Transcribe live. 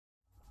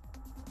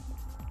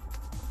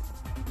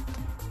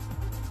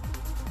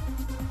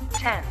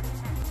10,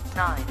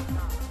 9,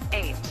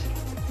 8,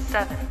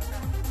 7,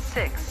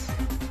 6,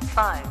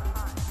 5,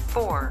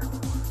 4,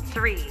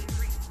 3,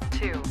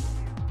 2,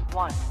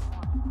 1,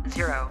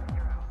 0.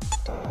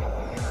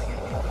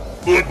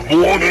 Good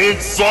morning,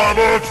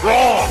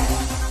 Cybertron!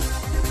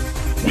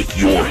 With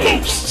your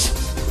hosts,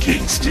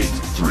 Kingston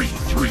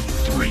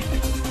 333,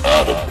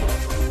 Adam,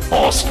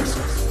 Oscar,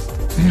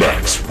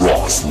 Max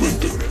Ross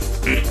Linden,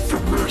 and for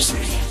Mercy,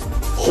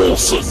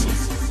 Holson,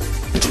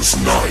 it is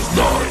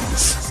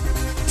 99s,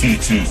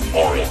 T2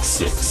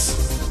 RX6,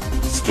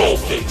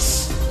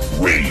 Skullface,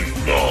 Rave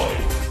 9,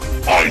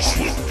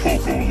 Iceland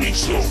Coco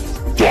Liso,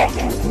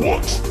 Dr.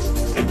 What,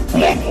 and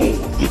Blunhole,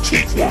 the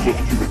tapeworm of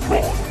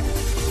Unicron.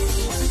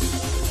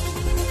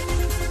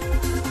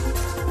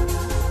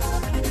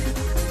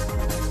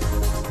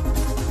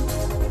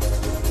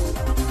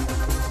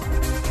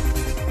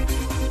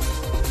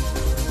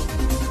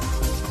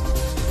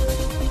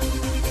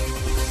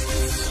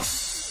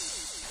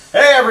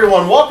 Hey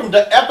everyone, welcome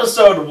to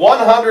episode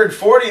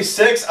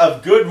 146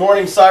 of Good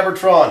Morning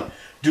Cybertron.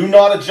 Do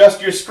not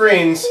adjust your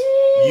screens,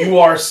 you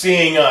are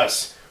seeing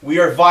us. We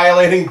are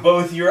violating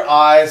both your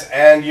eyes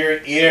and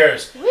your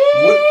ears.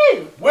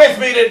 With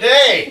me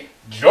today,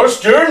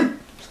 Justin.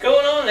 What's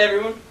going on,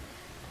 everyone?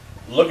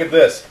 Look at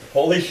this,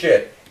 holy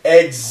shit.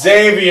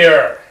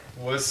 Xavier.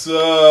 What's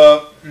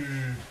up?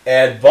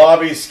 And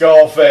Bobby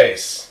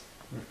Skullface.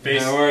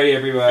 How are you,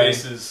 everybody?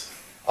 Faces.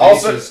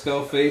 Also,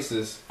 Skull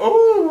faces.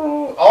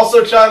 ooh,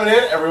 also chiming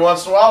in every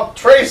once in a while,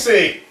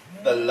 Tracy.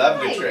 The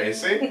lovely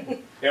Tracy.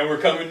 And we're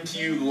coming to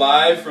you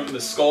live from the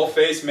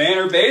Skullface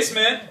Manor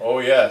basement. Oh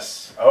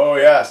yes, oh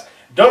yes.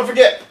 Don't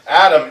forget,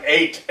 Adam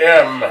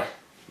 8M.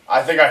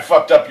 I think I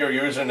fucked up your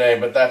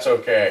username, but that's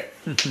okay.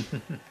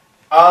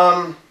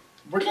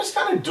 We're just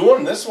kind of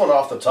doing this one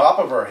off the top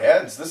of our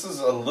heads. This is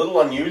a little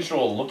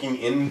unusual, looking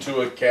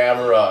into a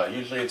camera.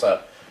 Usually it's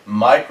a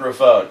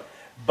microphone.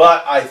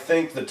 But I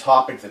think the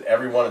topic that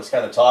everyone is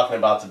kind of talking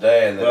about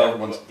today and that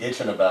everyone's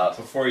itching about.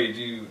 Before you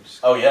do,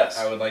 oh yes,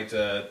 I would like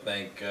to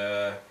thank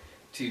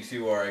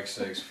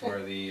T2RX6 for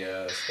the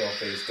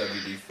Skullface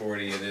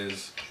WD-40. It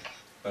is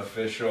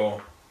official,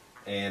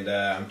 and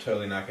I'm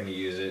totally not going to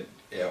use it.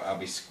 I'll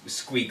be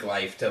squeak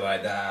life till I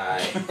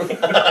die.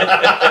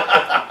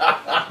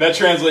 That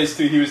translates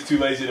to he was too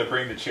lazy to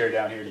bring the chair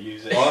down here to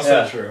use it.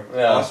 Also true.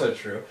 Yeah. Also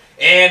true.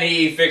 And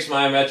he fixed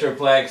my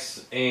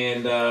Metroplex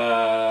and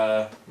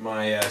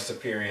my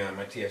Superion,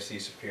 my TFC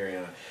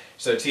Superion.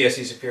 So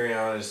TFC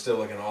Superion is still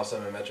looking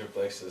awesome, and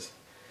Metroplex is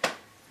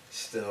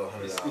still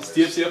 $100. Is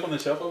TFC up on the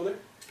shelf over there?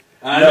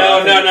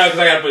 No, because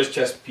I got to put his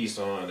chest piece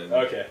on. And,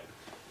 Okay.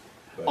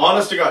 but,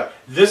 honest to God,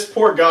 this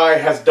poor guy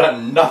has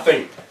done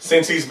nothing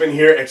since he's been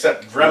here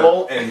except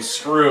Dremel and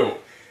screw.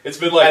 It's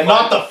been like... And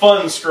not the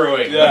fun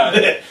screwing.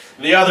 Yeah.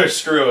 The other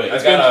screwing.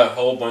 I've got a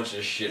whole bunch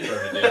of shit for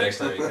him to do next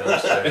time he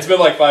comes. So. It's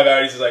been like 5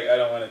 hours. He's like, I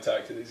don't want to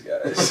talk to these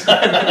guys.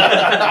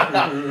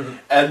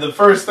 And the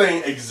first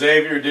thing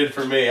Xavier did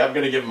for me, I'm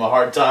going to give him a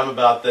hard time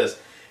about this.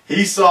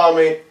 He saw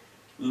me,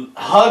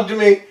 hugged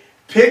me,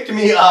 picked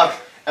me up,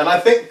 and I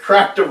think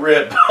cracked a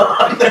rib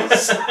on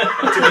this.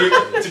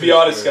 to be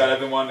honest, Scott, I've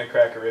been wanting to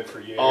crack a rib for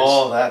years.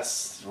 Oh,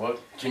 that's what.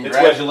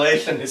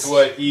 Congratulations. It's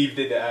what Eve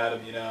did to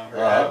Adam, you know,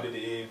 or Adam did to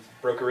Eve.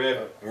 Broke a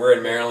rib. We're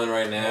in Maryland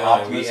right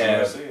now, and we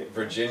Optimus have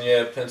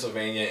Virginia,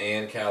 Pennsylvania,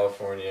 and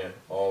California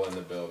all in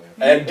the building.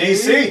 And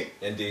DC.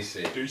 And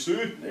DC.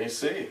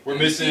 DC. We're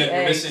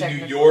missing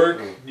New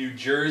York, New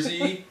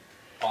Jersey,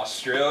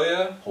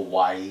 Australia,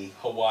 Hawaii.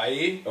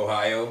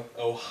 Ohio.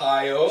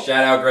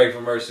 Shout out Greg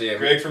for Mercy.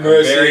 Greg for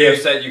Mercy. I'm very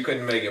upset you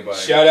couldn't make it by.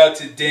 Shout out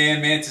to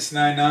Dan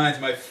Mantis99,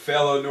 my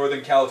fellow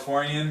Northern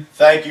Californian.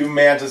 Thank you,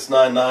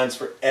 Mantis99s,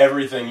 for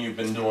everything you've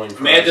been doing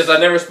for Mantis, us. I've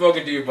never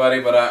spoken to you,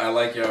 buddy, but I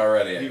like you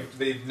already.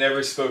 They've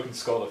never spoken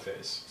skull to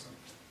face.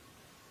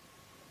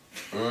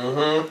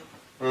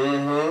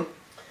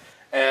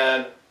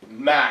 And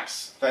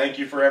Max, thank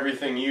you for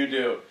everything you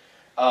do.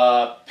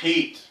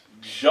 Pete,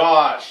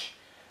 Josh,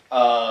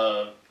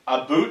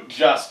 Aboot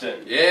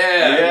Justin.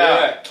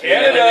 Yeah.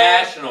 Canada.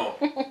 International.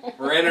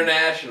 We're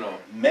international.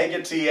 Mega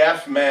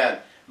TF, man.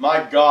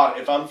 My God,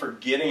 if I'm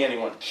forgetting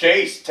anyone.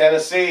 Chase,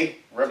 Tennessee,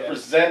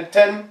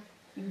 representing.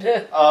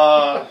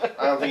 I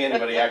don't think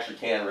anybody actually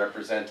can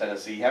represent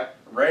Tennessee. You have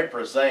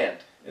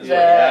represent is what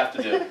you have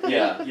to do.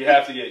 Yeah. You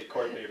have to get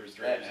court papers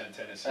to represent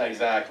Tennessee.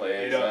 Exactly.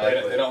 They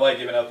don't like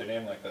giving out their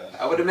name like that.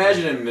 I would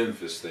imagine in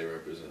Memphis they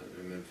represent.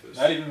 In Memphis.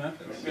 Not even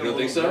Memphis. You don't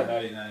think so?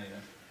 Not even.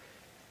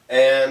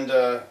 And,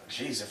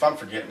 geez, if I'm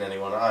forgetting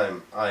anyone,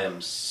 I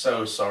am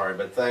so sorry,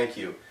 but thank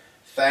you.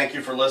 Thank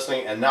you for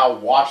listening and now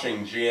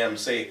watching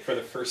GMC. For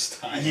the first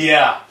time.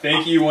 Yeah.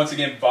 Thank you once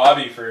again,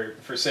 Bobby, for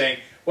saying,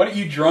 why don't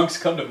you drunks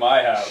come to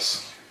my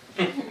house?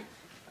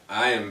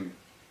 I am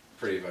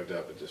pretty fucked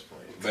up at this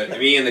point. But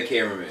me and the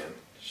cameraman.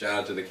 Shout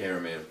out to the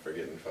cameraman for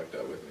getting fucked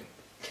up with me.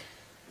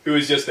 Who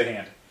is just a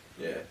hand.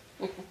 Yeah.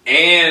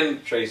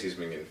 And Tracy's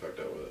been getting fucked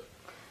up with it.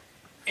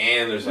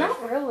 And there's like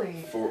Not really.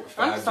 5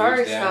 I'm sorry,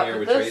 dudes down Scott, here but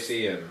with this-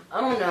 Tracy, and I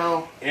don't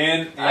know.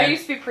 And I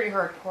used to be pretty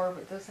hardcore,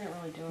 but this ain't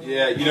really doing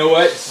yeah, it. you know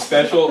what?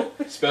 Special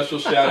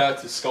shout out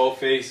to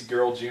Skullface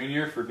Girl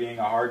Jr. for being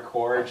a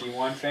hardcore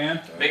G1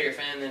 fan. Bigger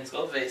fan than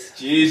Skullface.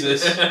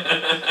 Jesus.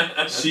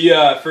 She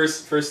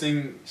first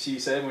thing she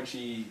said when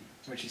she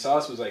saw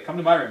us was like, "Come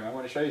to my room. I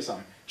want to show you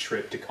something."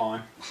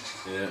 Triptychon.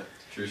 yeah,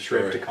 true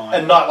story. Triptychon.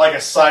 And not like a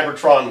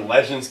Cybertron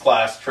Legends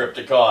class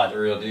Triptychon. The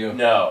real deal.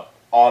 No.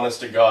 Honest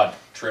to God,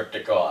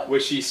 Triptychon.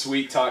 Which she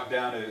sweet talked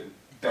down to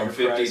From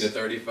 50 to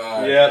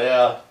 35. Yeah.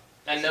 Yeah.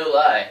 And no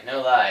lie,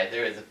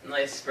 there was a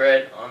nice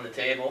spread on the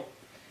table.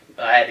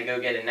 I had to go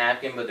get a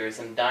napkin, but there were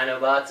some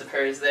Dinobots of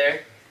hers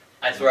there.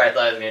 I swear I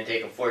thought I was going to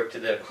take a fork to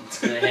the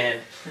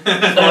hand.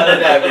 Just wanted a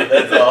napkin,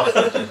 that's all.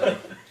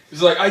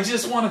 He's like, I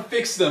just want to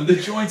fix them. The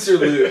joints are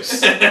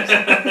loose.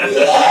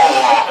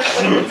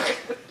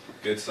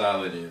 Good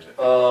solid unit.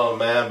 Oh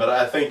man, but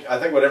I think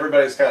what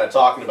everybody's kind of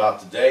talking about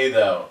today,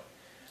 though,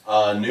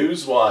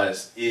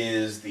 news-wise,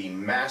 is the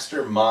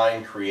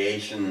Mastermind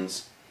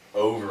Creations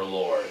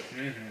Overlord.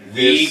 Mm-hmm.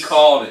 We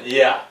called it.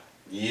 Yeah,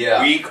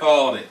 yeah. We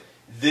called it.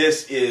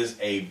 This is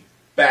a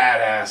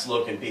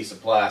badass-looking piece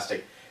of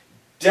plastic.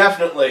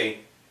 Definitely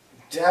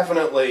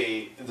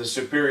the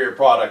superior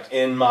product,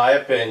 in my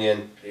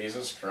opinion.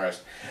 Jesus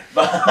Christ.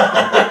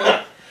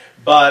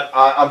 But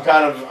I'm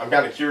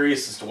kind of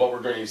curious as to what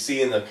we're going to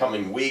see in the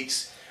coming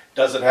weeks.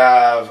 Does it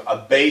have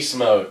a base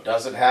mode?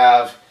 Does it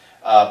have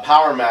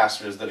Power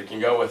Masters that it can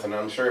go with? And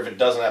I'm sure if it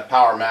doesn't have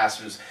Power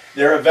Masters,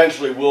 there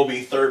eventually will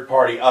be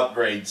third-party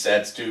upgrade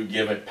sets to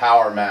give it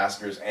Power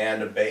Masters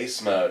and a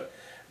base mode.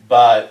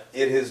 But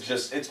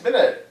it's been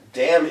a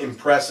damn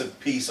impressive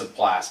piece of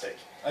plastic.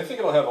 I think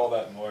it'll have all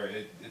that and more.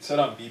 It said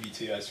on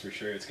BBTS for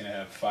sure it's going to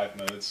have 5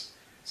 modes.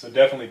 So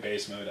definitely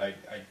base mode. I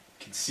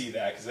can see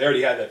that because they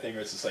already had that thing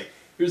where it's just like,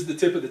 here's the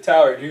tip of the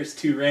tower and here's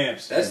 2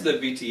 ramps. That's the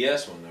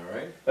BTS one, though,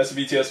 right? That's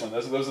the BTS one.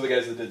 Those are the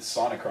guys that did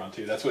Sonicron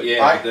too. That's what.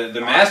 Yeah, the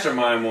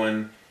Mastermind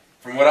one,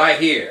 from what I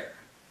hear,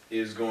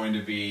 is going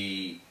to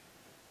be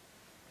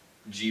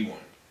G1.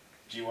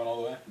 G1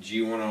 all the way.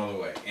 G1 all the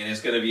way, and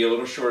it's going to be a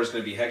little short. It's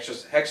going to be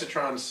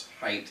Hexatron's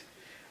height,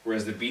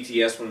 whereas the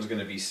BTS one is going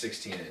to be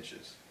 16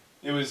 inches.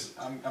 It was.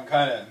 I'm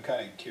kind of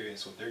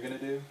curious what they're gonna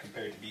do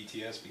compared to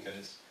BTS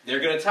because they're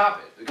gonna top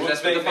it because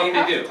that's what they the fuck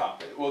have they do. to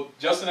top it. Well,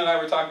 Justin and I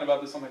were talking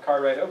about this on the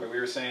car ride over. We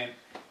were saying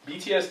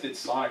BTS did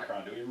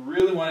Sonicron. Do we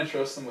really want to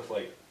trust them with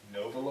like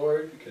Nova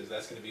Lord because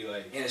that's gonna be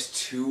like? And it's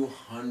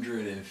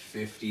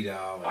 $250.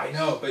 I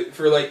know, but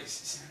for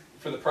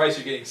the price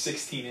you're getting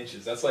 16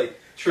 inches. That's like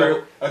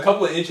True. a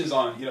couple of inches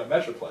on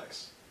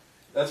Metroplex.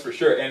 That's for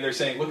sure. And they're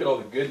saying look at all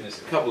the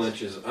goodness. A couple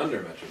inches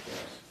under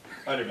Metroplex.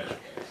 Under Metroplex.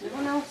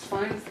 Anyone else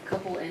finds a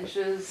couple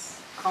inches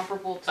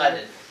comparable I to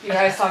did. you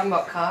guys talking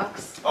about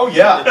cocks? Oh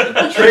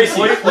yeah,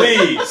 Tracy,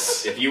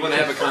 please. If you want to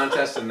have a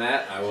contest in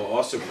that, I will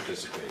also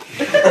participate.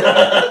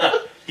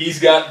 He's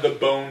got the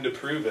bone to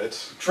prove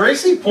it.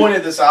 Tracy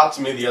pointed this out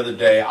to me the other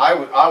day. I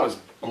was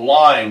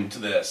blind to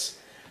this,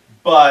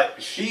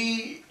 but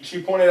she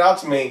pointed out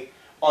to me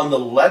on the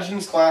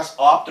Legends class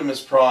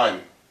Optimus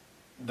Prime,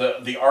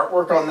 the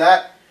artwork on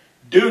that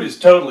dude is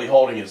totally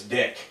holding his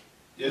dick.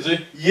 Is he?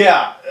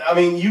 Yeah, I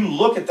mean, you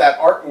look at that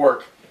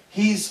artwork.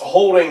 He's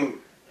holding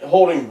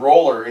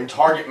roller in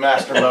Target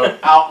Master mode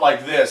out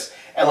like this,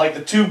 and like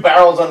the 2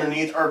 barrels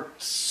underneath are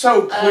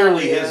so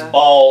clearly his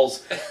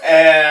balls,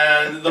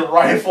 and the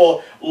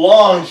rifle,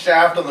 long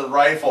shaft on the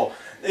rifle,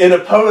 in a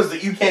pose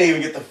that you can't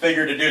even get the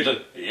figure to do.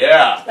 Just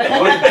yeah,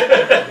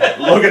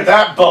 look at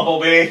that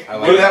bumblebee. I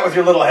like Look at that with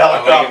your little I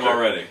like him helicopter.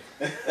 already.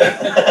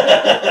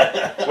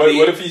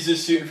 What if he's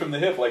just shooting from the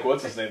hip? Like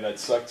what's his name? That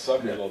suckers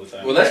all the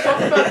time. Well, let's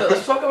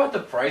talk about the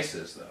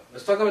prices though.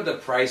 Let's talk about the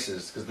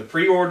prices because the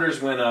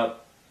pre-orders went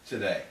up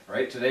today,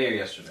 right? Today or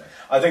yesterday?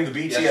 I think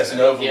the BTS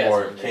Yesterday. Nova Yes,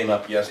 Lord it did. came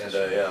up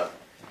yesterday. Yeah.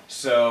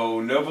 So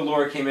Nova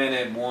Lord came in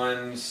at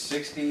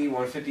 160,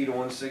 150 to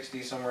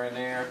 160, somewhere in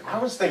there. I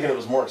was thinking it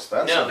was more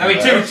expensive. No, I mean,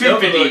 than that.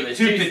 250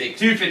 to Yeah.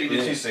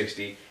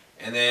 260,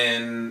 and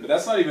then But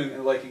that's not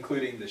even like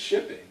including the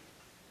shipping.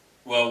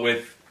 well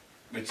with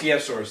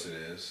TF Source it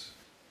is,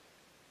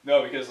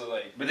 No, because of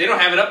like but they don't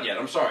have it up yet.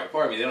 I'm sorry,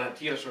 pardon me. They don't have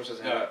TF Source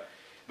doesn't have it, up.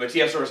 But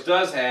TF Source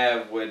does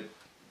have what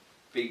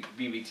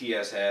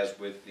BBTS has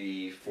with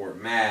the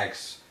Fort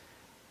Max,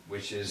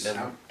 which is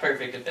The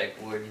perfect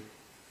effect Warden.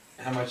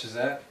 how much is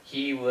that?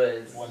 He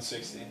was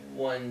 160.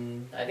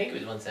 I think it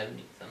was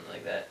 170, something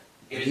like that.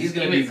 And he's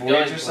going to be was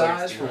Voyager towards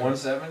size for 200.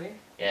 170.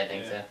 Yeah, I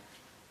think Yeah.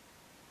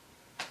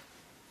 so.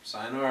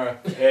 Sayonara.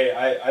 Hey,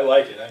 I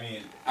like it. I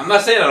mean, I'm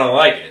not saying I don't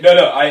like it. no,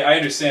 I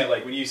understand.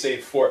 Like when you say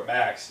Fort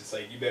Max, it's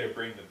like you better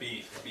bring the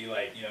beef. Be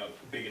like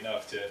big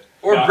enough to.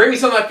 Or not- bring me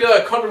something I feel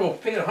like comfortable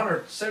paying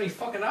 $170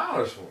 fucking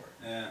dollars for.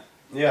 Yeah.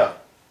 Yeah.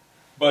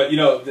 But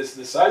the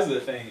size of the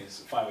thing is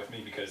fine with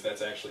me because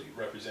that's actually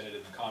represented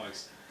in the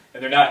comics,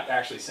 and they're not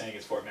actually saying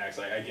it's Fort Max.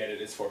 Like I get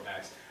it, it's Fort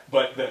Max.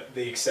 But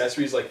the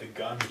accessories like the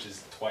gun, which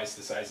is twice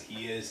the size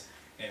he is,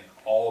 and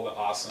all the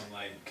awesome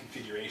like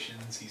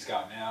configurations he's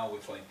got now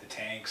with like the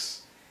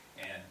tanks,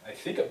 and I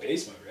think a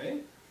base mode,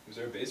 right? Was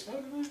there a base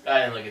mode in there? I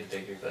didn't look at the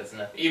picture close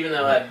enough. Even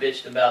though I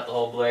bitched about the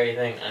whole blurry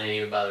thing, I didn't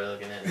even bother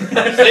looking at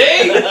it.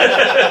 See?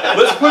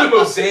 Let's put a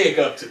mosaic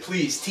up to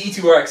please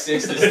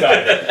T2RX6 this time.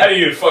 I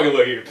didn't even fucking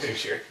look at your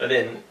picture. I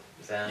didn't.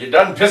 So. You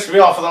done pissed me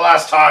off for the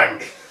last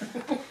time.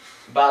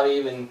 Bobby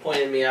even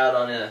pointed me out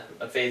on a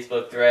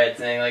Facebook thread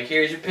saying, like,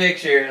 here's your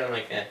picture. And I'm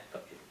like, eh,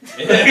 fuck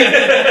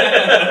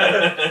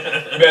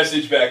it.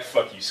 Message back,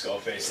 fuck you,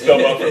 Skullface.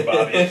 Thumb up for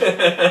Bobby.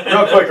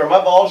 Real quick, are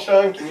my balls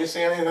showing? Can you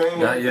see anything?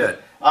 Not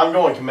yet. I'm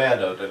going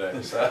commando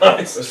today. So.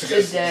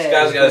 This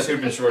guy's got his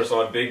hoop and shorts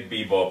on, big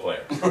b-ball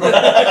player.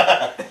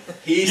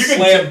 He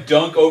slammed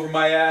dunk over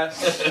my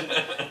ass.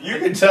 You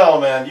can tell,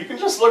 man. You can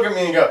just look at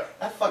me and go,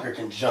 that fucker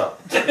can jump.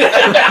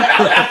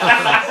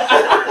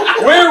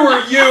 Where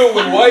were you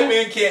when White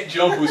Man Can't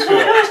Jump was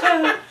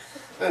filmed?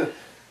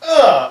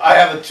 I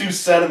have a 2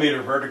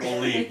 centimeter vertical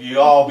leap. You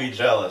all be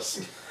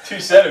jealous. 2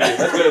 centimeters.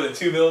 That's better than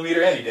 2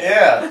 millimeter any day.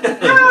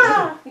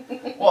 Yeah.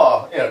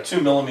 Well,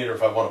 2 millimeter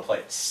if I want to play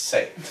it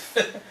safe.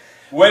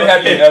 When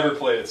have you ever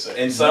played it safe?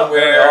 And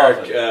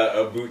somewhere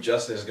a boot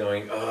justice is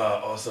going,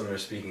 awesome, they're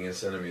speaking in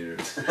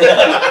centimeters.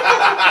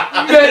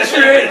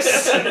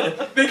 Metrics!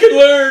 They can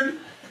learn!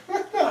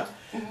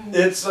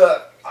 It's,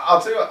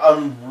 I'll tell you what,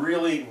 I'm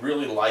really,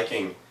 really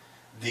liking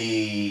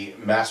the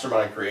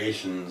Mastermind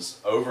Creations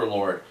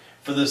Overlord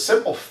for the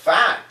simple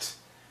fact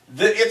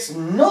that it's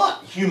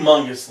not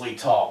humongously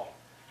tall.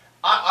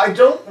 I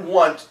don't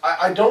want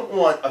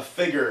a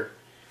figure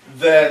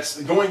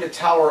that's going to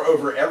tower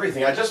over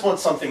everything. I just want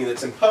something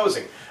that's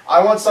imposing.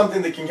 I want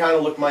something that can kind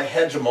of look my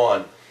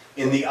hegemon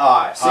in the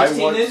eye.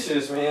 16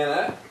 inches,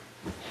 man.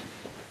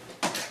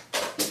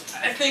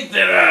 I think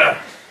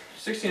that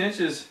 16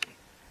 inches.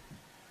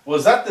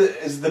 Was that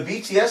is the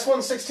BTS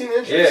one 16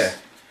 inches? Yeah.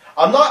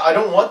 I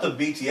don't want the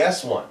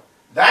BTS one.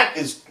 That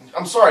is,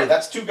 I'm sorry,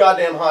 that's too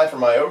goddamn high for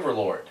my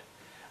Overlord.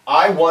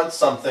 I want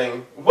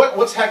something,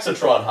 what's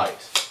Hexatron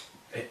height?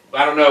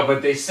 I don't know,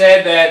 but they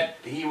said that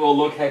he will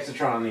look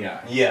Hexatron in the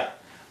eye. Yeah,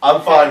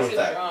 I'm fine with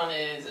that.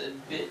 Hexatron is a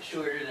bit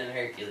shorter than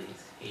Hercules.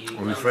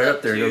 Well, he's right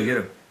up there, go get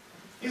him.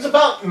 He's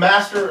about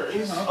Master,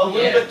 he's a little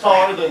bit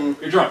taller than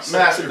You're drunk.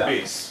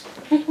 Masterpiece.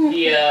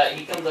 He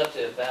comes up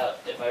to about,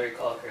 if I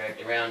recall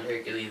correct, around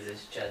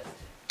Hercules' chest.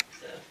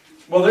 So.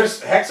 Well,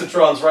 there's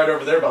Hexatrons right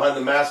over there behind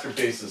the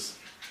Masterpieces.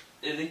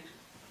 Is he?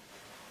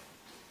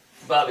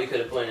 Bobby could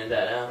have pointed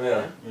that out.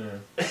 Yeah.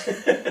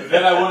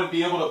 Then I wouldn't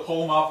be able to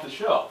pull him off the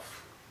shelf.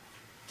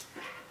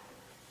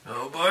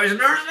 Oh, boys,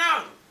 nurse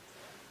out!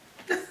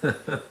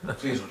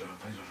 Please hold on, man.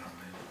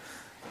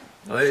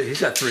 Oh, he's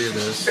got 3 of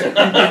those.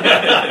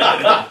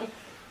 Alright,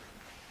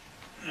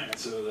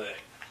 so that.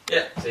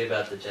 Yeah. Say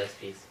about the chest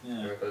piece.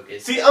 Yeah. Or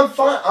focus. See, I'm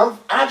fine. I'm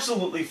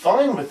absolutely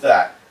fine with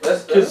that.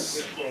 Let's get a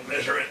little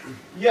measurement.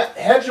 Yeah,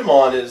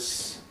 Hegemon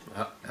is.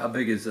 How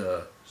big is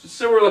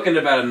So we're looking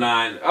at about a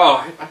 9.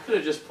 Oh, I could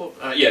have just pulled.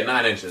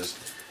 9 inches.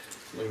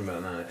 Looking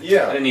about 9.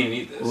 Yeah. I didn't even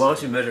need this. Well, why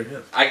don't you measure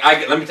him?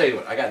 Let me tell you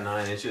what. I got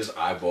 9 inches.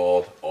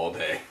 Eyeballed all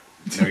day.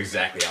 I know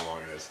exactly how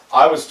long it is.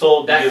 I was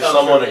told to That give comes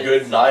someone from a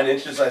good his- 9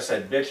 inches. I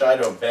said, bitch, I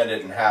don't bend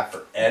it in half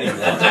for anyone.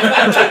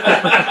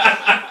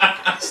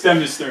 Stem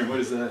to stern, what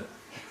is that?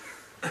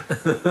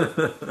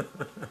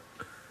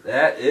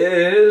 That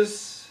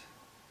is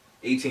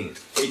 18.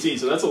 18,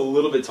 so that's a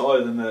little bit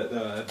taller than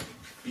that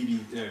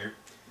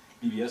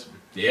BBS one.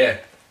 Yeah.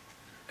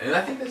 And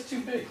I think that's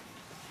too big.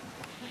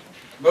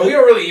 But we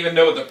don't really even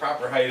know what the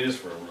proper height is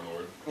for a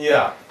Overlord.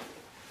 Yeah.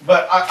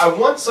 But I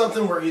want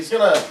something where he's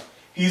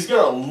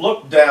gonna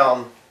look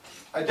down.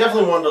 I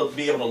definitely want to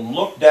be able to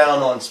look down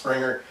on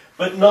Springer,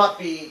 but not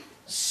be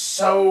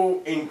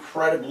so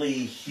incredibly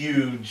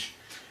huge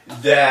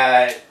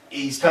that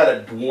he's kind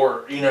of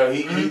dwarf. You know,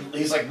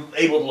 he's like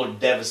able to look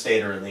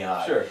Devastator in the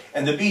eye. Sure.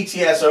 And the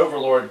BTS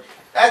Overlord,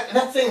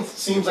 that thing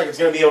seems like it's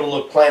going to be able to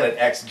look Planet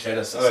X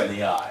Genesis in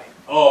the eye.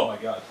 Oh my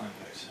god, Planet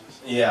X.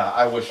 Yeah,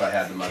 I wish I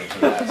had the money for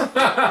that.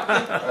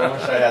 I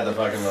wish I had the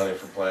fucking money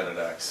for Planet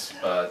X,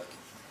 but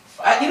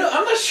I'm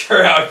not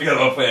sure how I feel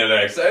about Planet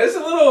X. It's a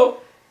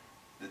little.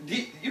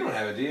 You don't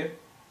have it, do you?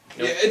 Nope.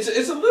 Yeah,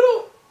 it's a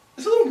little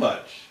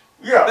much.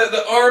 yeah.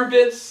 The arm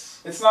bits,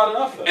 It's not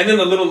enough though. and then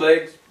the little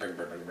legs.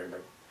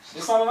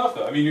 It's not enough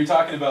though. I mean, you're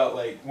talking about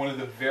like one of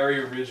the very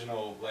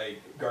original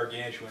like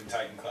gargantuan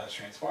Titan class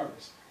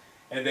Transformers,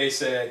 and they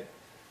said,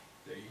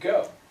 "There you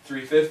go,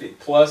 350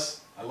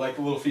 plus." I like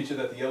the little feature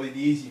that the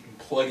LEDs you can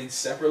plug in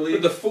separately.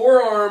 But the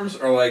forearms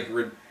are like.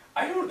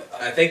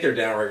 I think they're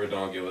downright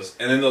redonkulous,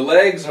 and then the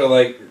legs are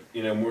like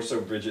more so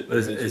rigid. But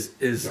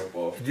is jump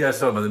off. you guys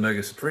talking about the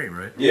Mega Supreme,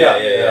 right?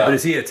 Yeah. But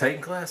is he a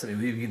Titan class? I mean,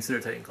 would you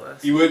consider Titan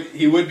class? He would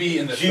be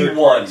in the third G1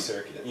 party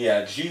circuit.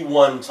 Yeah,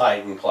 G1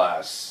 Titan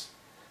class.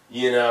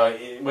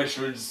 Which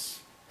was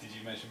Did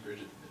you mention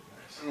Bridget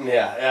the Midwife?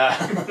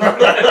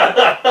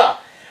 yeah.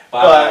 5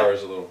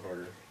 hours a little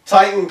harder.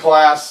 Titan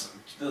class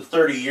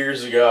 30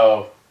 years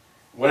ago,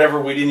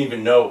 whenever we didn't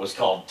even know it was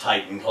called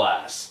Titan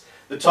class.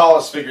 The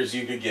tallest figures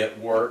you could get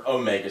were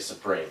Omega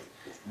Supreme.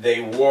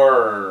 They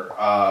were,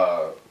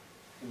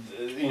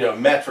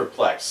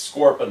 Metroplex,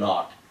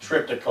 Scorponok,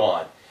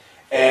 Triptychon,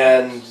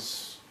 and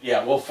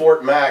Yeah, well,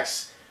 Fort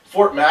Max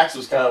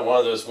was kind of one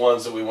of those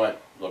ones that we went,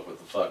 look what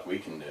the fuck we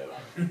can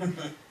do.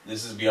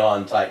 This is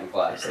beyond Titan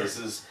class. This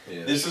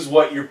is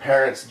what your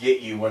parents get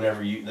you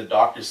whenever the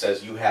doctor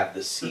says you have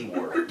the C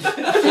word.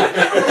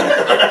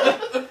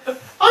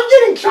 I'm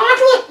getting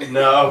chocolate.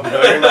 No,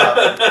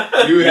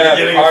 you're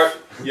not.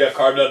 You have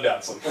carb nut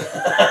down.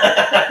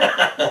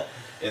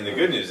 And the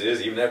good news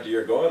is, even after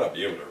you're gone, I'll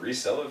be able to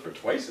resell it for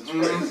twice its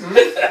price.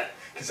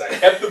 Because I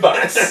kept the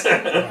box.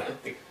 The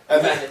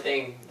kind of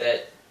thing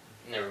that.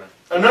 Never mind.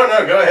 Oh, no, go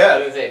I was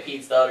ahead. gonna say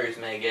Pete's daughters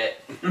may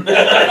get.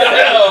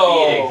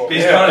 Oh.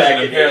 Pete's daughter's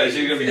gonna apparently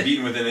she's gonna be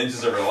beaten within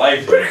inches of her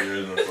life.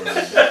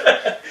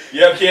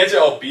 You have cancer?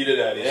 I'll beat it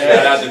out of you.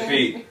 Shout out to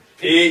Pete.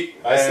 Pete,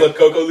 I slipped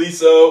Coco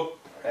Liso.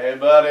 Hey,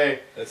 buddy.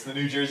 That's the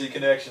New Jersey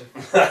connection.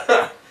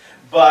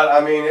 But,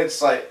 I mean,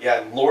 it's like,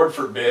 yeah, Lord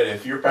forbid,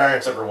 if your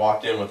parents ever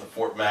walked in with a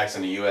Fort Max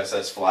and a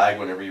USS flag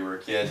whenever you were a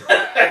kid,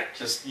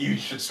 you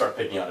should start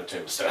picking out a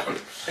tombstone.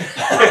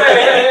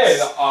 Hey,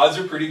 the odds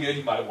are pretty good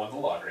you might have won the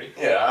lottery.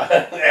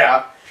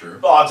 Yeah. True.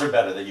 The odds are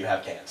better that you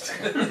have cancer.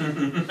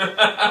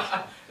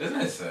 Isn't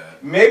that sad?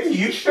 Maybe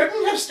you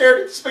shouldn't have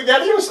stared at the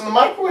SpaghettiOs in the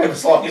microwave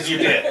as long as you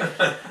did.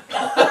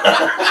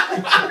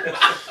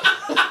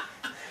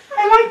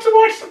 I like to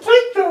watch the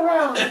plate go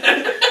around.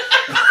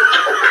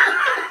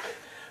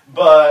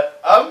 But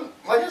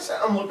like I said,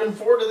 I'm looking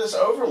forward to this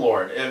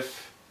Overlord.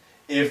 If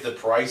the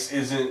price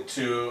isn't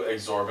too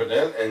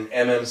exorbitant, and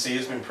MMC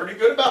has been pretty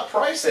good about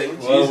pricing.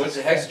 Well,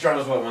 Hexatron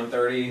was what,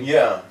 130?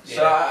 Yeah.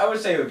 So I would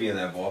say it would be in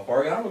that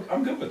ballpark.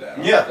 I'm good with that.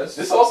 Yeah.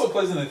 This also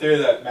plays in the theory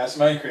that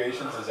Mastermind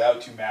Creations is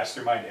out to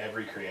mastermind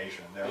every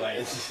creation. They're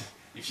like,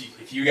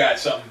 if you got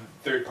some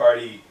third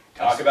party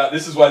talk about,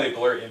 this is why they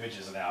blur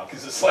images now,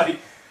 because it's like.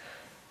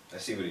 I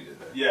see what he did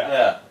there.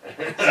 Yeah.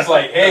 It's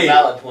like, hey. A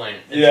valid point.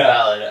 It's Yeah.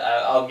 valid.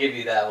 I'll give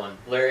you that one.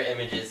 Blur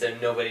images so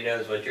nobody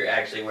knows what you're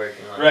actually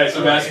working on. Right,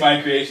 so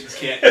Mastermind Creations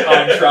can't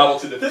time travel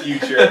to the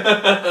future.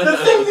 The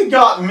thing that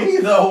got me,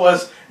 though,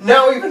 was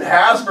now even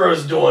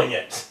Hasbro's doing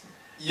it.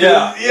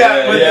 Yeah.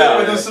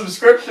 With a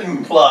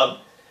subscription club.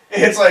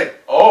 It's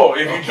like, oh,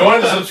 if you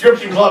join the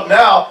subscription club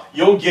now,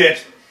 you'll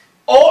get...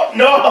 Oh,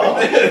 no!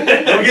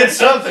 You'll get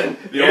something.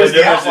 The only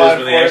difference is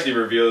when they actually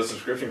reveal the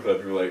subscription club,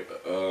 you're like,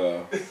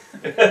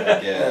 I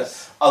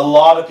guess. A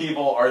lot of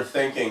people are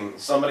thinking,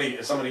 somebody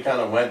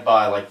kind of went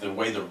by, like, the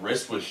way the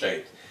wrist was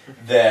shaped,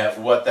 that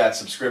what that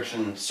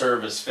subscription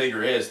service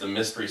figure is, the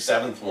Mystery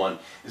 7th one,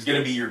 is going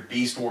to be your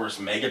Beast Wars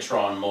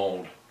Megatron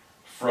mold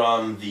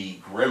from the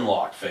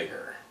Grimlock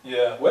figure.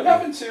 Yeah. What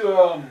happened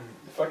to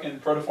fucking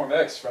Protoform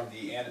X from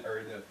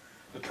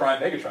the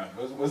Prime Megatron?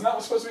 Wasn't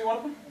that supposed to be one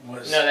of them?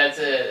 No,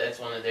 that's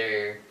one of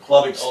their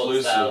Club old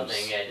exclusives. style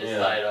thing. Yeah,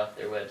 just buy it off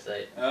their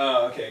website.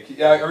 Oh, okay.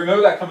 Yeah, I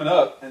remember that coming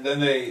up, and then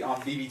they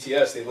on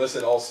BBTS they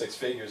listed all 6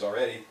 figures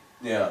already.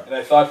 Yeah. And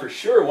I thought for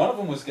sure one of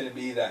them was going to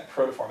be that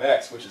Protoform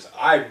X, which is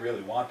I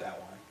really want that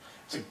one.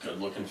 It's a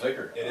good-looking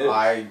figure. It is.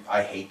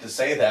 I hate to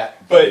say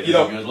that, but it's a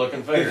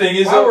good-looking figure. The thing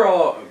is, why we're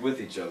all with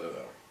each other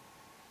though?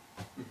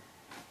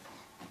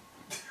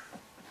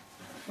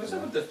 What's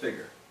up with the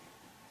figure?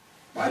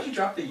 Why'd you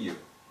drop the U?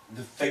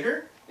 The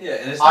figure? Yeah,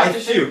 and it's not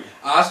just you.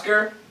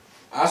 Oscar,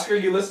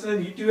 you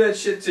listening? You do that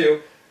shit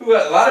too.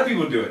 A lot of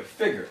people do it.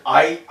 Figure.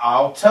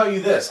 I'll tell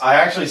you this. I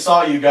actually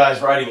saw you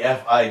guys writing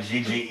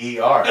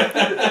F-I-G-G-E-R.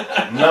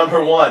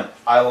 Number 1,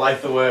 I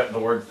like the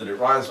words that it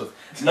rhymes with.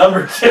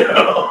 Number 2,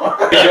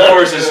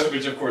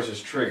 which of course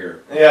is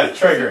trigger. Yeah,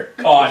 trigger.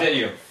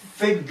 Continue.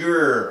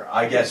 Figure,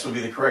 I guess would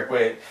be the correct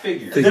way.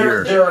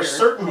 Figure. There are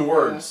certain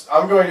words.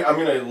 I'm going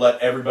to let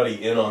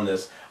everybody in on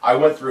this. I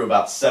went through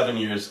about 7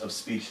 years of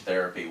speech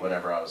therapy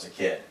whenever I was a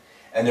kid.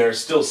 And there are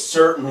still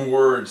certain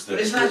words that...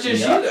 But it's not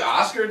just you.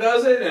 Oscar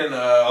does it, and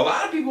a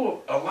lot of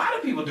people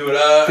do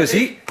it. Because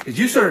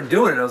you started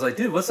doing it, I was like,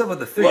 dude, what's up with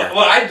the figure?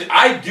 Well,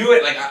 I do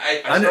it. Like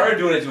I started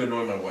doing it to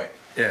annoy my wife.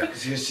 Yeah.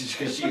 Because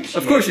she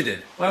of course you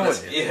did. Why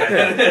wouldn't you? Yeah.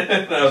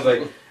 And I was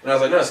like,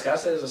 no, Scott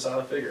said it's a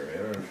solid figure,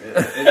 man.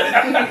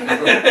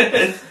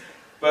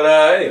 But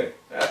anyway,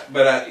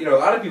 a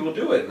lot of people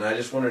do it, and I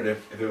just wondered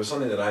if it was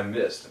something that I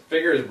missed.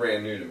 Figure is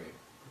brand new to me.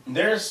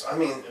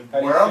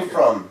 Where I'm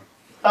from.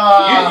 You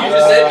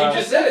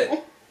just said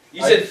it.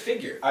 You said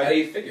figure. How do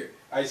you figure?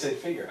 I said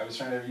figure. I was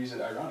trying to use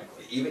it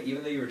ironically.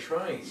 Even though you were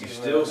trying, you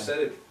still said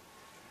it.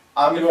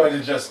 I'm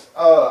going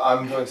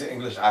to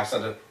English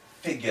accent it.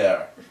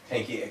 Figure.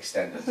 Pinky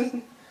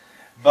extended.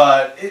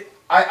 But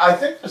I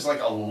think there's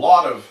like a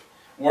lot of,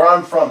 where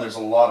I'm from, there's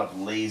a lot of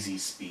lazy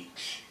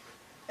speech.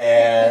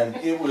 And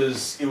it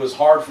was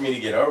hard for me to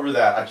get over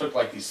that. I took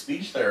like these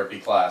speech therapy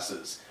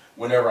classes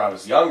whenever I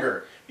was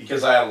younger,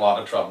 because I had a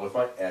lot of trouble with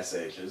my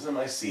SHs and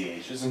my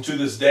CHs, and to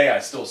this day I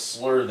still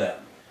slur them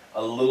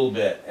a little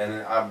bit,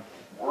 and I'm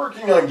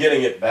working on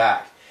getting it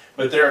back.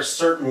 But there are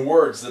certain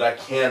words that I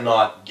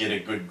cannot get a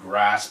good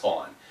grasp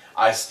on.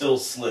 I still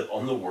slip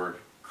on the word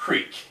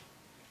creek.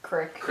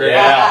 Crick.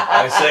 Yeah,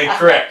 I say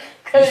crick.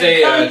 You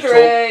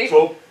say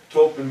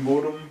top and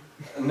bottom.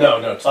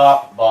 No,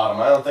 top,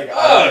 bottom. I think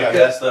I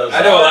messed those up.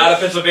 I know a lot of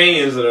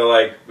Pennsylvanians that are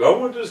like, I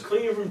want this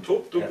clean from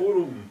top to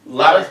bottom.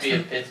 That must be a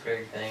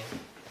Pittsburgh thing.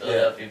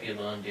 Philadelphia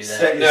people don't do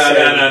that.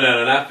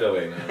 No, not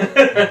Philly. No.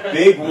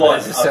 Big one.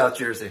 This is South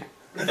Jersey.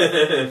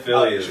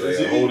 Philly is like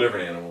a whole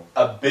different animal.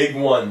 A big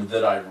one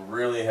that I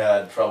really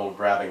had trouble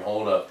grabbing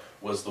hold of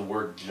was the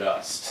word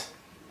just.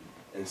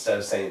 Instead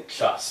of saying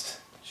chust.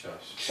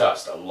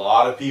 Chust. A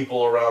lot of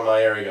people around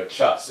my area go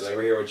chust. Like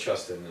we're here with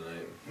Chustin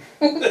tonight.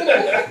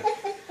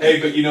 Hey,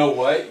 but you know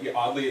what?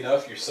 Oddly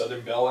enough, your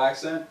Southern Belle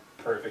accent,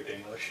 perfect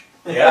English.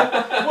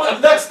 Yeah.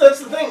 Well, that's the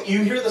thing.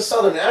 You hear the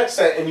Southern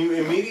accent and you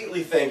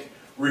immediately think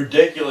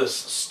ridiculous,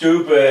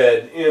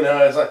 stupid. You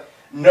know, it's like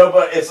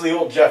nobody. It's the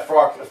old Jeff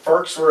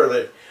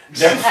Foxworthy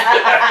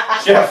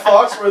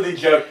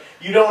joke.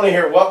 You don't want to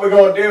hear what we're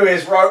going to do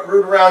is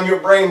root around your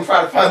brain and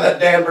try to find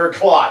that Danberg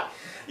clot.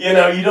 You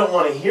know, you don't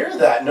want to hear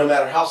that, no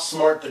matter how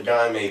smart the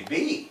guy may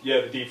be. Yeah,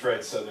 the deep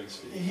fried Southern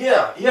speak.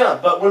 Yeah,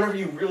 but whenever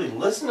you really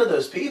listen to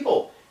those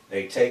people,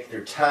 they take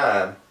their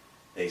time,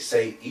 they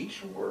say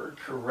each word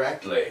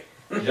correctly.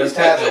 It just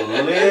has a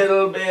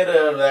little bit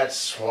of that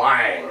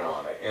swang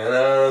on it, you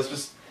know, it's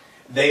just,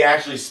 they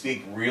actually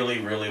speak really,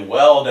 really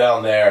well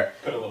down there.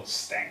 Put a little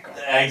stank on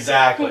it.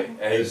 Exactly.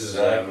 This is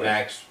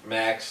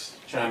Max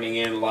chiming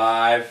in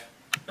live.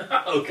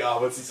 Oh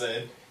God, what's he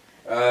saying?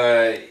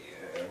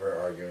 We're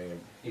arguing.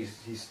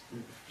 He's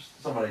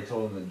somebody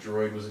told him the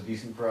Droid was a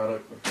decent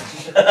product.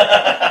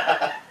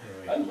 I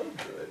love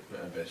Droid.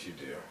 I bet you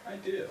do. I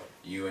do.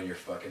 You and your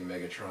fucking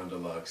Megatron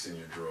Deluxe and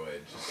your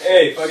Droid. Just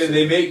hey, fucking,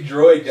 they make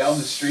Droid down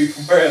the street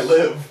from where I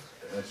live.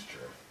 That's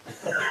true.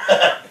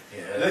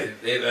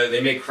 Yeah,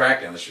 they make crack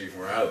down the street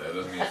from where I live. That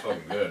doesn't mean it's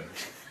fucking good.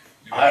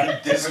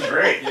 I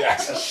disagree. Yeah,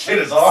 that shit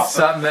is awesome.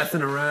 Stop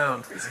messing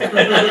around.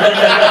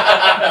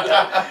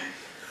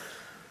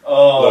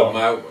 Look,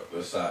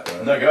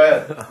 no, go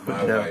ahead.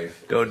 My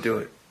wife. Don't do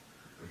it.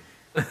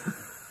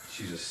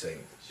 She's a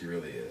saint. She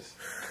really is.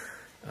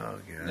 Oh,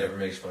 God. Never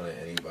makes fun of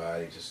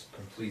anybody. Just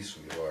complete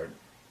sweetheart.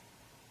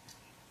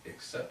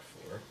 Except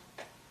for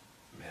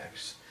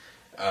Max.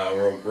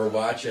 We're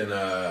watching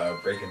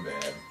Breaking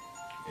Bad,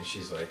 and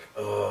she's like,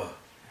 "Oh,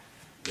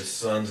 the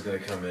sun's gonna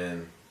come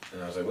in,"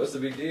 and I was like, "What's the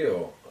big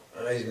deal?"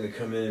 He's gonna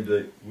come in and be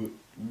like,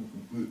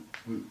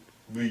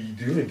 "What are you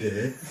doing,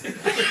 Dad?"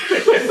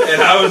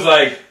 And I was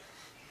like.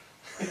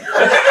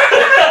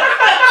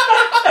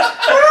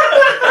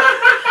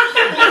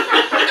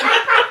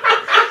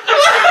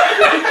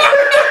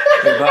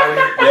 Hey, Bobby.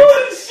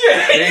 Holy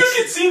shit! You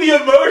can see the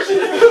emotion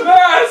in the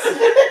mask!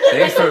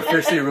 Thanks for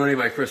officially ruining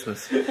my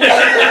Christmas. You see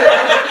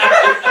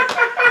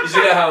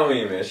that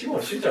Halloween, man? She's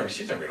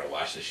never gonna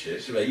watch this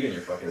shit. She's like, you and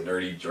your fucking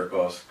dirty jerk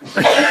offs.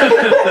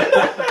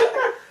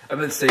 I've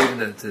been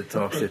saving it to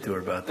talk shit to her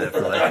about that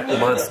for like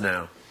months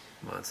now.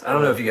 Months. I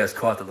don't know if you guys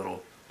caught the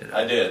little. You know,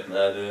 I did.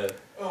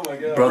 Oh my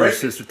God.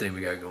 Brother-sister thing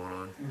we got going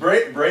on.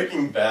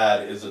 Breaking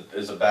Bad is a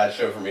bad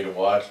show for me to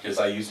watch because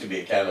I used to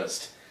be a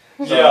chemist.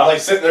 So Yeah. I'm like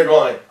sitting there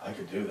going, I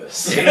could do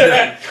this.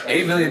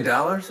 $8 million? I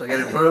got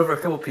to run over a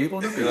couple people?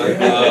 No big deal.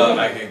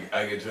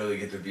 I could totally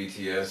get the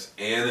BTS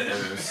and the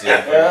MMC.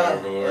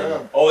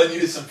 Yeah. All I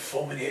need is some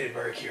fulminated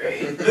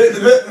mercury.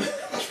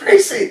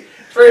 Tracy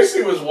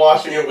was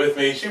watching it with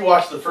me. She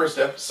watched the first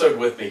episode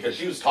with me because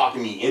she was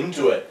talking me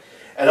into it.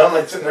 And I'm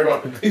like sitting there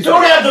going,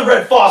 don't add the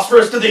red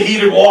phosphorus to the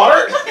heated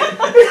water.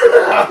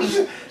 I was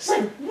just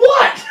like,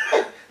 what?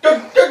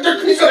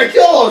 He's going to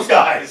kill those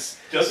guys.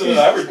 Justin and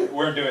I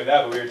weren't doing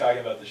that, but we were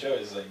talking about the show.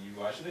 It's like, you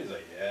watching it? He's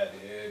like, yeah,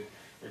 dude.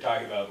 We're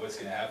talking about what's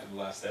going to happen in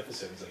the last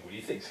episode. He's like, what do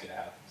you think's going to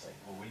happen? It's like,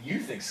 well, what do you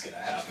think's going to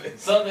happen?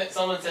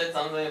 Someone said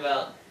something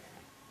about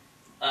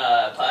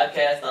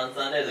podcast on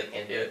Sundays. I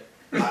can't do it.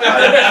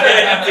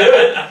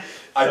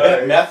 I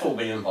bet meth will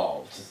be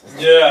involved.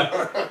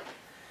 Yeah.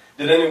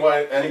 Did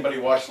anybody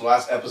watch the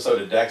last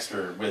episode of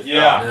Dexter with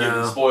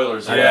giving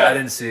spoilers? I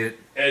didn't see it.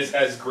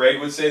 As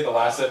Greg would say, the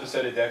last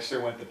episode of Dexter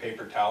went the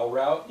paper towel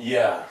route.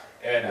 Yeah.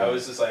 And I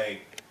was just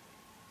like,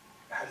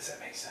 how does that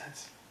make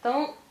sense?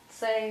 Don't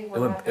say what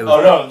happened. Oh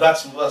no,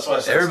 that's what I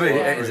said. Everybody,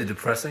 is it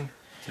depressing?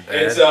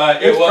 It's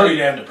pretty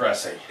damn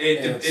depressing.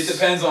 It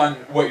depends on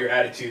what your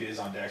attitude is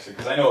on Dexter,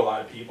 because I know a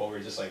lot of people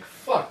were just like,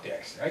 fuck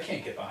Dexter, I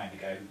can't get behind a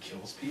guy who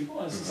kills people.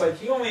 And it's just like,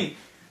 he only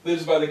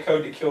lives by the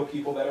code to kill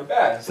people that are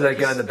bad. So that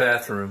guy in the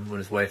bathroom when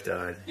his wife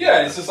died.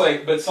 Yeah, it's just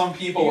like, but some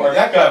people are...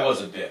 That guy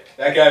was a dick.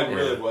 That guy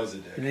really was a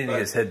dick. He didn't get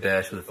his head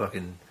bashed with a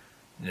fuking,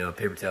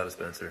 paper towel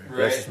dispenser. Right.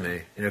 That's just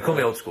me. Call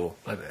me old school.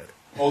 My bad.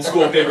 Old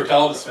school paper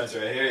towel dispenser,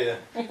 I hear you.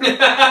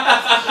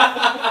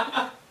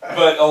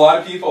 But a lot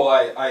of people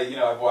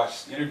I've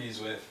watched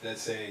interviews with that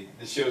say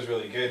the show's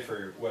really good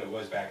for what it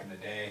was back in the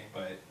day,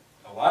 but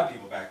a lot of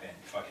people back then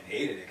fucking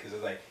hated it because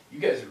it's like, you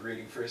guys are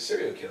rooting for a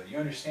serial killer. You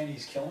understand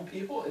he's killing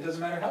people? It doesn't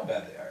matter how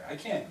bad they are. I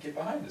can't get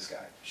behind this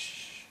guy.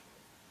 Shh.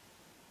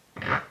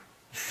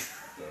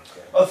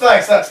 Well,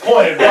 thanks. That's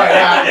pointed right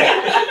at me.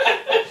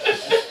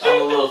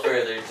 I'm a little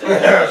further. So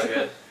that's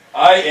good.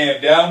 I am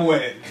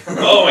downwind.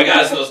 Oh my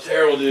God, it smells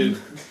terrible, dude.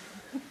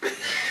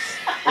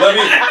 Let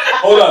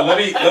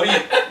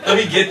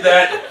me get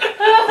that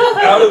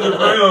out of the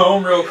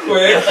room real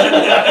quick.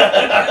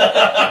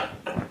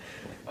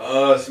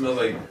 Oh, it smells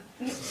like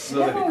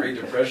the Great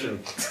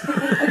Depression.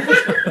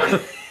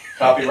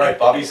 Copyright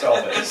Bobby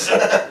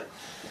Skullface.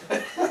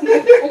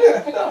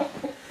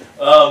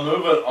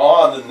 Moving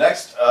on, the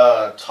next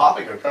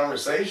topic of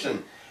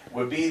conversation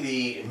would be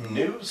the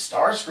new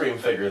Starscream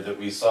figure that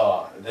we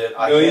saw. That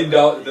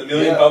The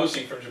million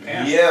publishing from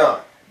Japan. Yeah,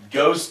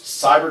 Ghost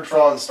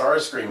Cybertron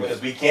Starscream, because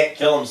we can't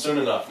kill him soon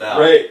enough now.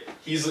 Right.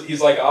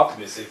 He's like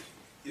Optimus. If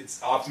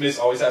it's Optimus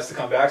always has to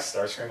come back,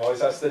 Starscream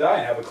always has to die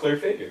and have a clear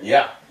figure.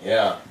 Yeah,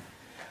 yeah.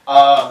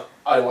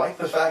 I like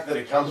the fact that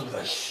it comes with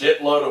a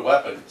shitload of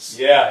weapons.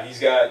 Yeah, he's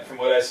got, from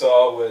what I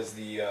saw, was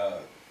the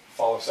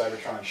Fall of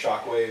Cybertron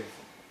Shockwave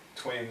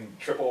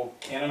triple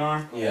cannon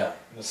arm. Yeah.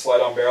 And the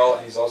slide-on barrel,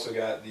 and he's also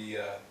got the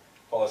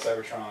Fall of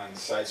Cybertron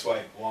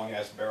Sideswipe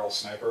long-ass barrel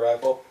sniper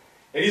rifle.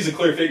 And he's a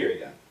clear figure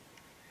again.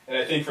 And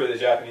I think for the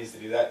Japanese to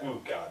do that,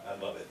 ooh, God, I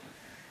love it.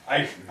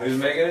 Who's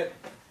making it?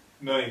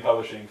 Million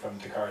Publishing from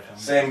Takara Tomy.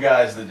 Same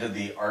guys that did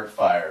the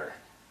Artfire.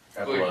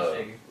 Gorgeous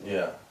figure.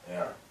 Yeah,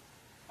 yeah.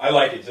 I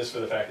like it just for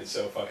the fact it's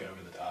so fucking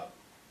over the top.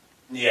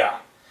 Yeah.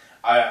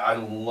 I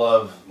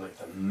love like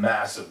the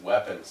massive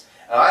weapons.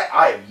 And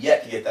I have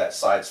yet to get that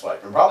side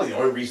swipe. And probably the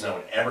only reason I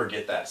would ever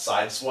get that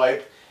side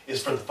swipe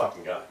is for the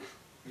fucking gun.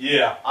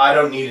 Yeah. I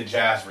don't need a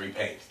Jazz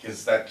repaint,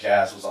 because that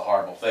Jazz was a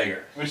horrible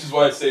figure. Which is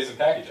why it stays in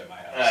package at my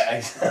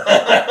house.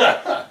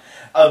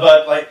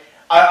 But like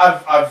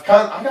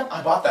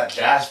I bought that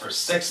Jazz for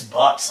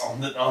 $6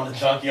 on the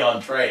Junkie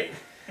on trade.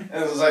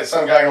 And it was like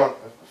some guy going,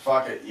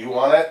 fuck it, you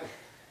want it?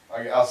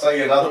 I'll sell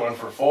you another one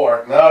for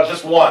 $4. No,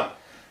 just one.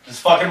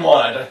 Just fucking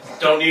one. I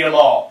don't need them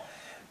all.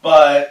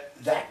 But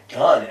that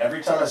gun,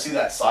 every time I see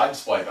that side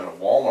swipe in a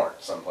Walmart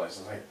someplace,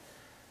 I'm like,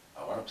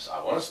 I want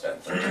to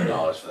spend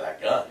 $13 for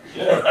that gun.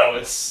 Yeah. You know,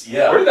 it's,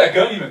 yeah. Where did that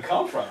gun even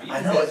come from?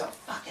 I know, it's a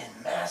fucking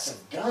massive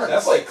gun.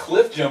 That's like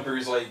Cliff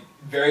Jumper's like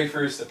very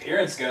first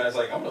appearance gun. I was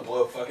like, I'm gonna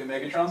blow fucking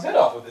Megatron's head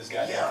off with this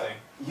goddamn thing.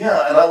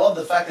 Yeah, and I love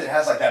the fact that it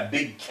has like that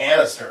big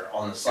canister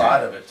on the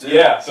side of it too.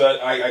 Yeah, so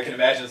I can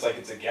imagine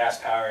it's a gas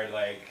powered,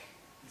 like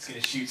it's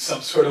gonna shoot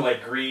some sort of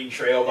like green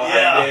trail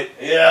behind it.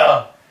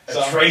 Yeah, a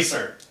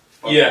tracer.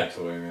 Yeah.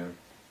 Toy, man.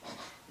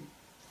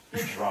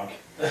 You're drunk.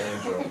 But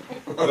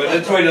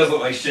the toy does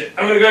look like shit.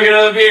 I'm gonna go get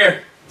another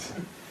beer.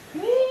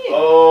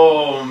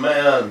 Oh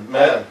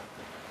man.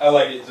 I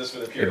like it just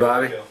for the pure. Hey,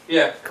 Bobby? feel.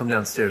 Yeah. Come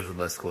downstairs with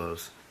less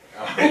clothes.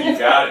 You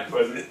got it,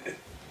 Pussy.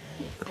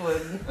 You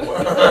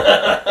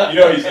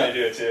know he's gonna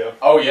do it too.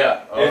 Oh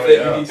yeah. Oh, If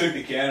he took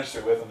the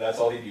canister with him, that's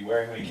all he'd be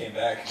wearing when he came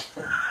back.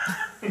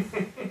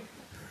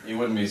 You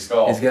wouldn't be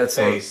Skull He's got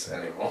some- face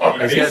anymore.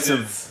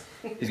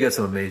 He's got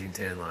some amazing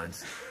tan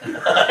lines. Good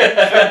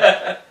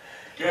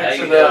How to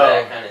you know.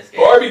 that kind of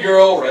scary. Barbie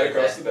girl right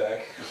across the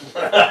back.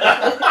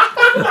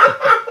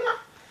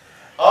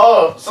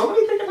 Oh,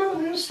 somebody pick another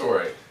news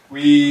story.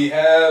 We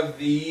have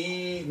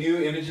the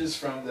new images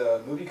from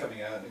the movie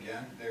coming out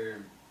again. They're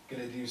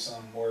gonna do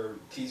some more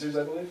teasers,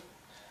 I believe.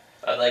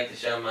 I'd like to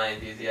show my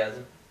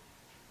enthusiasm.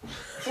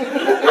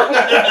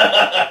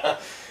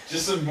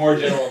 Just some more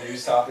general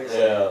news topics.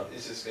 Yeah.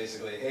 It's just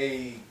basically,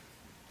 hey,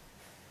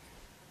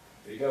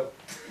 there you go.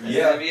 It's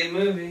gonna be a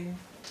movie.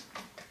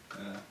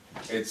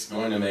 It's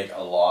going to make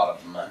a lot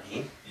of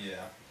money. Yeah.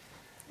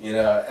 You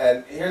know,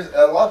 and here's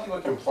a lot of people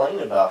complain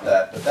about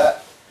that,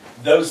 but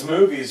those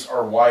movies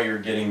are why you're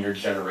getting your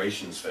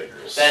Generations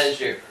figures. That is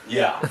true.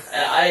 Yeah.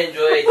 And I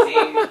enjoy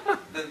seeing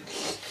the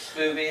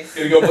movies.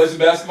 Gonna go play some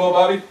basketball,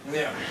 Bobby?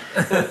 Yeah.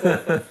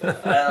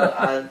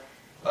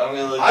 I'm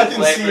gonna look I this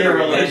can way see for your a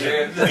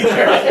religion. bedroom. Be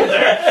careful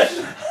there.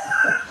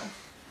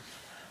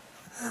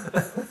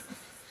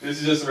 This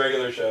is just a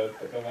regular show.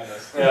 Don't mind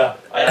us. Yeah.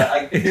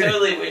 I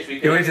totally wish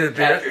we You went to could the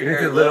beer? capture You went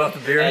to her the lid look off the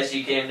beer? as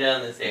she came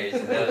down the stairs.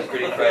 And that was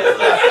pretty priceless.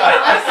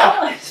 I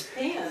saw his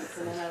pants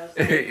and then I was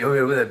like, You want me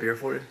to open that beer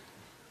for you?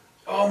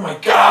 Oh my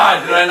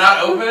god, did I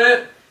not open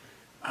it?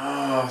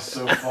 Oh,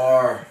 so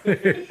far.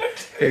 Here,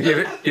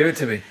 give it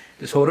to me.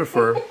 Just hold it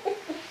firm.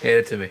 Hand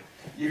it to me.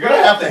 You're going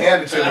to have to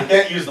hand it to him. You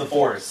can't use the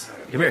force.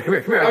 Come here.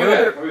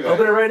 Okay,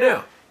 Open it right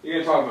now.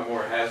 You're gonna talk about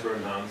more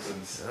Hasbro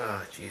nonsense.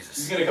 Ah, He's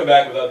Jesus. gonna come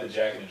back without the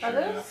jacket and are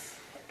shirt now. those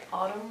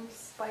autumn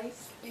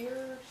spice beer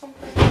or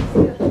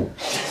something?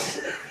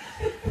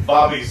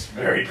 Bobby's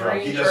very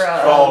drunk. He Green just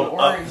or, crawled up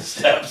orange. the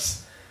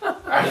steps.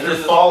 After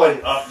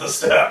falling up the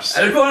steps.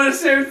 I just wanted to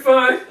say it's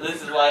fine.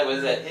 This is why I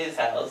was at his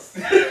house. So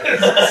he could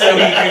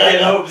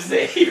get home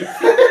safe.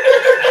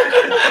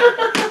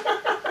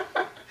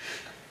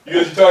 You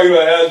guys are talking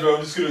about Hasbro.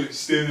 I'm just gonna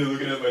stand there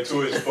looking at my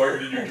toys,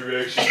 farting in your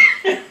direction.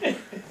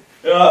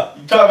 Yeah,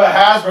 you talk about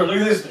Hasbro. Look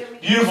at this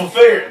beautiful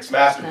figure. It's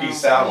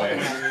Masterpiece Soundwave.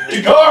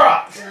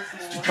 Takara!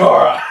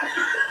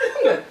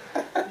 Takara!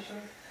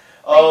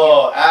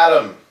 Oh,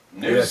 Adam.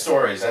 News Yes.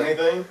 stories.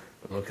 Anything?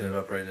 I'm looking it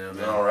up right now,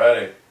 man.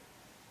 Alrighty.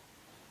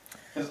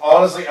 Because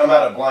honestly, I'm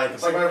at a blank.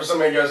 It's like whenever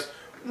somebody goes,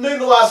 name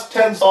the last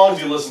 10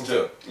 songs you listen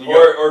to. You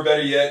go, Or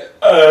better yet,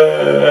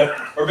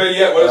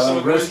 what if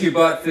someone Rescue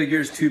Bot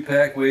figures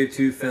 2-pack Wave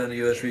 2 found in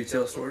U.S.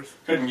 retail stores.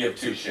 couldn't give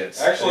two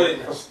shits. Actually,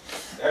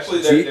 they're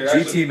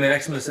actually GT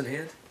Maximus in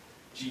hand.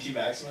 GT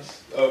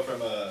Maximus. Oh,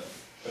 from an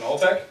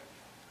Alltech.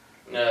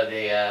 No, what's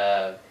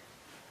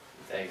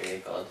that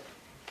grade called?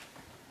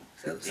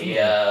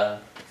 The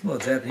well,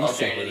 Japanese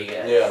chick with Alternity it.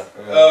 guys. Yeah.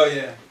 Oh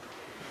yeah.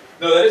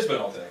 No, that is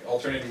Benaltec.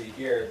 Alternity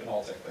here,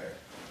 Benaltec there.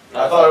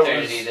 I thought it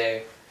Alternity was-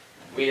 there.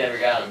 We never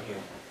got him here.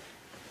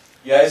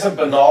 Yeah, isn't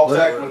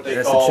Benaltec what they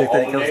That's the call chick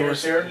that he comes alternators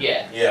with? here?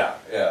 Yeah. Yeah,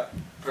 yeah.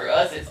 For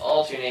us, it's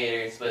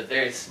alternators, but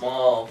there's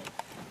small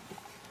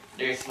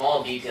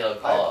detail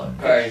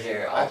cars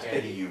here. I pity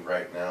Alternate. you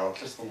right now.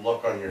 Just the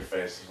look on your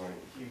face is like,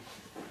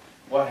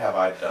 what have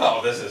I done?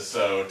 Oh, this is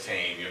so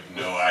tame. You have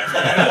no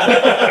idea.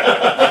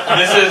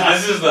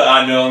 this is the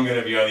I know I'm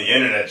gonna be on the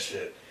internet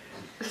shit.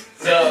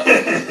 So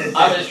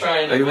I was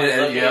trying to Are you gonna look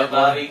edit you at out,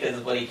 Bobby because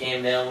of what he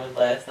came down with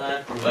last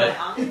time, but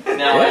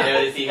now I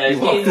notice he has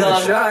You walked jeans in the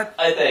on. shot.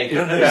 I think. You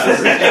don't notice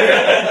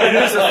you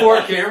notice the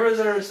 4 cameras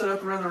that are set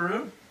up around the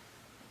room?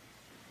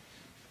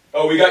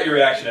 Oh, we got your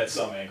reaction at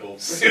some angle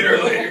sooner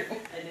or later.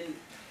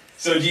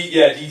 So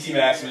DT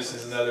Maximus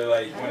is another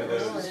like one of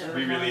those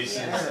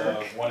re-releases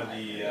of one of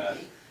the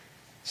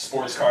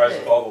sports cars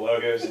with all the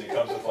logos, and it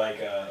comes with like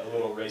a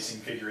little racing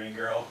figurine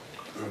girl.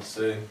 Let's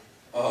see.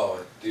 Oh,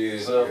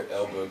 dude, So- your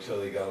elbow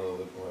totally got on the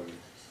lip of my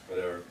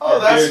whatever. Oh,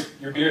 that's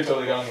Your beard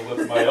totally got on the lip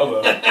of my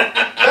elbow.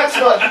 that's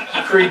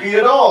not creepy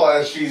at all.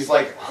 As she's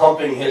like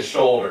humping his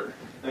shoulder.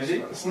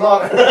 It's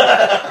not.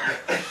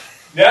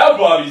 Now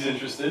Bobby's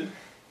interested.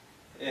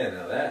 Yeah,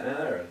 now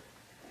they're.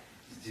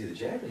 Dude, the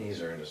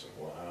Japanese are into some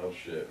wild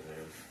shit,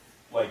 man.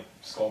 Like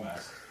Skull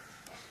Mask.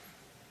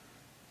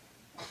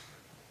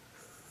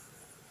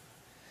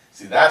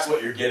 See, that's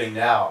what you're getting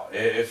now.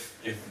 If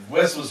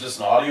this was just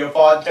an audio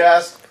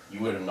podcast, you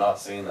would have not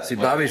seen that. See,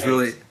 Like,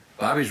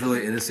 Bobby's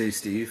really NSA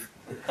Steve.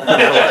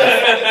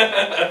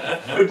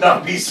 would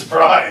not be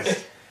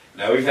surprised.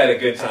 Now we've had a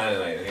good time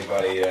tonight.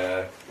 Anybody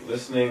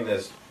listening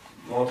that's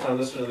a long time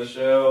listener to the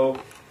show?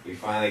 We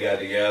finally got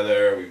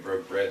together. We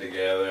broke bread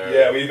together.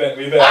 Yeah, we've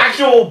been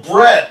Actual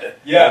bread.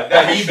 yeah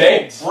that he Actual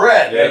baked.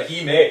 bread. That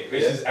he made,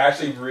 which Yeah. is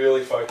actually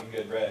really fucking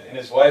good bread. And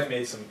his wife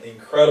made some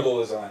incredible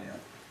lasagna.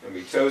 And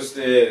we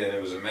toasted, and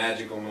it was a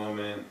magical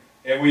moment.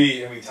 And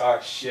we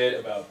talked shit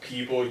about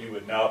people you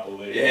would not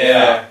believe.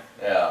 Yeah.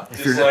 Yeah.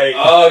 Just like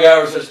Oh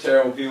god, we're such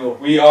terrible people.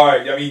 we are.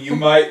 I mean, you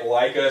might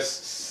like us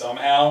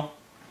somehow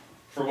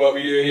for what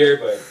we do here,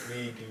 but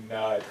we do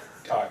not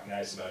talk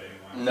nice about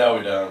anyone. No,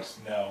 we don't.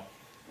 No.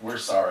 We're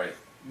sorry.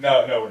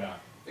 No, we're not.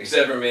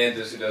 Except for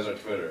Mantis, who does our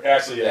Twitter.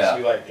 Actually, yes, Yeah.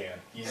 we like Dan.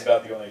 He's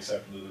about the only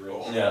exception to the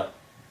rule. Yeah.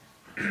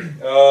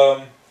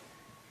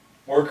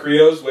 More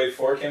Creos, Wave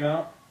 4 came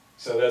out,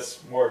 so that's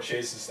more of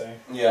Chase's thing.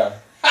 Yeah.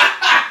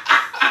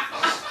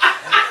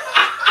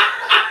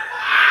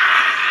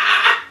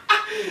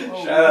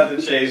 Shout out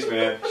to Chase,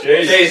 man.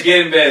 Chase. Chase,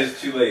 get in bed.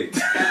 It's too late.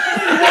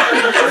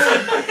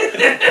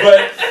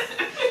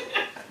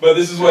 But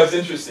this is what's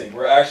interesting.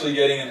 We're actually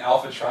getting an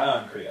Alpha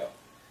Trion Creo.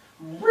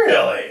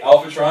 Really?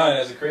 Alpha Trion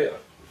as a Creo.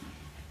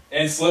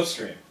 And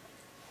Slipstream.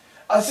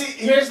 See,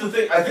 here's the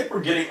thing. I think we're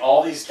getting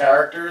all these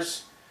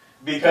characters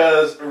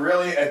because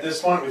really, at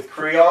this point with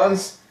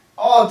Creons,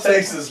 all it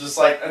takes is just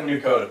like a new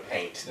coat of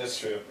paint. That's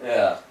true.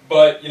 Yeah.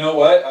 But you know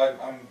what?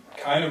 I'm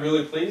kind of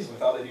really pleased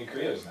with how they do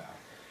Creos now.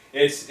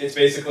 It's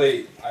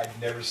basically, I've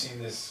never seen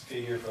this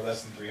figure for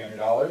less than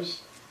 $300.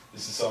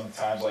 This is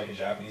sometimes like a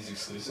Japanese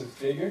exclusive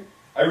figure.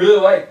 I really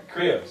like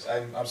Creos.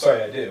 I'm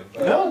sorry, I do.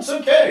 But No, it's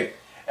okay.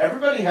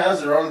 Everybody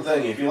has their own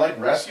thing. If you like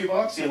Rescue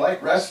Bots, you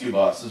like Rescue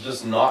Bots. It's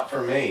just not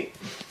for me.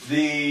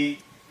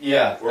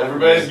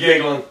 Everybody's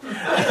giggling.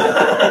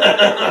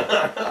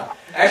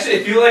 Actually,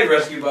 if you like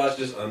Rescue Bots,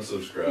 just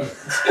unsubscribe.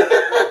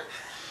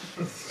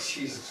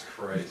 Jesus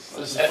Christ.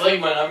 That's like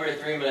my number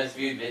 3 most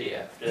viewed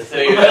video. Just so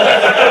you know.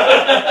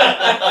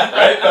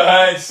 right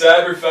behind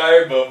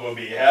Cyberfire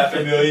Bumblebee,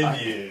 500,000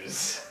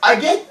 views. I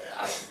get.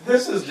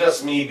 This is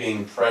just me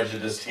being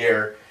prejudiced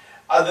here.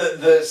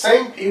 The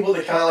same people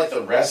that kind of like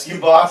the Rescue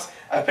Bots,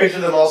 I picture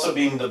them also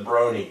being the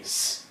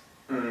bronies.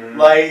 Mm.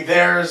 Like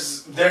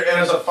there's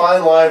a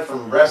fine line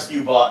from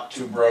Rescue Bot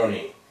to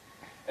brony,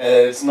 and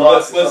it's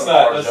not. Let's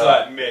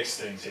not mix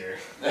things here.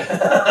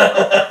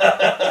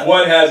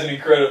 One has an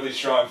incredibly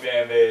strong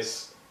fan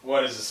base.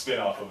 One is a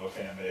spin-off of a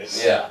fan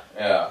base. Yeah,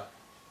 yeah.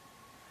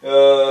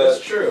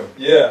 That's true.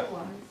 Yeah.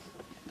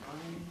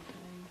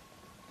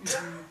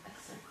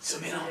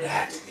 Zoom in on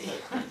that.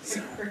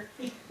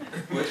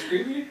 What's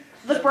creepy?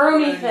 The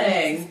brony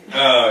thing.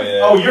 Oh, yeah.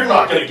 Oh, you're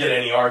not gonna get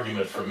any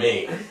argument from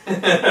me.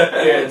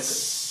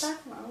 It's. Back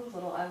when I was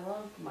little, I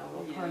loved my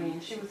little pony,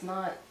 and she was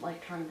not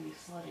like trying to be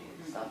slutty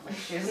and stuff like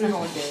she is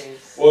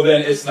nowadays. Well,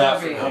 then it's not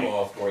for I'm me.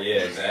 all for it.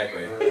 Yeah,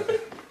 exactly.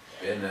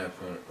 Been that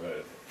point,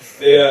 but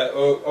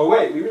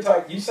Wait, we were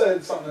talking. You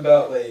said something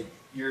about like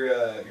your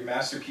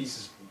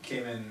masterpieces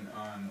came in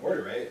on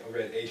order, right? Over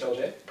at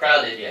HLJ.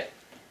 Proud did, yeah.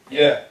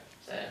 Yeah.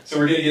 So, So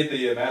we're gonna get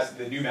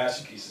the new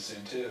masterpieces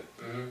soon too.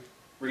 mhm.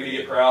 We're gonna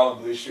get Prowl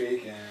and Blue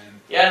Streak and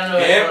Yeah, I don't know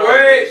what's Can't going on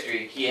with wait. Blue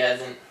Streak. He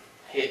hasn't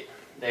hit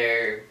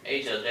their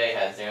HLJ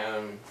has their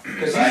own.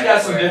 because he's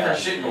got some different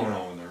warehouse. shit going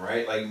on with him,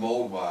 right? Like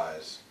mold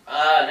wise.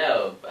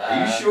 No.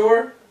 Are you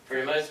sure? For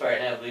the most part,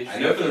 no. Blue Streak. I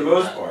know for the is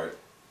most not. part,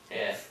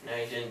 Yeah, no,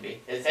 he shouldn't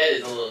be. His head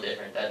is a little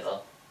different. That's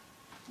all.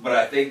 but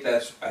I think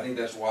that's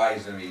why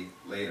he's gonna be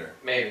later.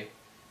 Maybe.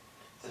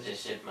 Such a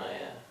shit my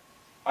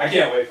I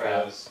can't wait for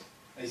those.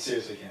 I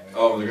seriously can't wait.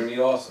 Oh, they're gonna be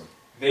awesome.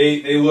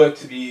 They look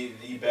to be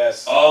the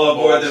best. All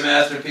aboard molds. the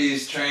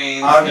Masterpiece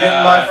train. I'm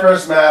getting my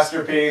first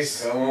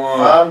masterpiece. Come on.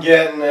 I'm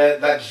getting it.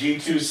 That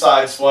G2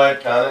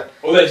 sideswipe kind of.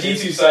 Well, that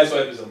G2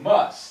 sideswipe is a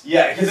must.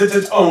 Yeah, because it's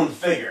its own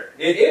figure.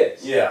 It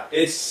is. Yeah.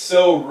 It's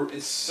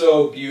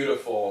so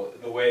beautiful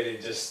the way they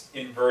just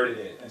inverted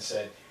it and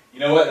said, you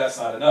know what, that's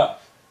not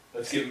enough.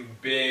 Let's give them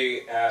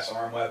big ass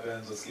arm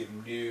weapons. Let's give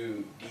them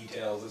new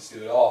details. Let's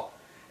do it all.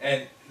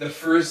 And the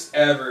first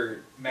ever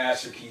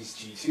Masterpiece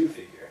G2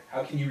 figure.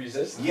 How can you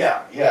resist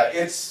that? Yeah.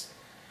 It's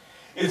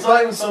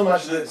not even so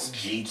much that it's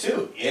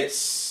G2.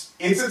 It's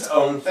its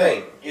own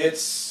thing.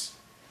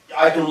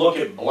 I can look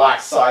at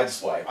black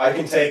sideswipe. I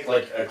can take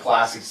like a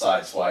classic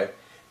sideswipe,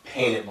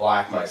 paint it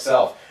black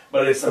myself.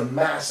 But it's the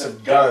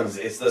massive guns.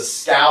 It's the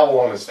scowl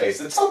on his face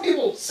that some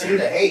people seem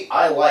to hate.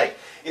 I like.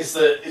 It's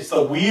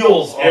the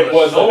wheels on It the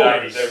was the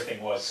shoulders. 90s.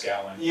 Everything was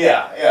scowling.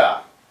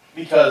 Yeah.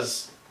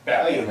 Because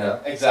Batman. you know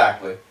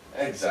exactly.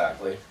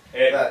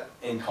 And, That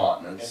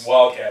incontinence. and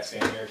Wildcats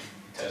fan here can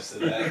attest to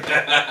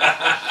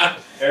that.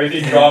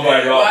 Everything drawn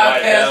by Rob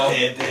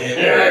Liefeld.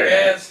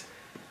 Wildcats.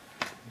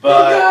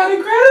 But got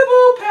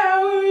incredible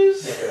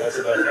powers. Okay, that's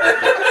enough.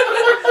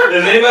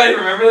 Does anybody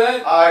remember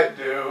that? I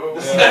do.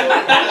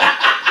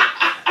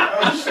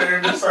 I'm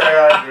ashamed to say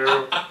I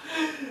do.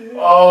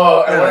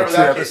 Oh, and Like whenever two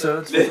that kid,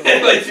 episodes. Like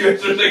 2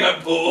 episodes they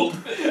got pulled.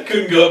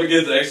 Couldn't go up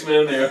against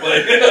X-Men. They were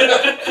like,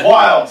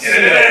 Wild.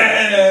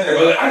 they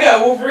were like, I got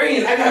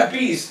Wolverine. I got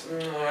Beast.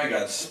 Oh, I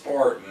got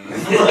Spartan.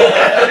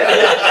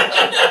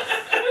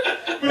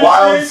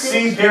 Wild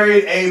C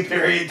period, A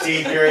period,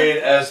 T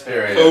period, S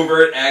period.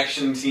 Covert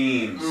action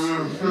teams.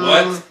 Mhm.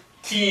 What?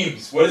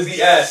 Teams. What is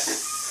the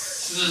S?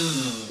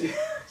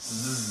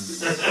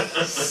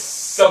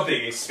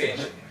 Something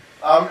expansion.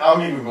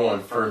 I'm even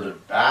going further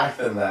back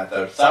than that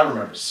though, because I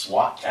remember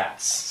SWAT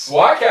Cats.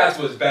 SWAT Cats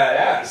was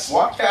badass.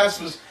 SWAT Cats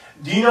was.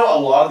 Do you know a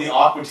lot of the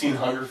Aqua Teen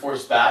Hunger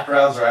Force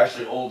backgrounds are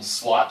actually old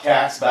SWAT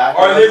Cats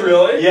backgrounds? Are they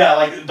really? Yeah,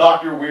 like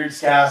Dr. Weird's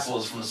castle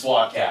is from the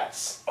SWAT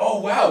Cats. Oh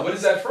wow, what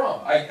is that from?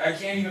 I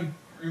can't even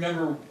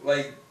remember.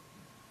 Like,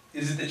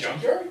 is it the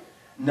Junkyard?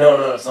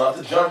 No, it's not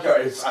the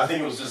junkyard. I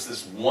think it was just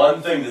this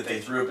one thing that they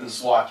threw up in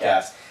SWAT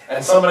Cats,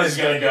 and somebody's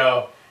gonna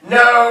go,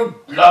 "No,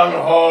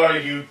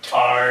 Lunghor, you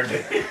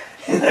tard."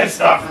 That's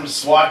not from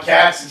SWAT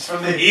Cats. It's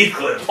from the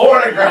Heathcliff.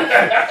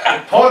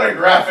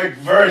 pornographic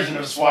version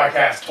of SWAT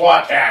Cats,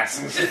 Twat Cats.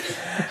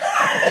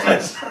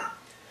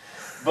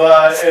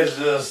 But it's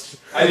just.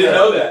 I didn't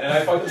know that, and I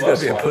fucking There's love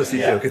gotta be a SWAT. pussy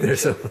Yeah. joke in there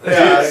somewhere.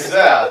 Yeah,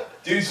 exactly.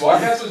 Dude,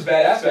 SWAT Cats was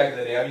badass back in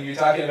the day. I mean, you're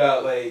talking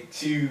about like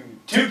two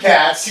Two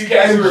cats who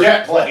and were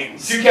jet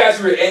planes. cats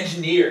who were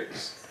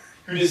engineers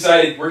who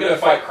decided we're gonna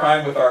fight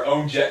crime with our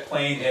own jet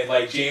plane and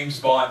like James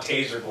Bond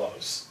taser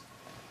gloves.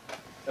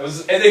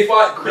 And they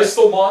fought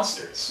crystal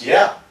monsters.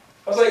 Yeah.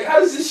 I was like, how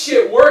does this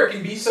shit work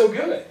and be so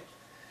good?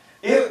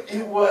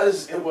 It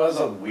was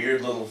a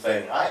weird little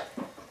thing.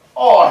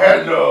 Oh,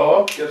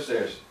 hello. Get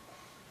upstairs.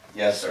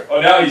 Yes, sir.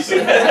 Oh, now he's so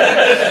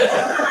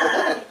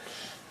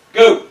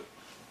Go.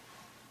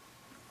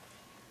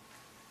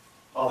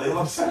 Oh, they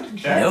look so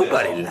jacked.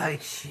 Nobody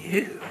likes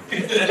you.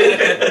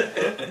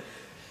 The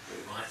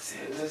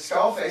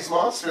Skullface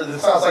monster that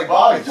sounds like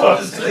Bobby told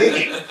us to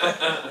eat.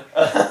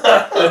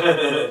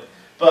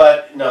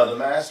 But no, the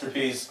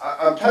Masterpiece.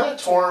 I'm kind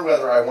of torn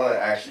whether I want to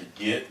actually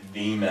get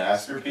the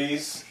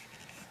Masterpiece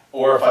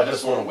or if I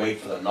just want to wait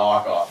for the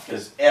knockoff,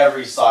 because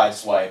every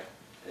sideswipe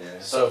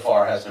so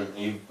far has been.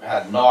 You've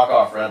had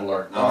knockoff Red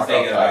Alert. I'm Knockoff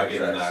thinking about Tiger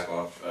getting Tracks.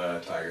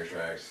 knockoff Tiger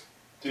Tracks.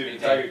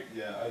 Dude, Tiger,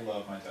 yeah, I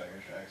love my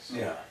Tiger Tracks.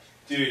 Yeah.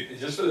 Dude,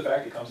 just for the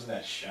fact it comes in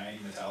that shiny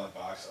metallic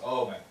box.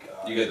 Oh my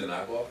god. You got the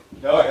knockoff?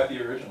 No, I got the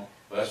original.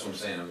 Well, that's what I'm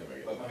saying. I'm gonna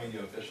get But it. I mean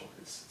the official.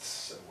 It's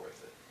so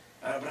worth it.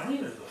 But I don't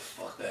even know who the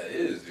fuck that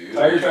is, dude.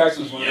 Tiger Tracks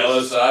was one of Yellow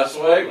those.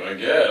 Sideswipe, I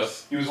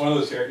guess. He was one of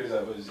those characters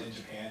that was in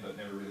Japan but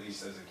never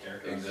released as a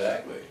character.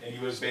 Exactly. And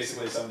he was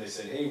basically something they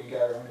said, hey, we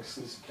got our own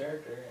exclusive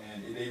character,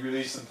 and they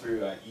released him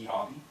through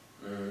eHobby,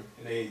 Mm-hmm. and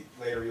they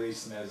later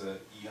released him as a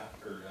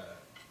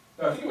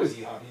no, I think it was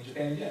eHobby in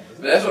Japan again.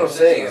 Wasn't But it? that's what I'm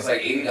saying. It's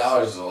like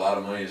 $80 is a lot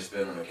of money to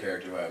spend on a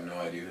character who I have no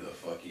idea who the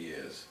fuck he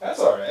is. That's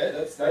all right.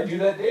 I do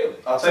that daily.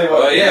 I'll tell you what.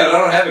 Well, yeah, I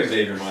don't have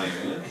Xavier money,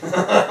 man.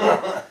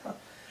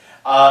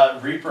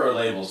 Repro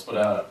Labels put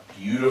out a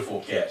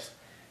beautiful kit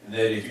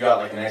that if you got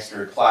like an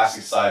extra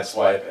classic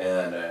sideswipe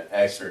and an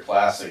extra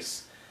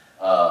classics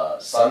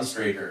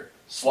Sunstreaker,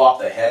 swap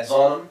the heads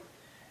on them,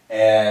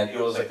 and it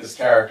was like this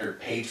character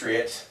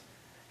Patriot,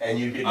 and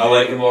you could. I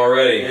like him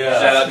already. Yeah.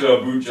 Shout out to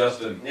a Boot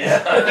Justin.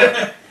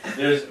 Yeah.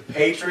 There's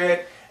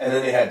Patriot, and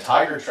then they had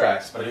Tiger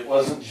Tracks, but it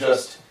wasn't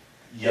just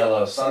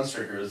yellow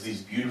Sunstreaker. It was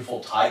these beautiful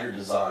tiger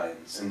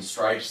designs and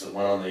stripes that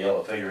went on the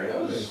yellow figure. It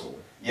was.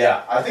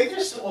 Yeah, I think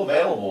they're still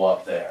available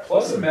up there.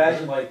 Plus,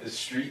 imagine like the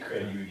street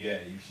cred you would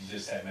get if you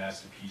just had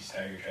Masterpiece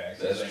Tiger Tracks.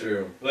 That's like,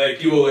 true. Like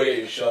people look at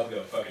your shelf and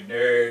go, "Fucking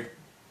nerd,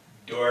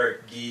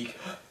 dork, geek."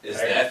 Is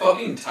Tiger- that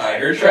fucking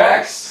Tiger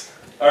Tracks?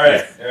 All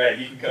right,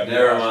 you can come.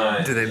 Never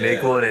mind. Do they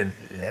make one in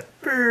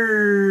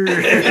leopard?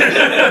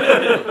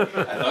 I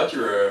thought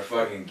you were a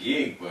fucking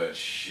geek, but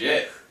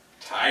shit.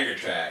 Tiger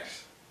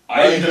Tracks.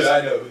 I know who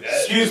that is.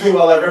 Excuse me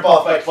while I rip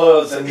off my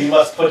clothes, and you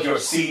must put your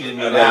seed in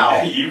me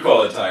now. You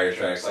call it Tiger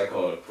Tracks, I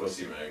call it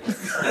Pussy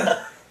Magnet.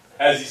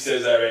 As he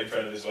says that right in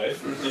front of his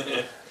wife.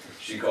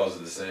 She calls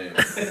it the same.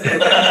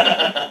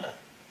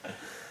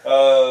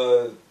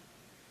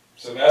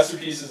 So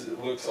Masterpieces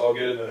looks all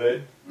good in the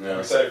hood. Yeah. I'm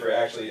excited for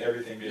actually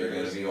everything being They're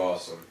going to released. be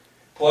awesome.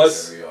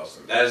 Plus, They're going to be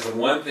awesome. That is the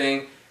one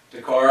thing,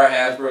 Takara,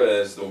 Hasbro, that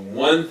is the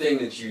one thing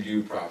that you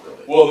do properly.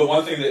 well, the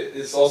one thing that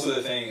it's also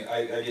the thing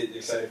I get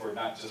excited for,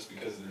 not just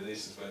because of the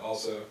releases, but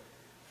also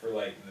for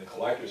like the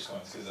collector's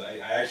coins, because I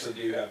actually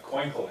do have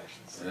coin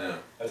collections. Yeah.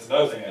 That's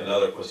another thing.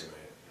 Another Pussy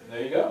Magnet. And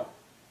there you go.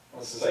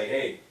 It's just like,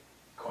 hey,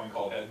 coin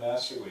called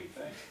Headmaster. What do you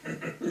think?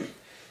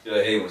 You're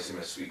like, hey, you want to see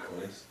my sweet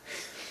coins?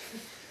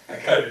 I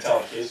got a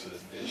metallic case for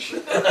this bitch.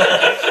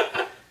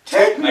 I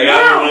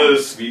got one of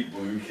those sweet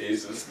blue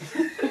cases.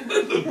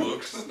 The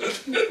books. Hey,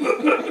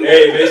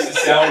 it makes the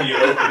sound when you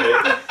open it.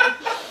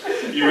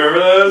 You remember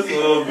those? The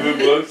little blue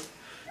books?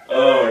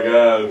 Oh my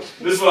god.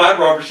 This is what I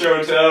brought for show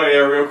and tell. Yeah,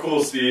 real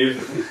cool, Steve.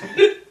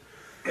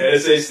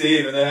 NSA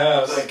Steve in the I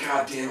house. was like,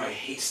 god damn, I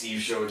hate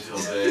Steve show and tell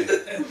day.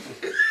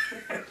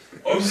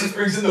 Oh, this just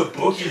brings in the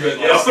book you read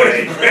Yes. last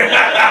night.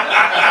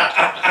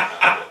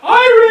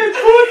 I read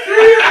book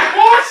 3 of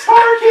Box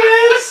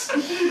Harkins!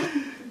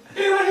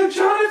 And I have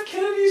John F.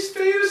 Kennedy's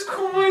famous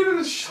coin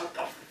and shut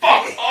the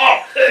fuck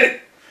up!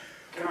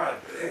 God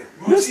damn.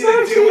 What's he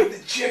gonna do with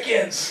the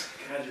chickens?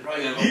 God, you're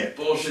probably gonna have a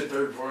bullshit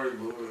third party.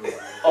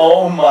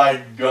 Oh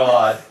my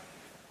god.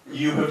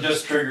 You have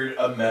just triggered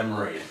a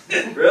memory.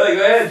 Really?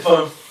 Go ahead.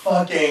 From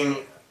fucking,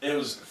 it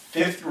was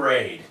 5th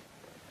grade.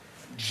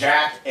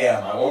 Jack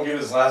M. I won't give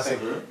his last name.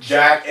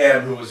 Jack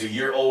M., who was a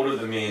year older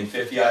than me and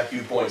 50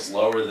 IQ points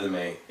lower than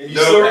me. And you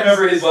still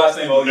remember his last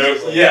name all these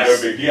years later? Yes,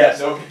 No big deal. yes.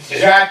 No.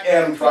 Jack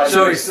M. tried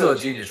So to... he's still a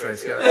genius, right,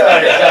 Scott? Yeah,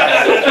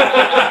 exactly.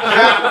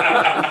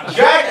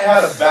 Jack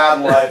had a bad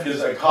life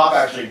because a cop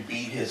actually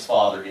beat his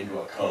father into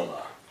a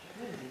coma.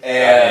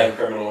 And And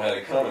criminal had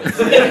it coming.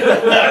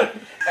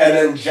 and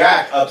then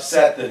Jack,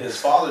 upset that his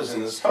father's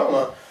in this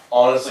coma,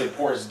 honestly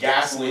pours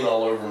gasoline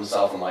all over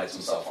himself and lights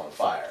himself on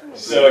fire.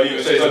 So he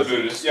was a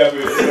Buddhist. Yeah,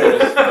 Buddhist.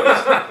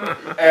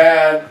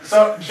 And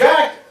so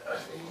Jack,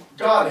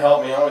 God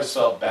help me, I always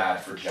felt bad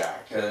for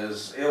Jack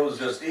because it was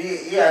just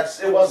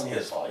it wasn't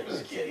his fault. He was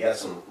a kid. He had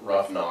some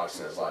rough knocks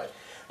in his life.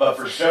 But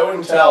for show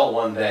and tell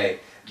one day,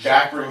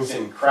 Jack brings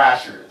in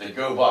Crasher, the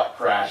GoBot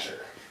Crasher,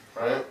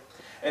 right?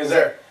 And he's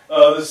there.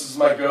 This is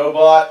my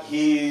GoBot.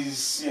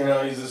 He's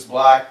this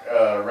black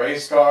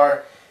race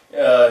car.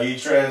 He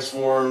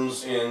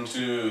transforms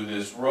into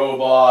this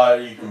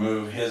robot. You can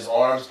move his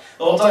arms.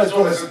 The whole time he's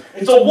doing this,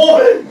 it's a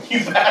woman,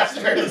 you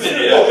bastard! It's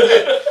a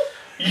woman.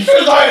 You should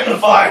have died in the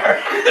fire.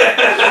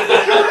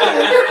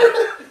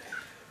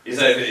 He's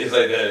like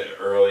that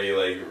early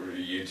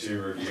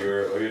YouTube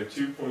reviewer. Oh, you have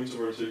 2 points of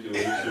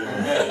articulation.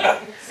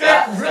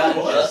 Scott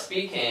just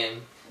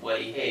became what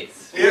he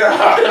hates. Yeah.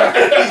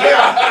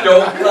 Yeah.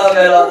 Don't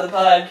comment on the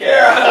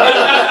podcast.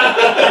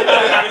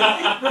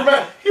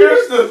 Remember,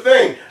 here's the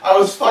thing. I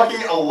was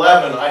fucking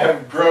 11. I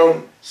have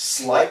grown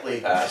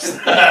slightly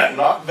past that.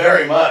 Not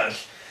very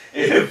much.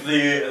 If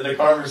the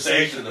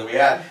conversation that we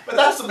had. But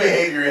that's the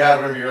behavior you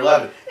have when you're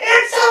 11.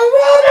 It's a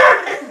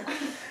woman!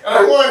 And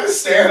I wanted to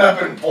stand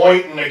up and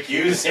point and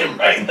accuse him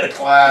right in the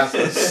class.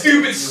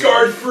 Stupid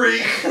scarred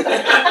freak.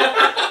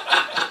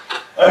 I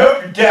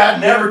hope your dad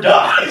never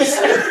dies.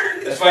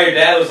 That's why your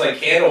dad looks like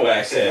Candle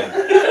Wax Head.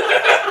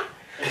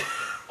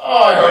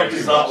 Oh, I hope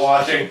he's not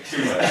watching.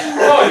 Too much.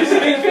 Oh, he's a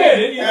big fan,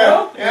 didn't you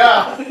know?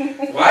 Yeah.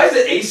 Why is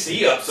the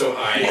AC up so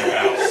high in your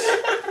house?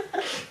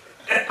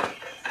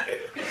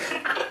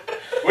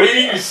 What do you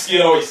mean your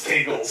skin always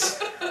tingles?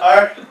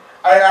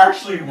 I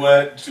actually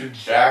went to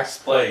Jack's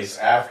place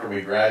after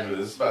we graduated.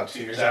 This is about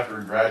 2 years after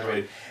we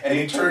graduated. And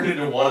he turned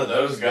into one of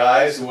those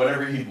guys who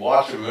whenever he'd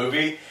watch a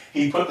movie,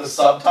 he'd put the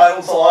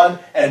subtitles on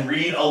and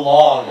read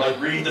along, like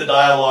read the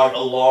dialogue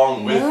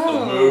along with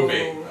the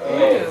movie.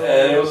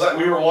 And it was like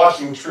we were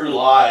watching True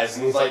Lies,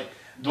 and he's like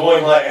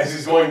doing like as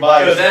he's going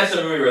by. Because that's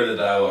a movie where the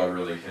dialogue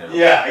really counts.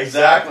 Yeah,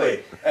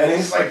 exactly. And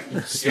he's like,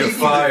 You're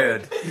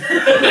fired.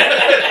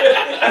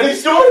 and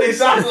he's doing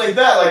exactly like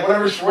that. Like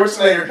whenever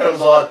Schwarzenegger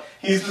comes on,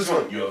 he's just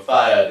going, "You're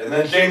fired," and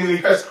then Jamie Lee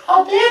Curtis,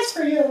 "I'll dance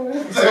for you."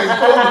 And so he's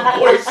doing the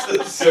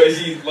voices. So is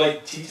he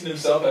like teaching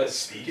himself how to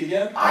speak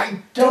again? I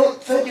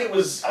don't think it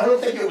was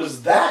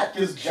that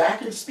because Jack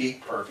could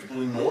speak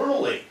perfectly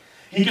normally.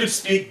 He could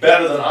speak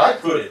better than I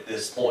could at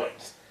this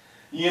point,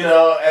 you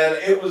know. And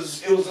it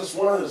was just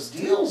one of those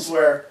deals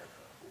where,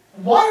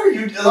 why are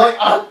you like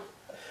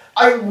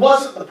I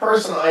wasn't the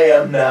person I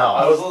am now.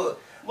 I was a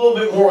little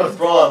bit more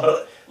withdrawn,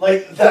 but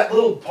like that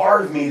little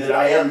part of me that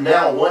I am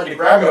now wanted to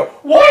grab and go,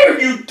 "Why are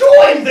you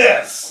doing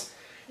this?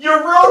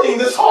 You're ruining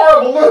this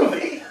horrible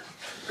movie."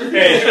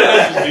 Hey,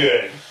 this is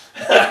good.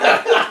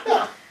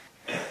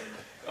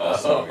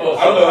 Awesome. I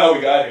don't know how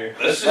we got here.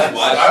 Let's just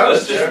watch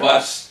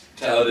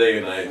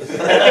Talladega Nights.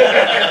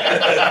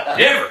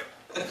 Never.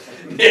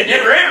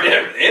 Never ever.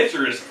 Never. The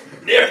answer is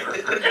never.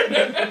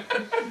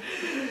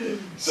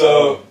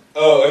 So,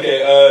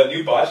 okay.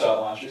 New bot shot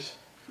launchers.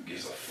 Who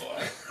gives a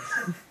fuck?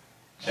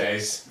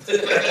 Chase.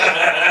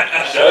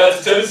 Shout out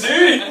to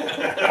Tennessee.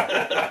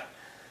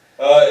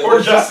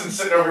 Poor Justin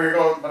sitting over here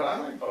going, but I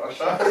like bot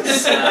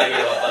shots.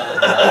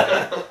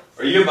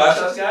 Are you a bot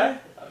shots guy?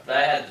 But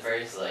I had the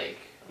first like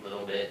a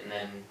little bit, and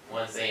then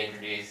once they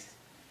introduced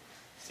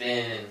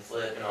spin and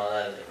flip and all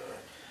that, I was like,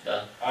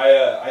 done.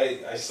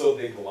 I still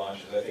dig the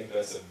launchers. I think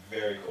that's a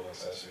very cool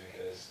accessory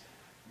because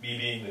me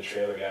being the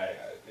trailer guy,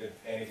 if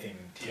anything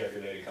TF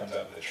related comes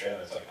out with a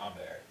trailer, it's like I'm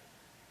there.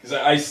 Because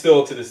I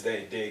still to this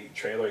day dig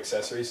trailer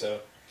accessories.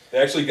 So they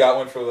actually got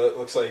one for what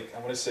looks like I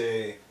want to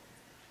say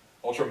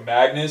Ultra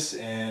Magnus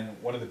and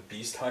one of the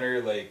Beast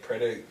Hunter like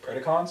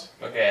Predacons.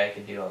 Okay, I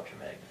can do Ultra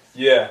Magnus.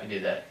 Yeah, I can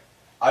do that.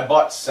 I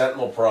bought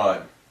Sentinel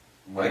Prime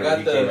when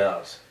he came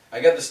out. I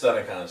got the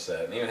Stunticon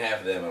set, and even half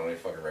of them I don't even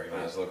fucking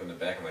recognize. Looking in the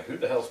back, I'm like, who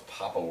the hell's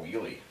Papa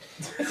Wheelie?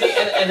 See,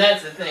 and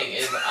that's the thing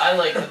is I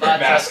like the bot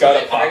mascot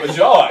shots of Papa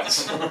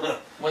John's.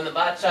 when the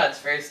bot shots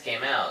first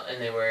came out,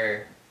 and they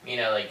were, you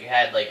know, like you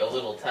had like a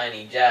little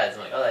tiny jazz.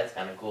 I'm like, oh, that's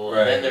kind of cool. Right,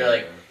 And then they're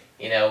like,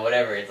 you know,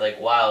 whatever. It's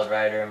like Wild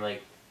Rider. I'm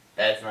like,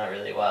 that's not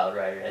really Wild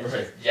Rider. That's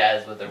just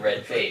jazz with a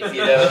red face,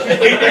 you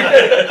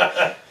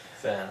know.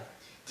 So.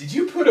 Did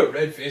you put a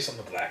red face on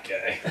the black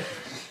guy?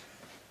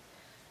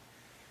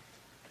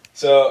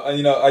 So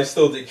you know, I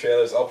still dig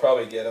trailers. I'll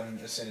probably get them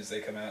as soon as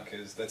they come out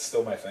because that's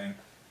still my thing.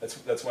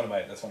 That's one of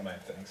my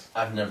things.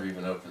 I've never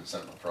even opened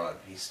Sentinel Prime.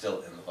 He's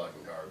still in the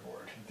fucking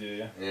cardboard. Do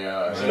you?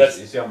 Yeah. So that's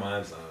you see how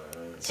mine's not.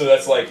 So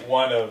that's like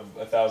one of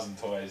 1,000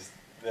 toys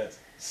that's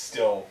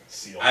still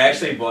sealed. I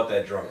actually bought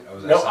that drunk. I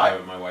was outside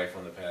with my wife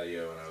on the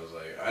patio, and I was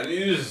like, I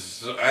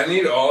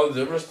need all the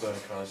different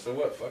Stunticons. So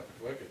what? Fuck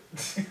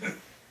it.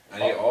 I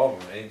need all of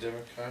them. Any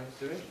different kinds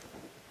to it?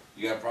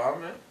 You got a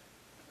problem, man?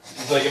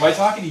 He's like, am I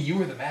talking to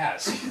you or the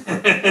mask?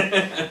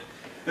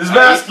 This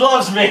mask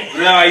loves me!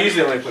 No, I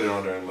usually only put it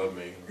on during love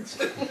making.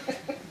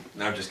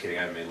 No, I'm just kidding.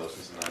 I haven't made love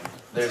since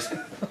 9.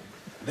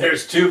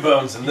 There's two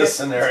bones in this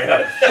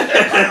scenario.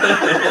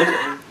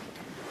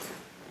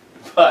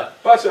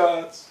 But Bot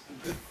shots.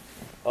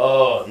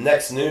 oh,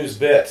 next news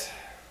bit.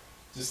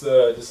 Just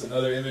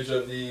another image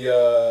of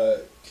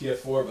the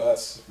TF4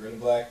 bots, red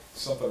and black,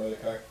 something or other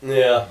car.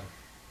 Yeah.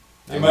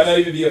 It might not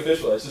even be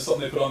official. It's just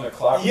something they put on their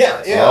clock.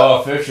 Yeah, yeah.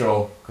 Oh,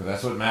 official, because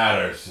that's what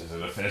matters. Is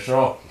it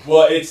official?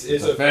 Well, it's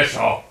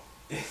official.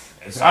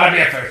 It's gotta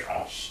be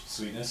official.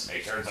 Sweetness.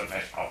 Make sure it's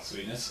official.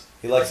 Sweetness.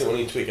 He likes it when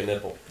you tweak a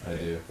nipple. I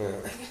do.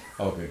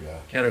 Oh, good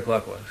God.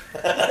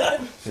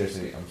 Counterclockwise.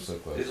 Seriously, I'm so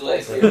close. His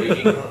lightsaber, you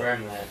can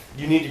confirm that.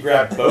 You need to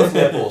grab both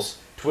nipples,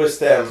 twist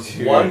them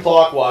Dude, one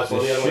clockwise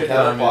while The the other one shit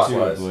that I'm into will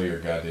counterclockwise. blow your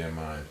goddamn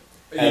mind.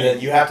 And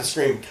then you have to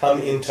scream,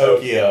 "Come in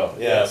Tokyo."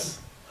 Yes.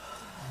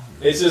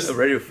 It's just A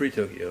Radio Free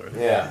Tokyo, right?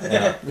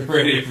 Yeah.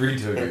 Radio free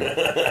Tokyo.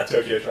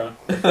 Tokyotron.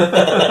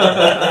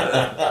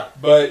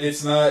 But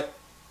it's not.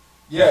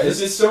 Yeah, it's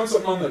just showing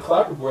something on the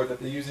clapperboard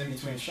that they use in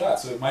between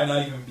shots, so it might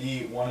not even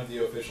be one of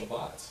the official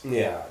bots.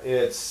 Yeah.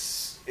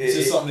 It's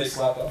just something they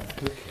slapped on.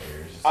 Who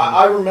cares?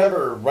 I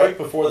remember right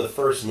before the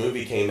first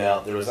movie came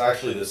out, there was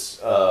actually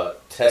this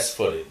test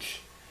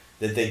footage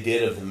that they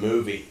did of the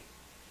movie,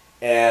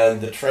 and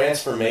the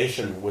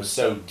transformation was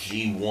so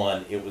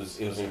G1. It was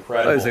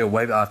incredible. Oh, it was like a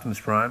white Optimus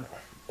Prime.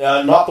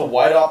 Not the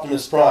white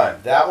Optimus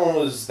Prime. That one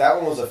was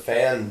a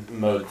fan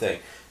mode thing.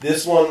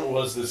 This one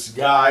was this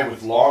guy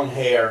with long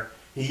hair.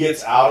 He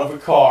gets out of a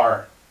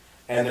car,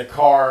 and the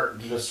car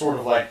just sort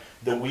of like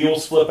the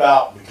wheels flip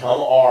out, become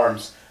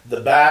arms.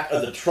 The back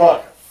of the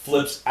trunk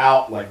flips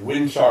out like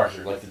wind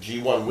charger, like the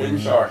G1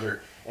 wind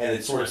charger, and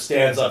it sort of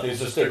stands up. And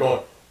he's just there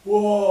going,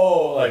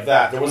 "Whoa!" like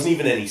that. There wasn't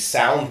even any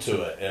sound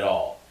to it at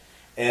all.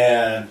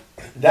 And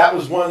that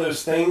was one of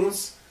those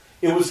things.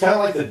 It was kind of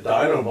like the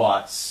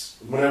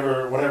Dinobots.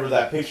 Whenever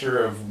that picture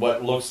of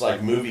what looks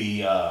like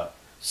movie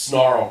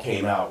Snarl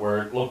came out,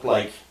 where it looked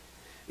like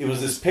it was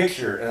this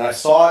picture, and I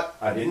saw it.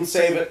 I didn't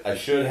save it. I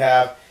should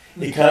have.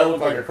 It kind of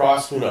looked like a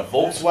cross between a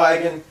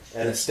Volkswagen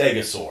and a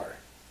Stegosaur.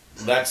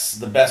 That's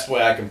the best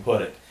way I can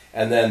put it.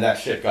 And then that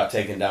shit got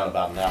taken down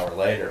about an hour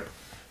later.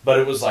 But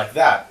it was like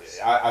that.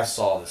 I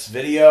saw this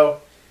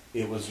video.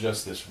 It was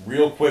just this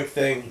real quick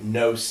thing.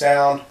 No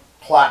sound.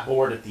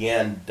 Clapboard at the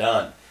end.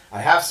 Done.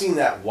 I have seen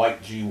that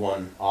white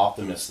G1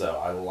 Optimus, though.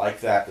 I like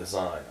that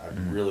design. I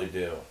really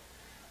do.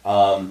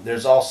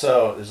 There's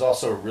also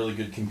a really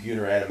good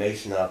computer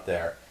animation out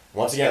there.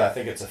 Once again, I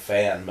think it's a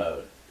fan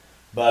mode.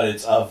 But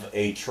it's of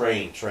a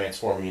train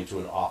transforming into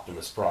an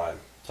Optimus Prime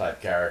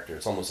type character.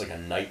 It's almost like a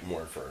Night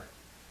Morpher.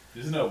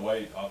 Isn't a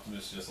white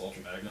Optimus just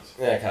Ultra Magnus?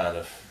 Yeah, kind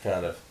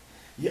of.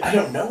 Yeah, I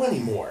don't know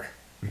anymore.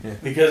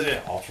 Because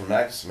Ultra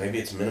Magnus, maybe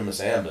it's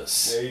Minimus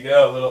Ambus. There you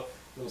go,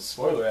 little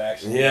spoiler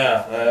action.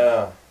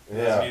 Yeah.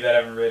 Those of you that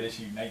haven't read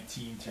issue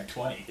 19 through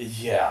 20.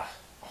 Yeah.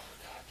 Oh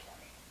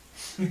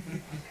God, 20.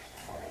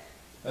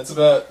 That's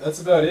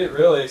about it,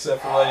 really,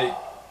 except for like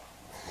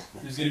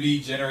there's gonna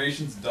be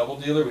Generations Double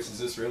Dealer, which is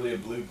this really a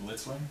blue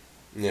Blitzwing.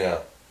 Yeah.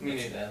 Me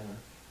neither. That one.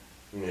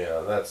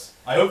 Yeah, that's.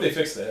 I hope they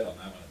fix the head on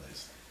that one at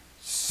least.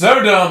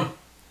 So dumb.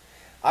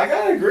 I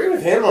gotta agree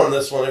with him on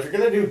this one. If you're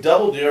gonna do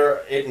double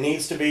deer, it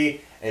needs to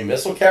be a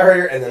missile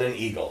carrier and then an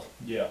eagle.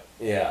 Yeah.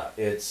 Yeah,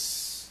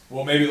 it's.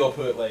 Well, maybe they'll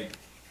put like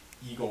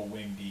eagle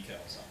wing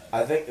decals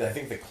on it. I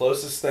think the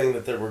closest thing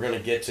that we're gonna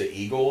get to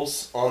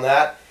eagles on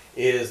that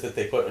is that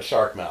they put a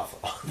shark mouth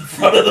on the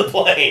front of the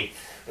plane.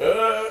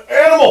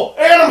 Animals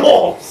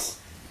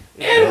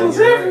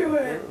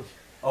everywhere.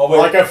 Oh, wait.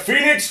 Like a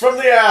phoenix from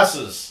the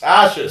ashes.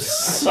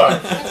 Sorry.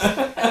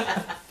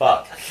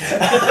 Fuck.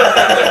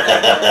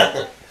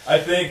 I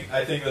think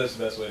that's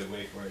the best way to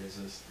wait for it. Is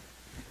just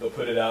they'll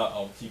put it out.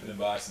 I'll keep it in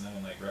box, and then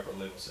when like Repro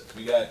label says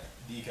we got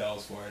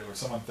decals for it, or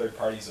someone third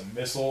party's a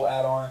missile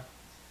add-on,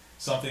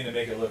 something to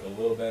make it look a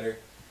little better.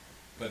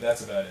 But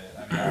that's about it.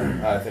 I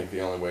mean, I think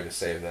the only way to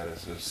save that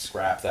is to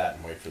scrap that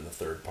and wait for the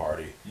third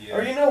party. Yeah.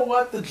 Or you know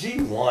what? The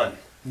G1.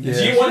 The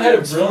G1 had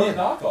a brilliant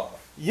knockoff.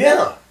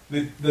 Yeah.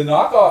 The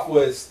knockoff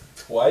was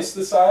twice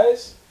the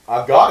size.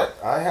 I've got it.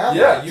 I have it.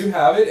 Yeah, you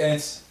have it, and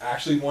it's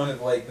actually one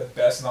of like the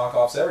best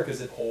knockoffs ever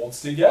because it holds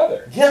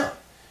together. Yeah.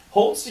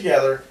 Holds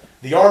together.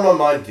 The arm on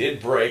mine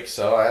did break,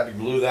 so I had to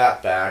glue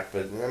that back,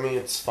 but I mean,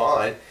 it's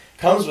fine.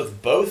 Comes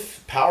with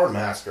both Power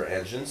Master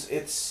engines.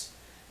 It's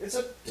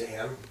a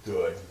damn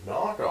good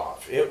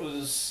knockoff. It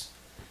was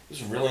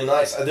really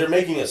nice. They're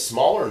making a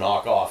smaller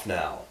knockoff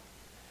now.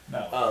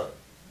 No.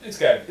 It's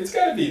got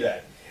to be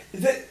that.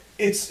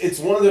 It's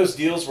one of those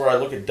deals where I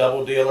look at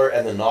Double Dealer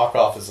and the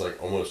knockoff is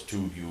like almost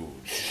too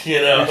huge.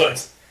 You know?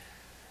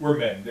 We're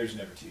men. There's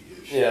never too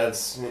huge. Yeah,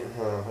 it's,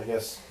 I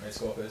guess. Right,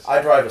 Skullface?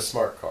 I drive a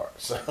smart car,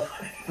 so.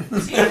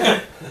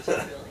 Really?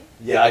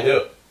 Yeah, I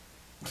do.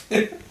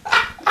 That's a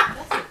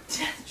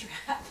death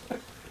trap.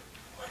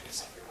 Why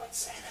does everyone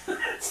say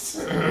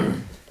that?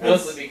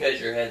 Mostly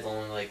because your head's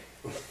only like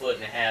a foot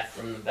and a half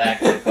from the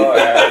back of the car.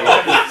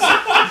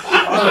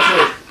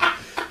 Honestly,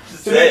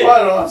 to be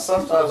quite honest,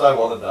 sometimes I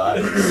want to die.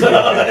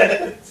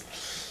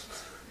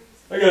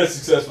 I got a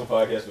successful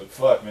podcast, but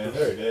fuck, man,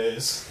 there it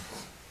is.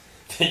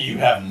 You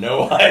have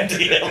no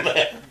idea,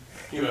 man.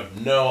 You have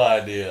no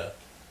idea.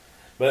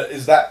 But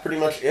is that pretty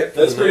much it?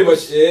 That's pretty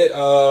much it.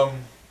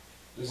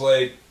 There's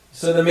like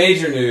So the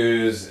major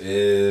news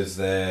is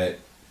that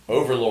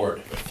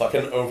Overlord,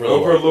 fucking Overlord.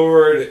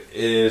 Overlord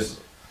is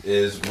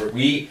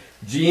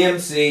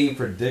GMC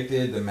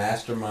predicted the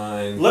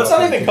mastermind. Let's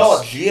not even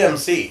call it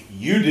GMC.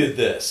 You did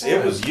this.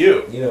 It was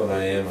you. You know what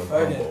I am. I'm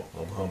Okay. humble.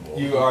 I'm humble.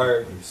 you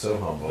are. I'm so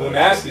humble. The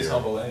mask is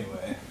humble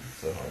anyway.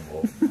 So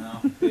humble.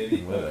 No,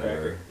 baby,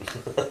 Whatever.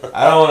 whatever.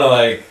 I don't want to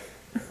like.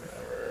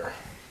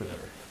 Whatever.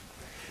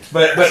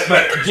 But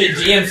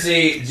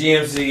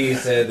GMC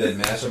said that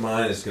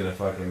Mastermind is gonna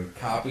fucking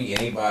copy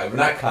anybody. Well,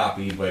 not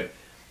copy, but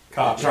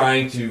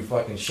trying to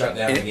fucking shut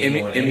down the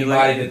game on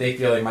anybody that they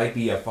feel like might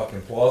be a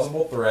fucking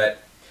plausible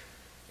threat,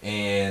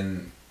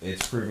 and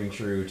it's proving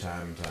true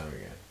time and time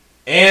again.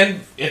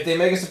 And if they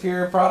make a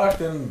superior product,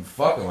 then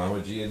fuck them. I'm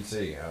with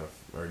GNC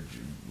or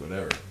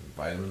whatever.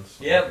 Vitamins.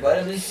 Yeah,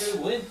 vitamins for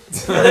the win.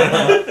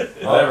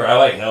 Whatever. I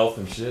like health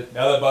and shit.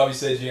 Now that Bobby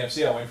said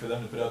GMC, I'm waiting for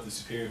them to put out the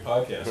superior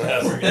podcast.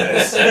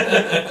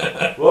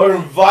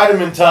 Welcome to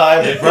Vitamin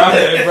Time. It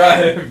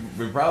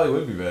probably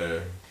would be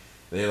better.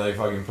 They like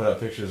fucking put up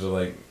pictures of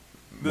like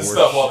This more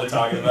stuff while they're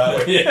talking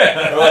about it.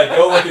 Yeah. They're like,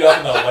 go look it up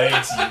in the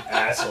links, you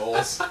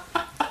assholes.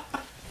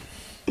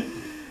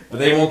 But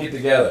they won't get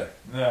together.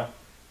 No.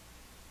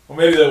 Well,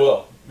 maybe they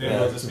will. Maybe Yeah.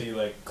 they'll just be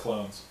like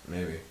clones.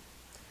 Maybe.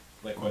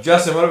 Like what?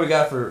 Justin, what do we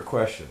got for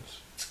questions?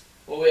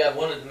 Well, we have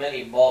one of the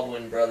many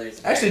Baldwin brothers.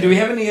 Actually, do we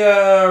have any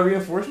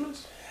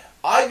reinforcements?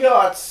 I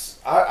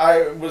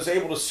was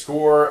able to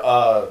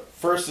score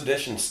first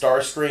edition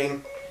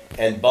Starscream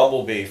and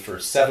Bumblebee for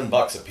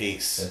 $7 a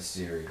piece. That's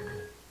Siri.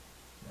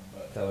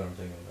 Tell her I'm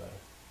thinking about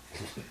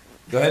it.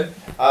 Go ahead.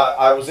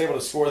 I was able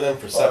to score them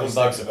for $7 a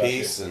about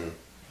piece, and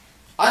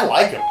I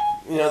like them.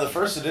 You know, the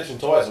first edition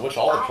toys. I wish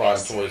all the Prime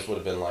toys would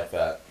have been like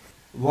that.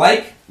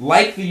 Like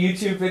the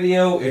YouTube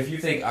video if you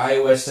think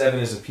iOS 7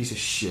 is a piece of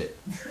shit.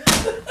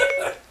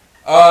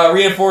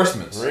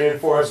 Reinforcements.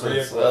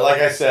 Reinforcements.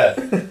 Like I said,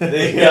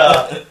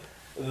 the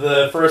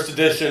first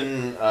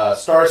edition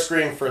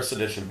Starscream, first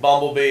edition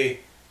Bumblebee,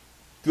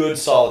 good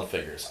solid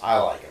figures. I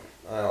like them.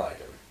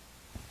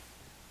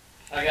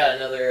 I got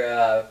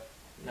another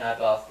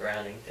knockoff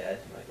Browning to add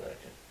to my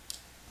collection.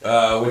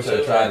 Which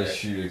I tried to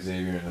shoot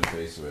Xavier in the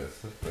face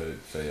with, but it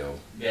failed.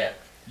 Yeah.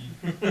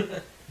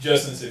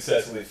 Justin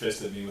successfully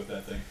fisted me with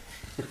that thing.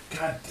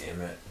 God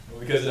damn it. Well,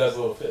 because it has a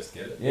little fist,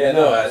 get it? Yeah,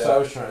 no, that's what I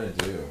was trying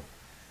to do.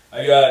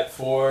 I got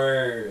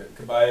 4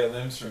 Kabaya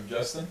limbs from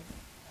Justin.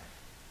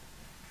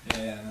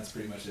 And that's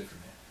pretty much it for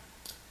me.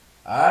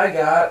 I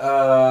got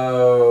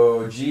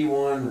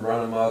G1,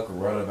 Runamuck,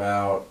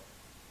 Runabout,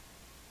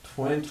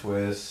 Twin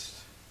Twist,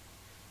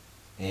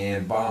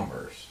 and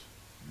Bombers.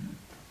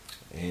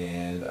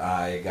 And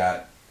I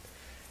got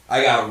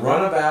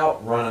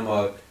Runabout,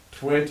 Runamuck,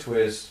 Twin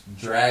Twist,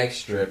 Drag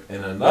Strip,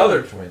 and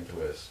another Twin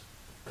Twist,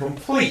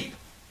 complete,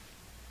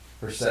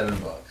 for $7.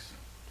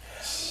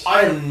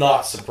 I am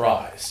not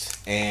surprised.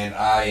 And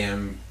I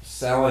am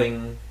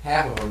selling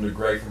half of them to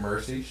Greg from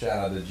Mercy. Shout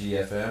out to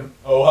GFM.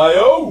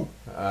 Ohio.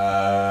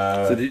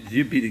 So did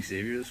you beat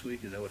Xavier this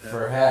week? Is that what happened?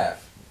 For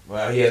half.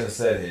 Well, he hasn't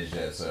said his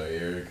yet, so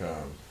here it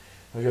comes.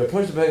 I go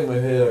punch the back of my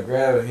head. I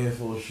grab a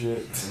handful of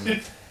shit.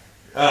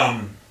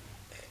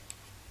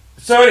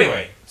 So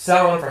anyway,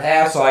 selling them for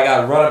half. So I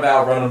got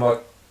Runabout, Run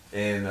Amok,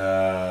 and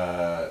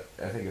I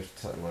think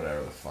it's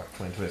whatever the fuck,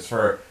 Twin Twist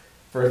for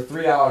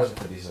 $3.50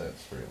 pretty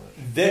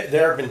much.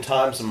 There have been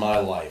times in my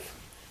life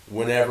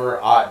whenever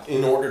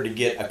in order to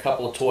get a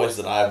couple of toys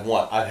that I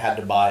want, I've had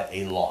to buy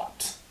a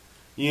lot.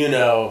 You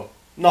know,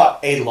 not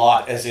a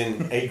lot as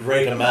in a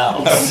great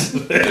amount.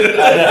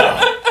 I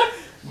know.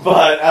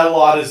 But a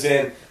lot as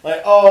in,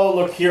 like, oh,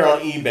 look here on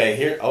eBay.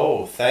 Here,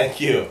 oh,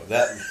 thank you.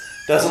 That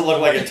doesn't look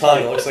like a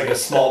tongue. It looks like a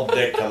small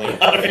dick coming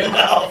out of your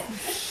mouth.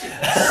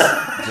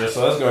 Just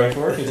what I was going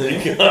for.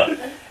 Continue.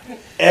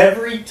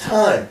 Every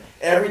time,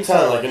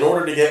 like in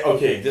order to get,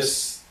 okay,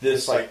 this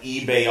like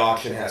eBay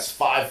auction has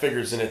 5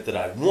 figures in it that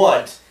I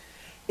want.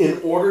 In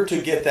order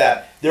to get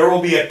that, there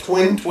will be a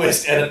twin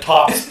twist and a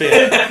top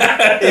spin.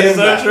 It's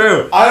so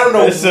true. I don't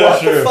know It's so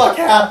what true. the fuck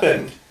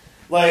happened.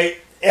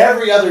 Like,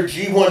 every other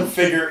G1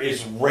 figure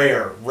is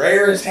rare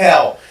as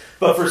hell.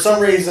 But for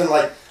some reason,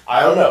 like,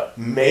 I don't know,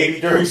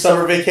 maybe during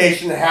summer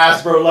vacation,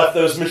 Hasbro let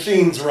those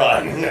machines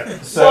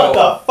run. So- what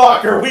the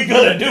fuck are we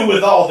gonna do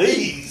with all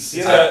these?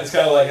 You know? It's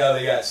kind of like how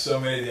they got so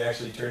many, they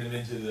actually turned it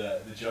into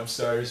the jump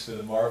starters for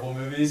the Marvel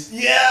movies.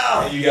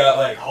 Yeah! And you got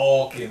like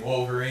Hulk and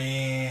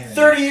Wolverine. And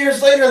 30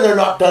 years later and they're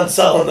not done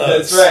selling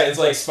those. That's right. It's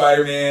like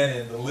Spider-Man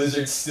and the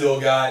Lizard still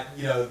got,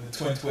 you know, the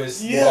twin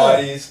twist Yeah.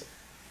 bodies.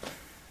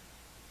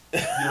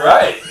 You're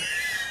right.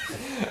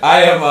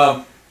 I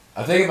am.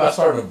 I'm thinking about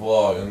starting a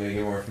blog. I'm gonna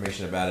get more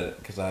information about it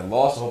because I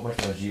lost a whole bunch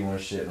of my G1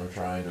 shit and I'm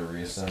trying to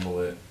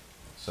reassemble it.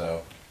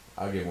 So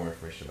I'll get more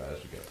information about it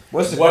as we go.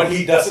 What's the What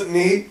he doesn't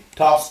need,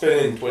 top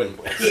spin and twin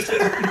twist.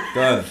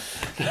 done?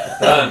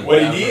 Done.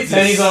 What he needs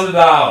pennies is- on the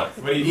dollar.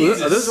 What he Are needs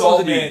those is the ones Salt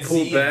that Man you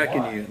pull Z back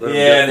and and you Y. let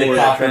Yeah, them they go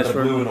pop forward in the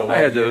and blue and the transfer? I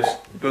had white. those.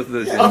 Both of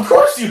those. Of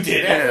course you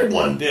did. Yeah.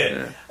 Everyone did.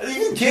 Yeah.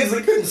 Even kids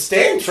that couldn't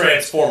stand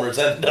Transformers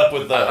ended up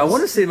with those. I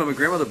want to say my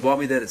grandmother bought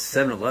me that at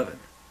 7-Eleven.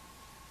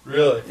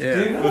 Really? Yeah.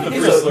 Dude, With nobody the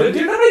gives first a- look.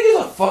 dude, nobody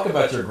gives a fuck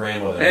about your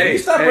grandmother. Hey, you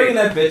stop hey. bringing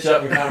that bitch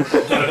up in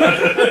conversation.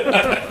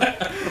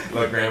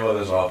 My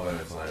grandmother's off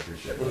limits, and I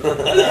appreciate it.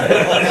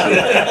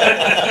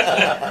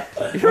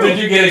 Did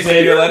you get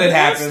Xavier? Let it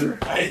happen.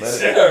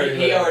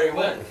 He already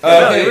went.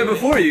 No, he went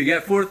before you. You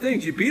got 4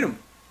 things. You beat him.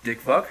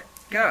 Dick fuck.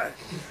 God.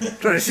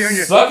 Trying to share in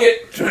your Suck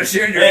it. trying to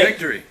share in your Hey.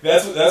 victory.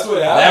 That's what That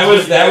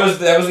happens. was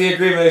the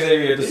agreement,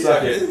 Xavier, to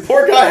suck it.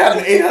 Poor guy had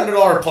an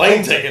 $800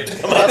 plane ticket to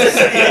come out to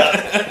see ya.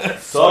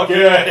 Suck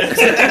it.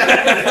 He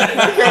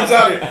comes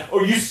out here.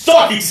 Oh, you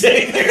suck,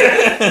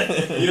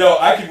 Xavier. You know,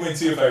 I could win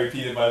too if I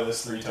repeated my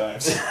list 3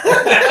 times.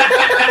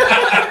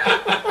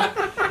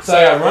 So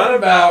I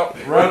got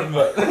run.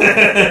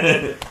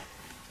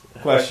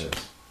 Questions.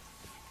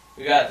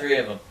 We got 3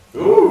 of them.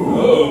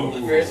 Ooh.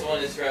 The first one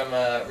is from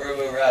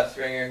Robo Rob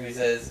Springer, who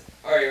says,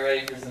 "Are you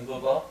ready for some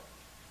football?"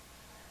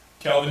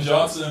 Calvin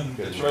Johnson,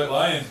 Detroit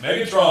Lions,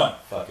 Megatron.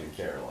 Fucking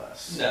care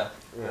less. No.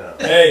 Yeah.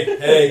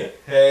 Hey.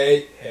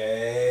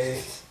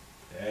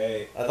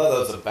 I thought that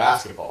was a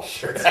basketball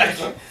shirt,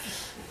 actually.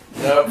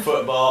 Nope,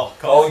 football.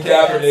 Colin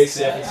Kaepernick,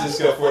 San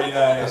Francisco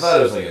 49ers. I thought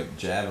it was like a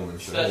javelin.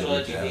 Special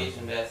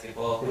education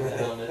basketball with the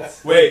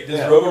helmets. Wait,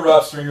 does Robo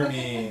Rob Springer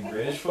mean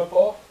British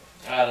football?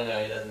 I don't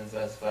know. He doesn't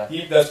specify.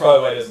 That's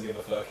probably why he doesn't give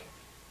a fuck.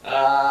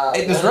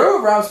 Hey, does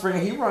Robo Rob Springer?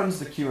 He runs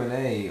the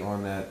Q&A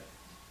on that.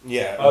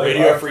 Yeah, Oh,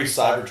 Radio Free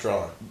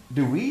Cybertron.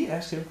 Do we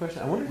ask him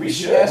questions? I wonder. If We he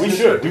should. asks We us-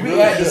 should. Do We we?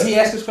 really Does should. he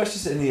ask us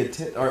questions in the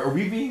attempt? Are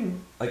we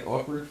being like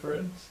awkward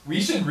friends?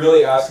 We should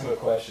really ask him a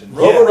question. Yeah.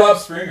 Robo Rob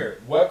Springer,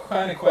 what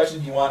kind of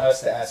question do you want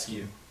us to ask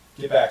you?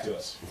 Get back to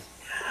us.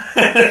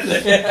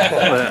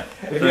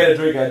 If you had a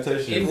drink, I'd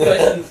touch In you.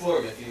 question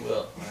form, if you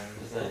will. I'm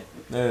just saying.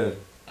 No.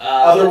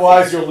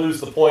 Otherwise, you'll lose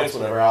the points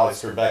whenever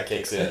Alex Trebek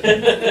kicks in.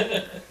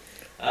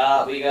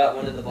 We got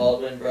one of the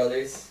Baldwin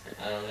brothers.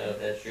 I don't know if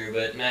that's true,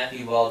 but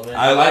Matthew Baldwin.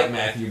 I like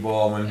Matthew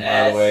Ballman, by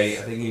Yes. the way.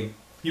 I think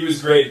He was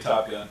great in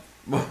Top Gun.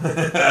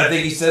 I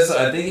think he says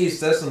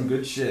some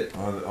good shit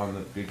on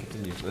the good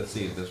continue. Let's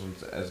see if this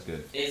one's as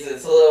good. He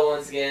says, "Hello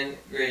once again.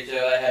 Great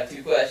show. I have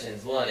 2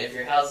 questions. One, if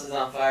your house is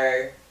on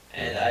fire,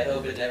 and I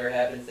hope it never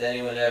happens to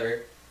anyone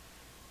ever,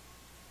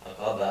 I'll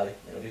call Bobby.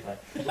 It'll be fine.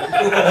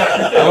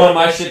 I want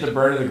my shit to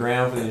burn to the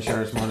ground for the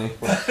insurance money.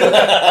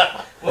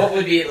 What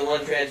would be the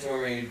one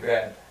Transformer you'd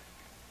grab?"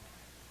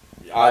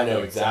 I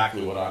know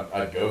exactly what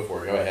I'd go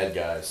for. Go ahead,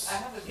 guys. I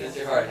have a Mr.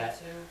 guess Hart.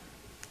 too.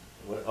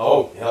 What?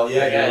 Oh, hell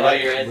yeah, Yeah, you're I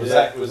know your right. answer.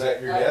 Was that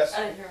your I guess?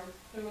 didn't hear him.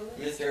 Who was it?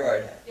 Mr.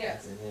 Hardhat. Yeah.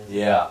 That's his name.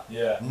 Yeah.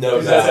 Yeah. No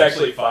Because that's doubt.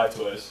 actually 5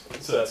 toys.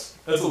 So that's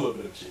a little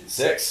bit of cheese.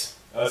 6.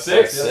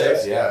 6?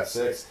 Six, yeah,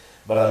 6.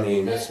 But I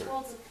mean, It Mr.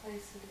 holds a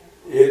place in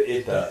there.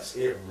 It does.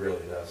 It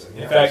really does.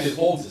 In fact, it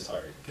holds his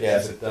heart.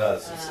 Yes, it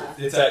does.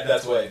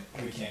 That's why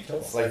we can't kill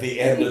It's him. like the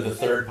end of the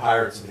 3rd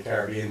Pirates of the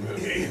Caribbean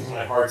movie.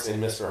 My heart's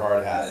in Mr.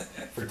 Hardhat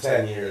for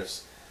 10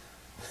 years.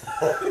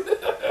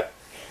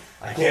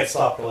 I can't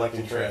stop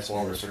collecting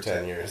Transformers for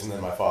 10 years, and then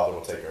my father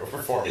will take over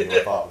for me. My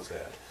father was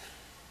dead.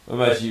 What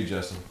about you,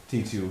 Justin?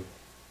 T2.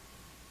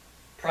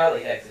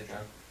 Probably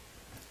Hexatron.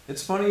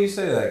 It's funny you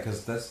say that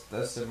because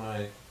that's in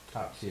my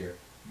top tier.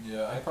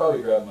 Yeah, I'd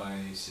probably grab my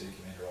City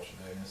Commander Ultra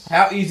Magnus.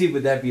 How easy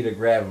would that be to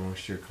grab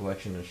amongst your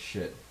collection of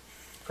shit?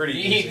 Pretty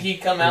easy. He'd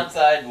come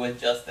outside with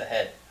just the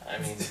head. I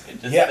mean,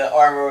 Yeah. the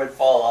armor would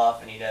fall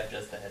off and he'd have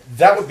just the head.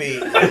 That would be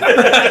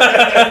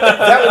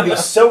that would be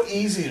so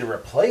easy to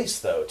replace,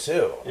 though,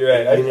 too. You're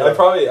right. I'd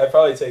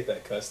probably take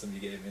that custom you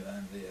gave me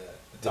then, The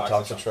the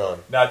Toxitron.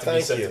 Not to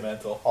Thank be you.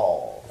 sentimental.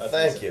 Oh, That's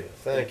thank it. you,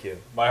 thank you.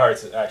 My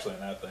heart's actually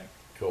in that thing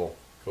Cool,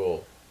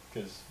 cool.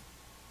 because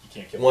you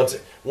can't kill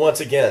Once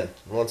again,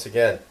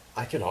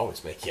 I can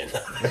always make you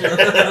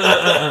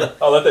another.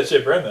 I'll let that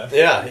shit burn then.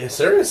 Yeah,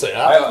 seriously.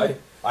 I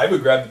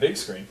would grab the big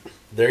screen.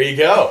 There you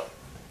go.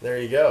 There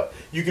you go.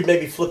 You could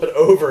maybe flip it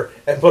over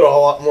and put a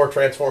lot more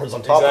Transformers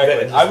on top of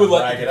it. And I would let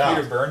drag the it out.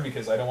 computer burn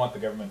because I don't want the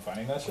government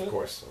finding that shit. Of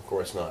course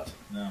not.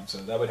 No, so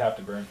that would have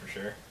to burn for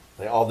sure.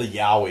 Like all the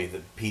yaoi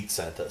that Pete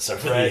sent us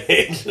over Right.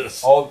 the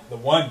ages. All the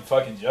one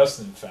fucking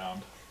Justin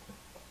found.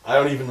 I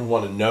don't even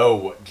want to know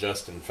what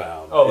Justin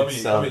found. Oh, It let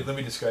sounded-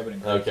 me describe it in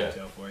great Okay.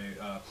 detail for you.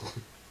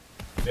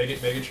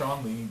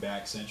 Megatron leaning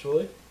back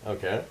sensually,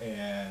 Okay.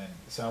 and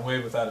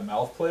Soundwave without a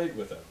mouth plate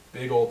with a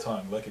big old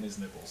tongue licking his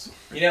nipples.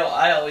 You know,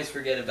 I always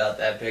forget about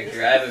that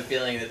picture. I have a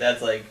feeling that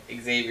that's like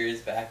Xavier's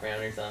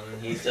background or something.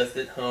 He's just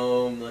at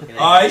home looking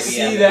at I TV, see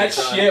having that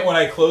fun. shit when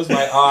I close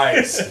my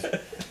eyes.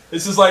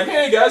 This is like,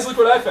 hey guys, look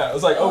what I found. I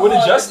was like, oh, what did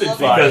Oh, I Justin love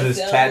find? Because it's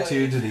Soundwave.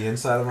 tattooed to the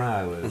inside of my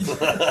eyelids.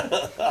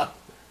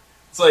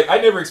 It's like, I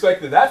never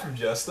expected that from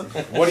Justin.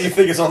 What do you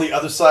think is on the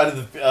other side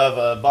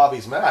of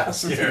Bobby's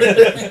mask here?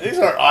 These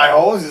aren't eye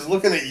holes. He's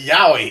looking at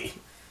yaoi.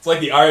 It's like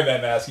the Iron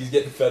Man mask. He's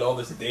getting fed all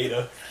this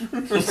data.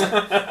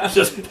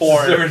 Just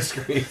porn. Third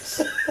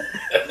screens.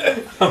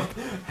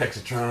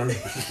 Hexatron.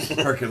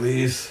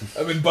 Hercules.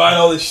 I've been buying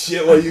all this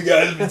shit while you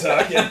guys have been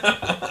talking.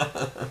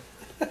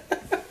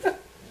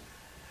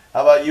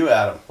 How about you,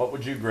 Adam? What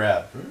would you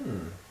grab?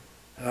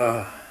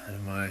 I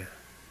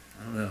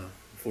don't know.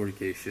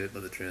 40K shit,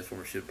 let the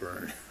Transformer shit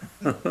burn.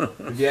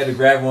 If you had to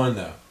grab one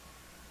though.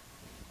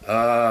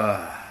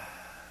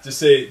 Just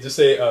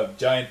say a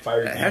giant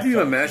fiery. Have you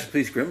a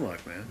Masterpiece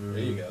Grimlock, man?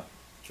 There you go.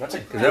 That's a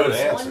that good was-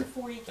 answer.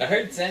 I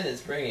heard Zen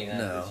is bringing that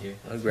No, this year.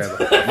 I'll grab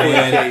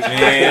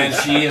Man,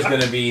 she is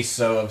gonna be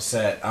so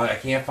upset. I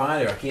can't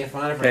find her. I can't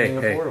find her for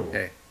anything affordable.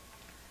 Hey.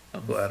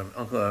 Uncle Adam,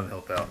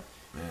 help out.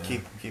 Man.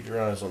 Keep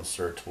your eyes on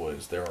Sir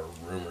Toys. There are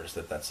rumors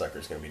that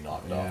sucker's going to be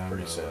knocked off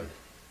pretty soon.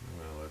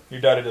 Your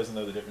daughter doesn't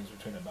know the difference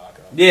between a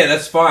knockoff. Yeah,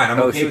 that's fine. I'm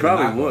okay She with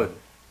probably the knockoff. would.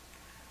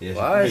 Yeah,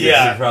 Why?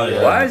 Yeah. she probably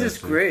Why would. is this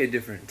gray a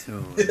different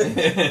tone?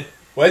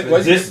 Why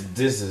is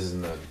This is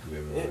not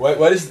good.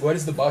 What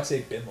is the box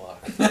 8 bin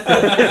lock?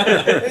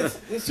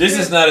 This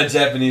is not a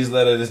Japanese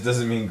letter. This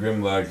doesn't mean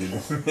Grimlock.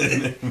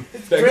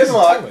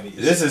 Grimlock.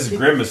 This is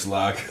Grimace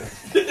Lock.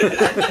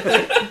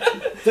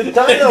 The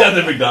dino,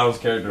 Another McDonald's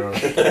character on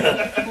it.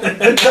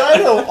 the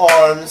dino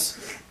arms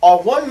are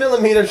 1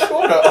 millimeter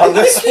shorter on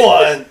this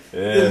one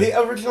than the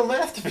original He's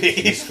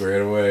masterpiece.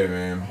 squared away,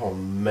 man. Oh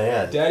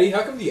man. Daddy,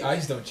 how come the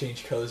eyes don't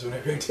change colors when I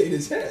rotate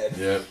his head?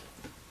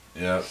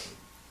 Yep.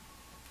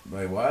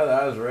 Like, why are the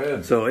eyes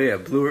red? So yeah,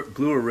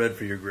 blue or red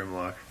for your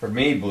Grimlock. For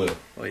me, blue.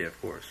 Oh yeah,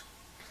 of course.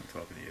 I'm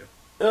talking to you.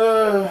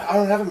 I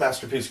don't have a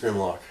masterpiece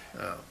Grimlock.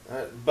 Oh.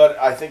 But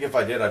I think if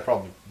I did, I'd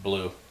probably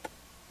blue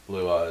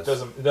eyes.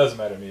 It doesn't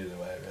matter to me either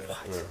way.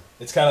 Really. Yeah.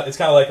 It's kind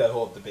of like that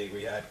whole debate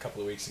we had a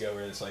couple of weeks ago,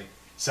 where it's like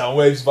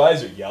Soundwave's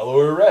visor, yellow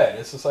or red.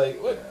 It's just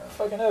like what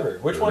fucking ever.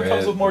 Which one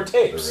comes with more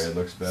tapes? The red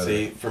looks better.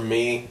 See, for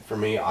me,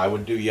 I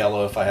would do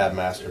yellow if I had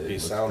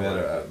masterpiece It looks sound.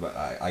 better. But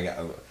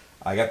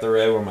I got the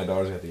red one. My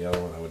daughter's got the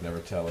yellow one. I would never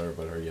tell her,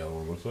 but her yellow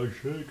one looks like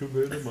shit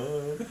compared to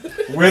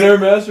mine. Winner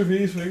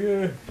masterpiece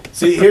figure.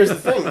 See, here's the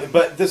thing,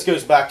 but this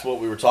goes back to what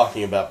we were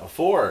talking about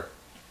before.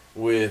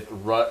 With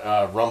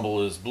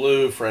Rumble is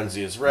blue,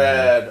 Frenzy is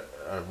red.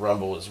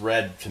 Rumble is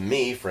red to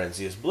me,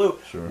 Frenzy is blue.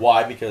 Sure.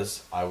 Why?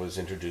 Because I was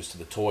introduced to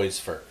the toys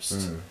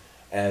first.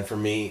 And for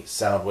me,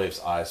 Soundwave's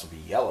eyes will be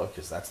yellow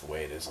because that's the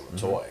way it is on the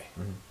toy.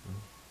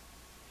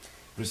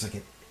 But it's like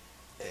in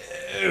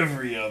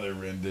every other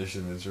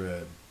rendition is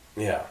red.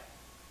 Yeah.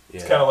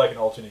 It's kind of like an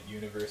alternate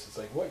universe. It's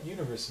like, what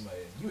universe am I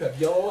in? You have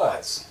yellow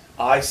eyes.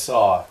 I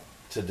saw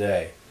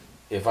today,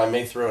 if I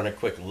may throw in a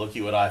quick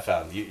looky what I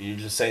found. You're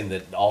just saying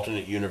that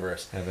alternate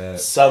universe. Have at it.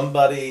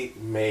 Somebody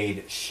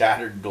made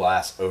Shattered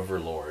Glass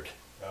Overlord.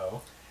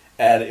 Oh.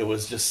 And it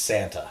was just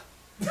Santa.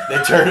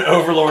 They turned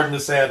Overlord into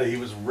Santa. He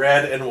was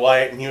red and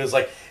white, and he was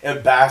like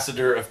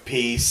ambassador of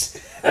peace.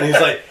 And he's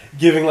like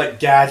giving like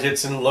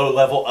gadgets and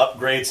low-level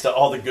upgrades to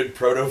all the good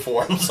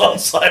protoforms on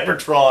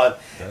Cybertron.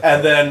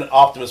 And then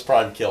Optimus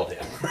Prime killed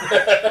him.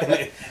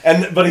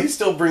 But he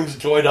still brings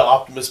joy to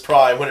Optimus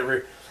Prime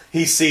whenever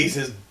he sees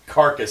his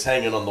carcass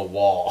hanging on the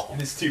wall.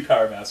 And his two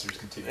Power Masters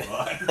continue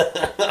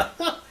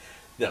on.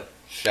 No,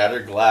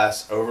 Shattered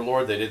Glass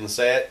Overlord. They didn't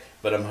say it,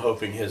 but I'm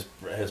hoping his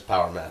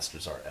Power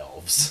Masters are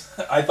elves.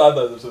 I thought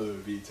those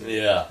would be too.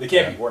 Yeah. They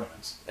can't be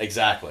ornaments.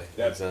 Exactly.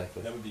 That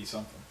would be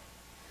something.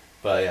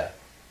 But yeah,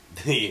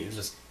 even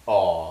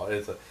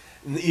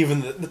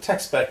the tech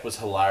spec was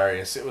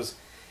hilarious. It was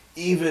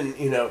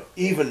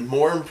even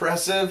more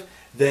impressive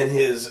than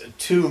his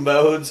 2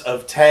 modes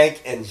of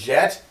tank and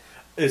jet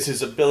is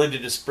his ability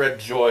to spread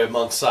joy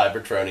amongst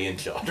Cybertronian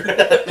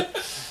children.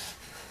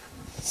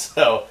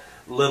 So,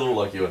 little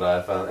looky what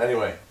I found.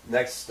 Anyway,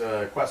 next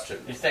question.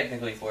 There's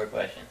technically 4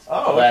 questions.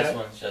 Oh, the last okay.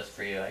 one's just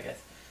for you, I guess.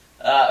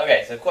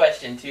 Okay, so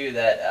question 2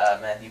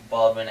 that Matthew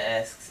Baldwin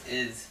asks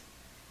is,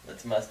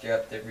 let's muster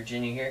up the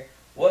Virginia here.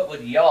 What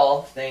would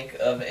y'all think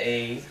of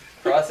a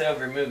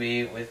crossover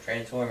movie with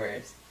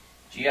Transformers?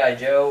 G.I.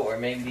 Joe or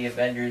maybe the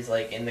Avengers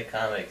like in the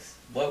comics?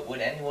 What would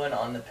anyone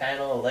on the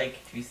panel like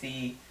to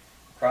see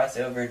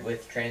crossovered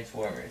with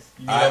Transformers?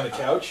 You mean on the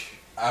couch?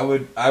 I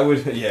would,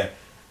 yeah.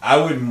 I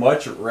would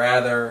much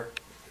rather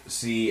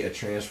see a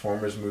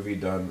Transformers movie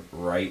done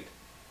right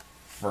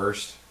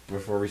first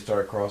before we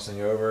start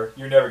crossing over.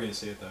 You're never going to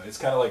see it, though. It's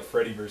kind of like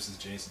Freddy versus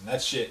Jason.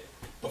 That shit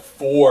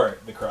before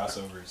the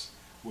crossovers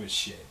was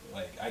shit.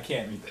 Like, I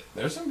can't read that.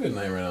 There's some good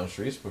Nightmare on Elm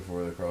Streets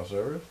before the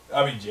crossovers.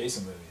 I mean,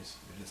 Jason movies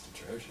are just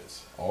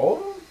atrocious. All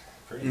of them?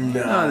 Pretty much.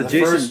 No,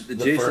 the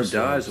Jason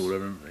dies or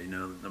whatever.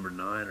 Number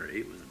 9 or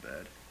 8 wasn't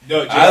bad.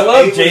 No, Jason, I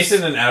love 8 was-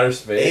 Jason in Outer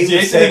Space.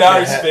 Jason in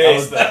Outer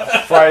Space, though.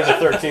 Friday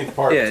the 13th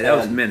part. Yeah, 10. that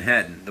was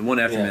Manhattan. The one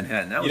after Yeah.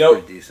 Manhattan. That was You know-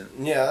 pretty decent.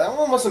 Yeah, that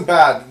one wasn't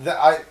bad.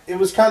 It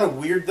was kind of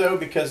weird though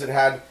because it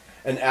had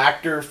an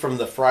actor from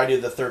the Friday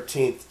the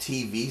 13th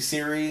TV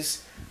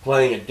series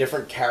playing a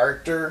different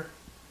character.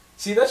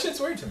 See, that shit's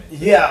weird to me.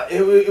 Yeah,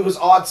 it was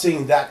odd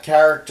seeing that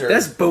character.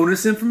 That's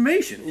bonus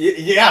information.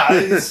 Yeah,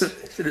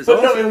 Shit is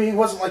but no, awesome. I mean, he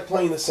wasn't like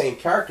playing the same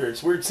character.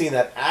 It's weird seeing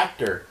that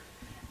actor.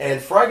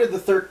 And Friday the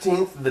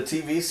 13th, the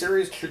TV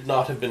series, should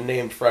not have been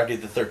named Friday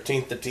the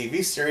 13th, the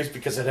TV series,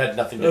 because it had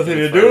nothing to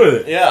do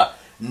with it. Yeah,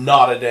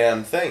 not a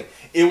damn thing.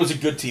 It was a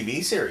good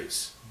TV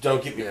series.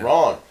 Don't get me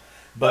wrong.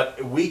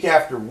 But week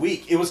after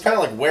week, it was kind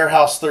of like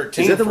Warehouse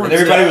 13. Is that the one- And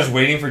everybody was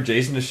waiting for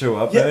Jason to show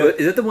up. Yeah, in it? But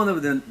is that the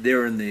one that they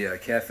were in the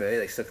cafe,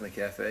 like stuck in the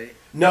cafe?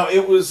 No,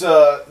 it was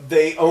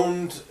they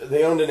owned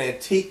an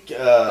antique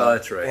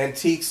that's right.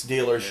 antiques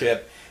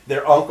dealership.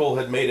 Their uncle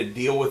had made a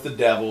deal with the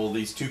devil.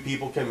 These 2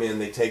 people come in,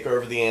 they take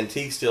over the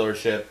antiques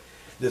dealership.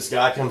 This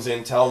guy comes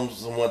in,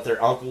 tells them what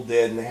their uncle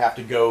did, and they have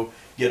to go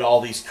get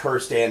all these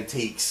cursed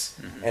antiques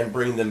and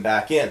bring them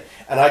back in.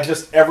 And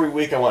every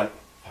week I went,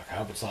 fuck, I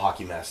hope it's the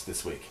hockey mask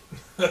this week.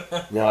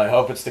 I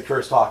hope it's the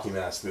cursed hockey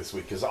mask this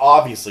week, because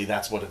obviously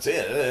that's what it's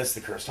in. It's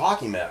the cursed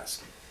hockey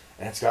mask.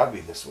 And it's got to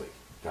be this week.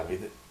 Got to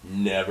be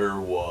never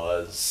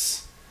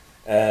was.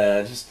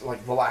 Just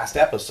like the last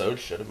episode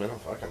should have been a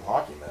fucking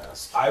hockey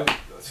mask.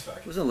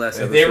 Was the last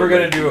If episode? they were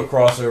going to do a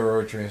crossover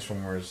with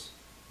Transformers,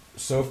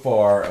 so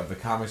far of the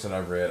comics that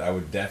I've read, I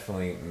would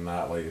definitely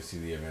not like to see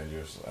the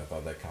Avengers. I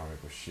thought that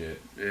comic was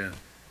shit. Yeah.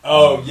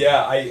 Oh,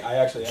 yeah, I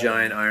actually...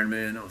 Giant Iron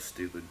Man. That was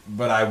stupid.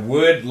 But I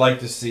would like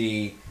to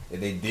see, if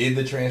they did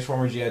the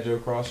Transformers G.I. Joe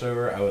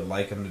crossover, I would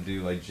like them to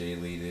do like Jay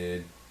Lee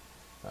did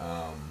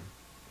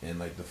in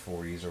like the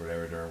 40s or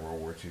whatever during World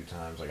War II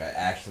times. Like, I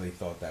actually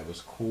thought that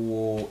was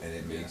cool and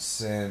it made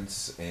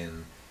sense.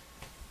 And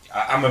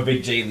I'm a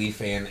big Jay Lee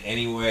fan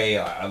anyway.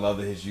 I love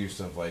his use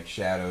of like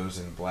shadows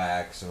and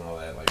blacks and all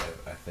that. Like,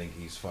 I think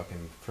he's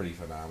fucking pretty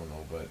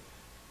phenomenal. But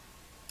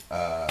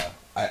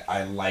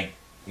I like,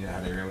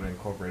 how they were able to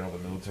incorporate all the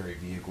military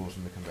vehicles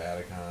from the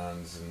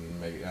Combaticons and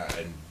make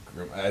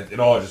it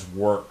all just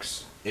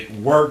works. It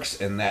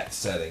works in that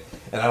setting,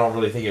 and I don't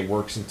really think it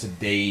works in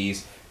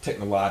today's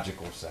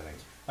technological setting.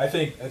 I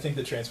think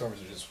the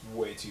Transformers are just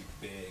way too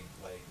big,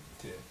 like,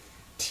 to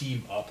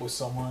team up with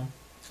someone.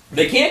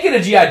 They can't get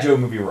a G.I. Joe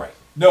movie right.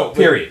 No,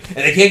 period. And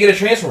they can't get a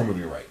Transformer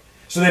movie right.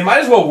 So they might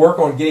as well work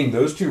on getting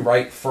those 2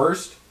 right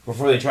first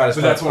before they try to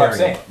start. But that's what I'm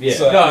saying. Yeah.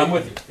 So, no, I'm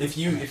with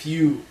you. If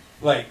you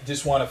like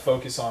just want to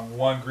focus on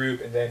one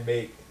group and then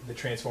make the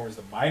Transformers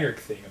the minor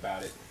thing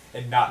about it,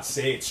 and not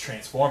say it's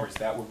Transformers,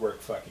 that would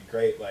work fucking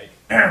great. Like,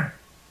 like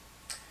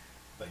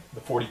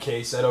the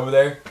 40K set over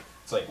there.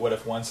 It's like, what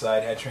if one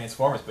side had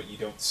Transformers, but you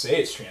don't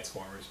say it's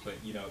Transformers, but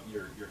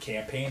your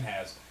campaign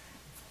has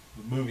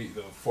the movie,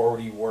 the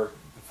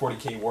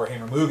 40K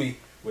Warhammer movie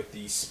with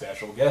these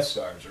special guest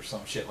stars or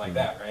some shit like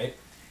that, right?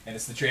 And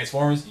it's the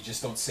Transformers. You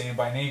just don't say them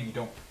by name. You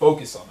don't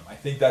focus on them. I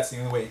think that's the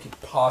only way it could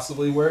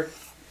possibly work,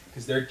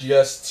 because they're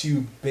just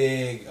too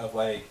big of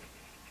like.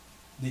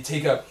 They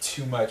take up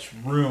too much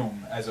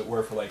room, as it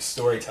were, for like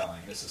storytelling.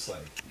 It's just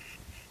like,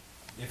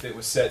 if it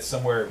was set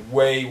somewhere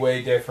way,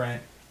 way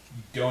different,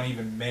 you don't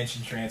even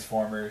mention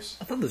Transformers.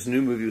 I thought this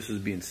new movie was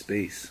supposed to be in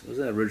space. Was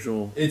that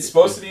original? It's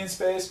supposed to be in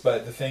space,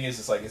 but the thing is,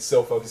 it's like it's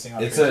still focusing on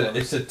Transformers.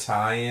 It's a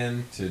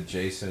tie-in to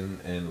Jason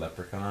and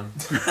Leprechaun.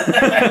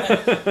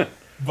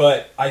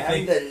 But I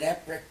think the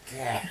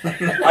leprechaun.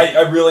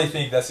 I really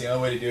think that's the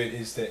only way to do it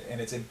is to,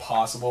 and it's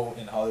impossible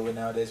in Hollywood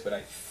nowadays, but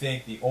I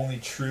think the only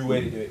true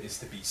way to do it is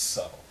to be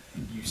subtle.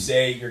 You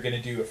say you're going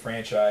to do a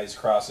franchise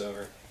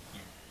crossover, you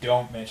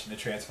don't mention the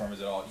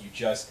Transformers at all,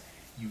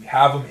 you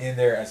have them in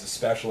there as a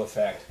special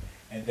effect,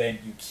 and then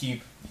you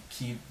keep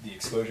the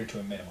exposure to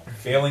a minimum.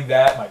 Failing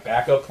that, my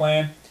backup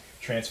plan: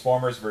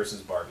 Transformers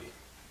versus Barbie.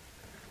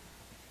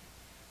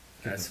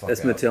 That's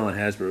Mattel and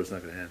Hasbro. It's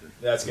not going to happen.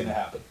 That's going to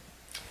happen.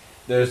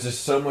 There's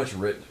just so much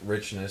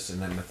richness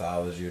in that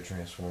mythology of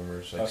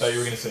Transformers. Like, I thought you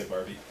were going to say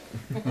Barbie.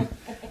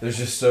 There's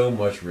just so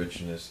much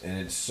richness, and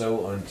it's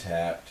so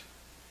untapped.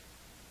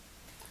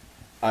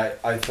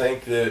 I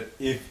think that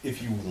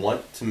if you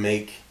want to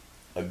make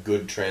a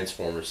good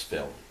Transformers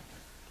film,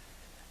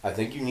 I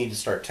think you need to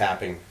start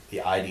tapping the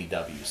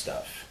IDW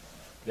stuff.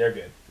 They're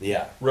good.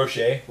 Yeah. Roche.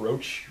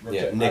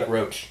 Yeah, Nick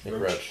Roach.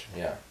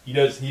 Yeah. He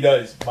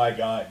does. My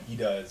God, he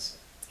does.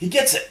 He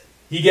gets it.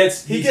 He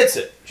gets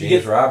it.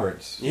 James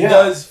Roberts. He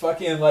does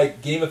fucking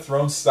like Game of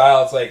Thrones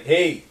style. It's like,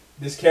 hey,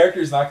 this character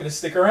is not going to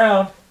stick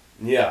around.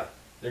 Yeah.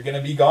 They're going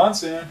to be gone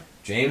soon.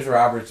 James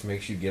Roberts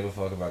makes you give a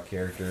fuck about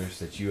characters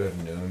that you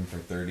have known for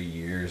 30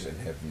 years and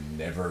have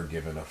never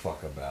given a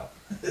fuck about.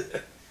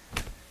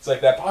 It's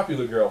like that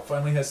popular girl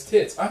finally has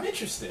tits. I'm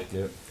interested.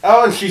 Yep.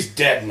 Oh, and she's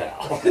dead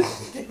now.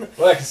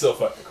 Well, I can still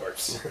fuck the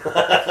corpse.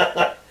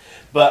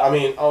 But, I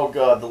mean, oh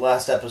god, the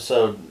last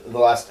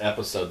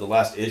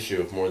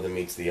issue of More Than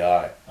Meets the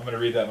Eye. I'm going to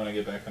read that when I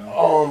get back home.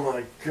 Oh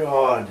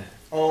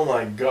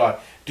my god.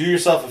 Do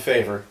yourself a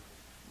favor.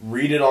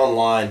 Read it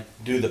online.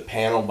 Do the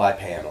panel by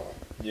panel.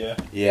 Yeah?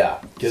 Yeah.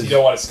 Because you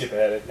don't want to skip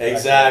ahead.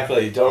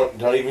 Exactly.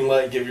 Don't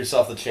even give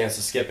yourself the chance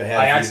to skip ahead.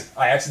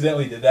 I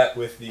accidentally did that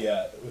with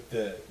the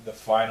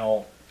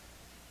final,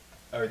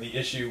 or the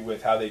issue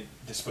with how they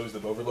disposed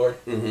of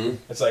Overlord. Mm-hmm.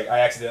 It's like I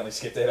accidentally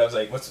skipped ahead. I was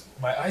like,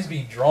 my eye's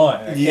being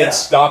drawn, and I can't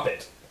stop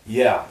it.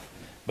 Yeah.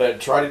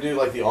 But try to do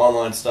like the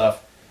online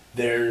stuff.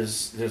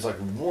 There's like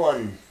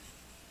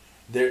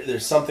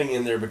there's something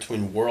in there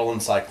between Whirl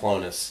and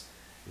Cyclonus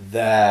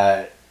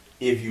that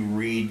if you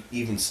read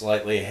even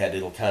slightly ahead,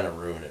 it'll kind of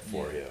ruin it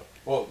for you.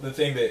 Well, the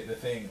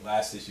thing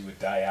last issue with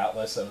Die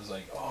Atlas, I was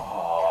like,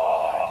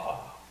 oh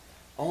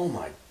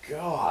my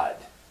god.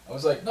 I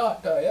was like,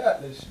 not Die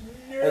Atlas.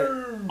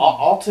 No.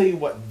 I'll tell you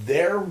what, and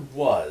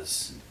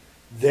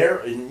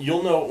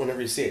you'll know it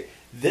whenever you see it,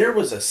 there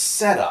was a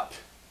setup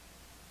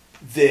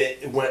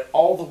that went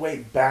all the way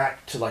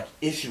back to like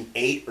issue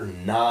 8 or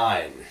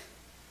 9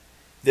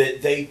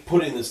 that they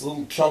put in this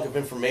little chunk of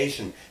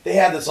information. They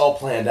had this all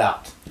planned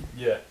out.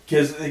 Yeah.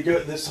 Because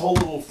this whole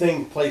little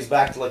thing plays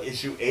back to like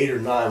issue 8 or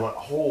 9. I went,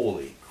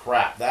 holy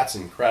crap, that's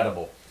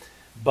incredible.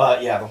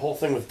 But yeah, the whole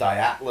thing with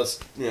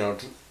Diatlas,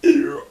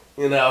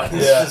 it's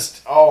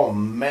just, oh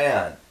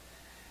man.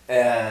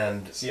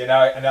 And see,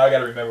 now I got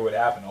to remember what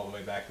happened all the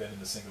way back then in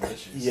the single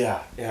issues.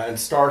 Yeah, and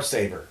Star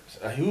Saber.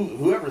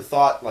 Whoever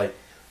thought, like,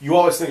 you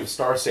always think of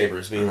Star Saber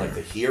as being like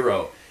the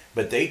hero,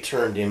 but they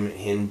turned him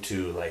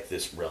into like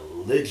this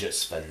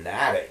religious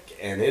fanatic,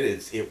 and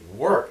it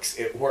works.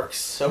 It works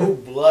so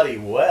bloody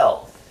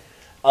well.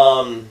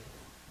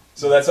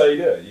 So that's how you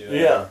do it.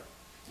 Yeah.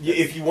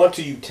 If you want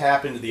to, you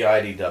tap into the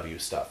IDW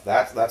stuff.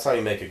 That's how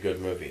you make a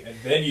good movie. And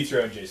then you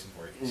throw in Jason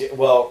Voorhees. Yeah,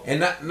 well, and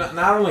not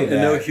only that,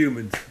 and no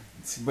humans,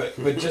 but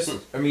just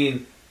I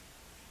mean,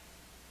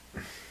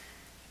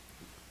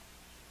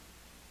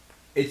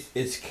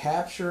 it's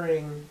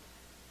capturing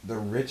the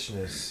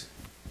richness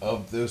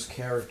of those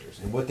characters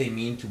and what they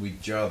mean to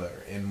each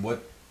other and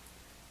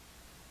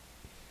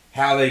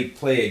how they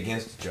play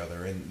against each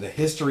other and the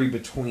history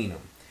between them.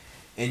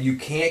 And you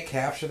can't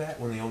capture that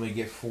when they only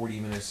get 40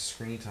 minutes of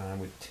screen time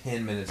with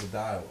 10 minutes of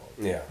dialogue.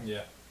 Yeah.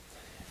 Yeah.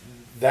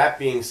 That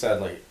being said,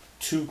 like,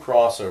 2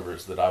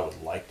 crossovers that I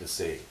would like to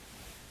see.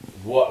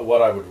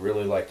 What I would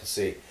really like to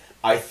see.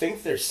 I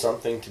think there's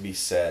something to be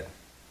said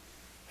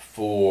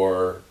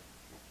for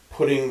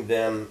putting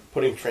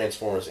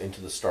Transformers into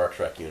the Star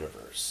Trek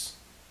universe.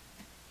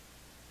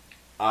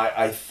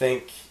 I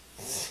think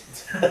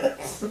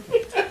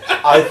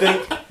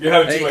you're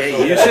having too much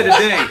fun. You said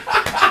today,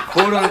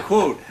 quote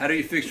unquote, how do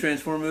you fix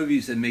Transformer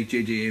movies and make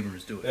J.J.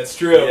 Abrams do it? That's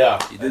true. Yeah,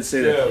 you did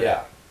say that.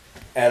 Yeah,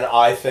 and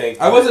I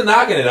think I wasn't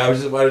knocking it. I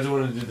just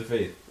wanted to do the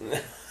faith.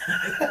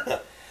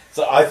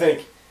 So I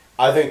think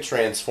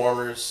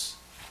Transformers.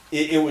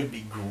 It would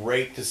be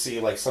great to see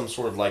like some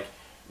sort of like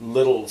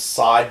little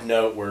side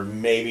note where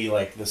maybe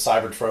like the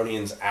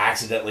Cybertronians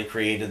accidentally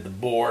created the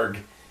Borg.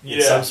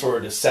 It's some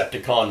sort of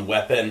Decepticon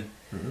weapon.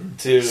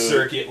 To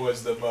Circuit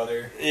was the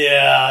mother.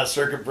 Yeah,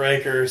 Circuit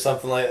Breaker or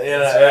something like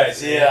that.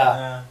 That's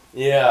right.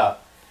 Yeah.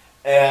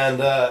 And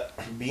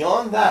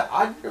beyond that,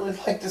 I'd really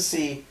like to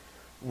see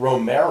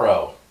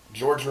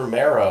George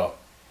Romero,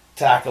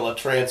 tackle a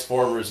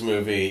Transformers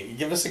movie.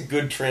 Give us a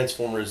good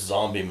Transformers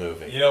zombie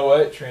movie. You know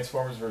what?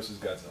 Transformers versus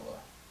Godzilla.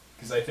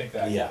 Because I think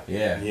that...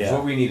 Yeah.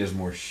 What we need is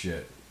more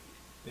shit.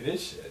 It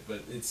is shit,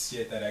 but it's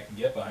shit that I can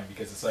get behind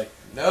because it's like...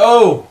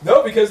 No,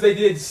 because they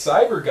did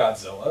Cyber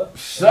Godzilla.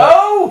 So...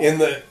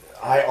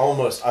 I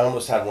almost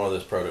had one of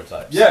those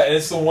prototypes. Yeah, and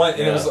it's the one...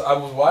 And I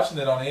was watching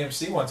it on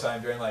AMC one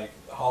time during, like,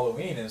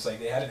 Halloween, and it's like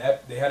they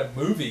had a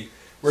movie...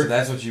 So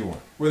that's what you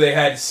want. Where they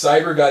had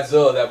Cyber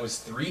Godzilla that was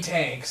 3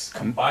 tanks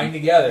combined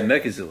together.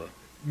 Mechazilla.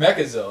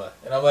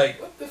 And I'm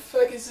like, what the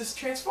fuck is this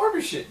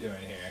Transformer shit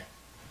doing here?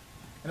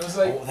 And it was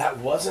like, Oh, that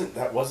wasn't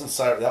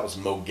Cyber. That was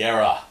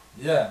Mogera.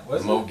 yeah,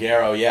 wasn't it?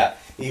 Mogera, yeah.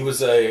 He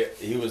was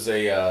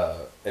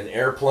an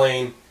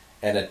airplane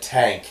and a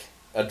tank,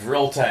 a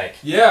drill tank.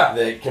 Yeah.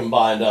 That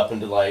combined up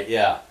into like,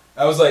 yeah.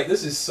 I was like,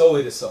 this is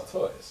solely to sell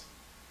toys.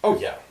 Oh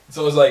yeah.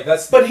 So it was like,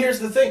 that's. But here's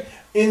the thing: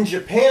 in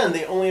Japan,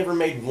 they only ever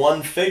made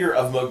one figure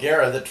of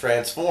Mogera that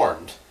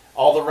transformed.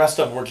 All the rest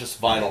of them were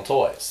just vinyl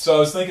toys. So I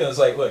was thinking, it's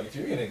like, look, if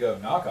you're gonna go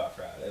knockoff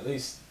route, at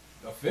least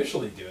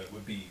officially do it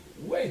would be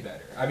way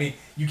better. I mean,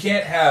 you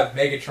can't have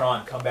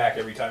Megatron come back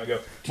every time and go,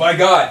 my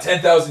God,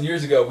 10,000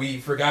 years ago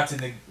we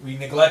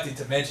neglected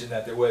to mention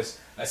that there was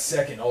a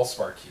second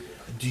Allspark cube.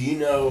 Do you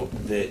know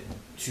that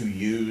to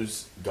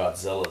use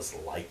Godzilla's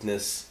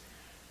likeness,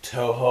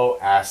 Toho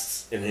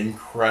asks an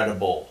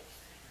incredible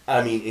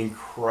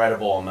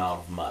amount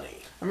of money.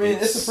 I mean,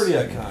 it's a pretty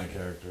iconic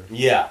character.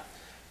 Yeah.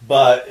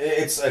 But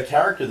it's a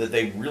character that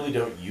they really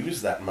don't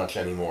use that much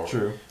anymore.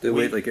 True. They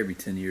wait like every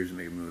 10 years to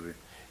make a movie.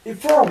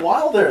 For a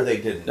while there, they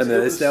didn't. I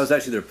mean, that was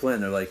actually their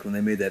plan. They're like, when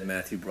they made that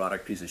Matthew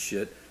Broderick piece of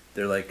shit,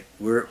 they're like,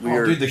 we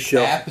are dude, the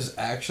cap is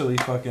actually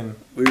fucking...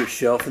 We were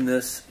shelving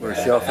this. We're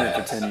shelving it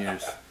for 10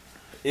 years.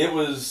 It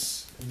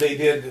was... They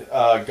did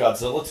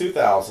Godzilla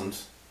 2000.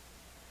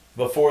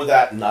 Before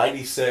that,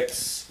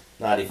 96,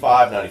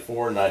 95,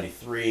 94,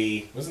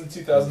 93. Wasn't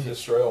 2000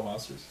 Destroy All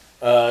Monsters?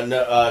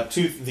 No,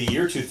 the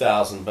year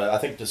 2000, but I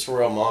think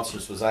Destroy All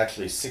Monsters was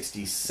actually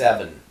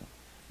 67.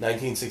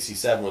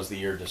 1967 was the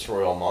year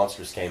Destroy All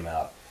Monsters came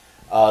out.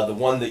 The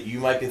one that you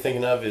might be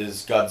thinking of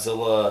is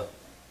Godzilla.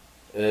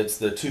 It's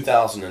the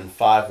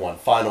 2005 one,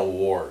 Final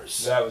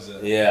Wars. That was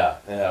it.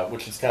 Yeah,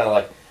 which is kind of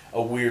like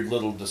a weird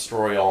little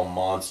Destroy All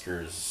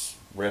Monsters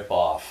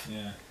ripoff.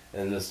 Yeah.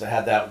 And this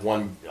had that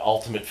one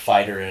Ultimate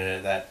Fighter in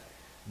it, that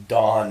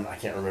Don, I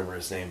can't remember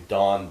his name,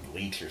 Don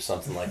Leach or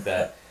something like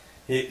that.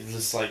 He's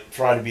just like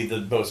trying to be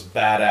the most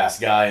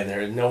badass guy in there,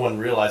 and no one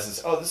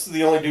realizes, oh, this is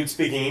the only dude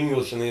speaking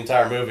English in the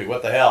entire movie.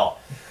 What the hell?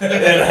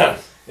 And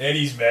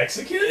he's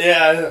Mexican?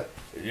 Yeah.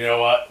 You know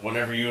what?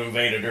 Whenever you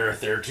invaded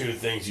Earth, there are two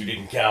things you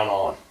didn't count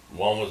on.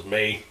 One was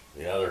me,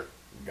 the other,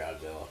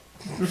 Godzilla.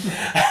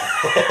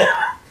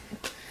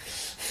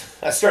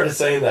 I started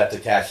saying that to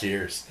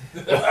cashiers.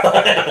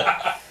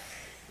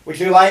 Would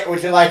you like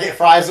it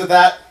fries with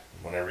that?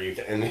 Whenever you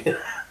can. And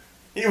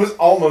he was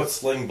almost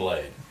Sling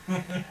Blade.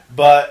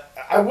 But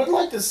I would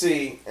like to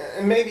see,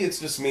 and maybe it's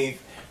just me,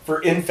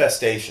 for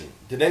Infestation.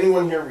 Did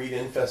anyone here read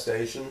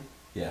Infestation?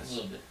 Yes. A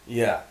little bit.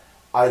 Yeah.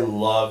 I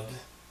loved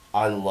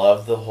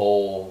the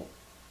whole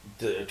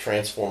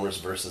Transformers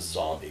versus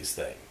Zombies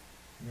thing.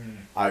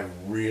 I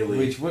really,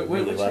 Which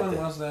really liked one it.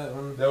 was that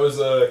one? That was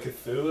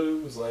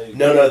Cthulhu? Was like...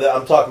 No,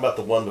 I'm talking about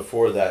the one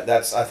before that.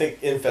 I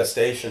think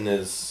Infestation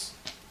is...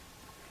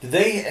 Did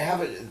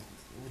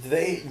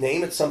they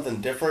name it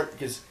something different?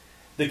 Because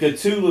the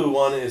Cthulhu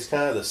one is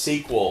kind of the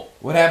sequel.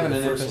 What happened to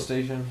in the first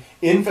Infestation? one.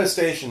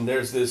 Infestation,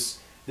 there's this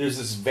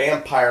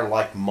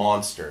vampire-like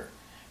monster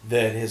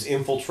that has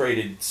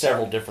infiltrated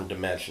several different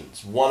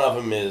dimensions. One of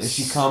them is... And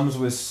she comes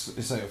with...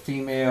 It's like a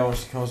female.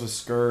 She comes with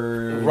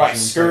Scourge. Right, and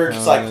Scourge,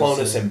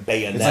 Cyclonus, and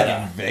Bayonetta. It's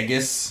like in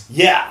Vegas.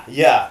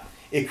 Yeah.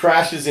 It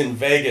crashes in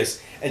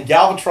Vegas. And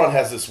Galvatron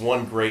has this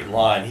one great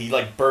line. He,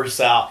 like, bursts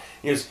out.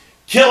 He goes,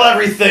 kill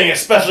everything,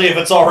 especially if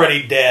it's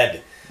already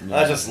dead. Yeah.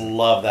 I just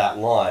love that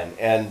line.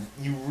 And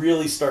you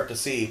really start to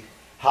see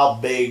how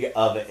big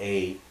of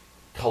a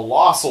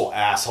colossal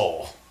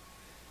asshole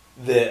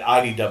that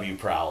IDW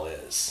Prowl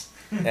is.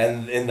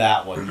 And in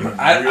that one, you really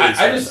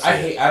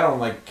I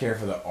don't care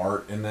for the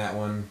art in that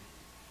one.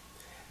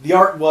 The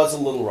art was a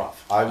little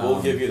rough. I will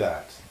give you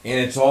that. And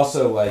it's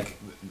also like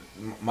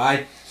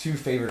my two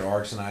favorite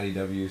arcs in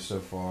IDW so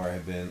far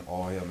have been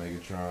All Hail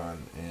Megatron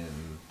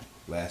and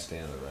Last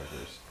Stand of the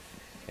Wreckers,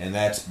 and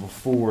that's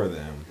before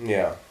them.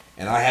 Yeah.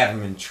 And I have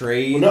them in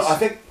trades. Well, no,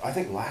 I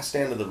think Last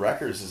Stand of the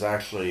Wreckers is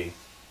actually...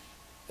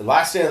 The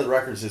Last Stand of the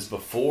Wreckers is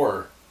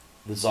before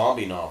the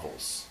zombie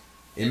novels.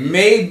 It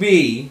may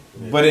be,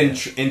 but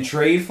in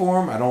trade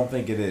form, I don't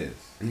think it is.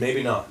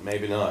 Maybe not.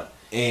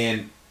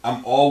 And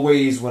I'm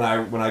always, when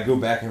I go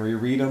back and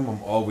reread them,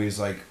 I'm always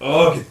like,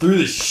 oh, get through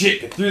this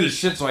shit,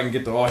 so I can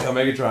get to All Hail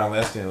Megatron and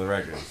Last Stand of the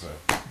Wreckers.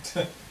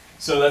 So.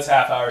 So that's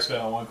half hour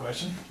spent on one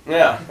question?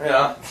 Yeah.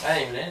 I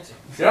didn't even answer.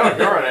 Go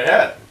right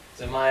ahead.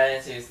 So my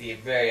answer is the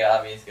very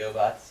obvious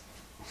GoBots.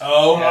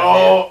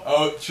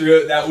 Oh,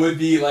 true. That would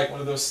be like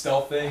one of those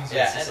stealth things.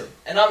 Yeah,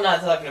 and I'm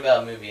not talking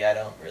about a movie. I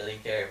don't really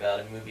care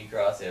about a movie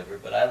crossover,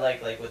 but I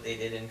like what they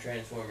did in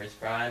Transformers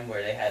Prime,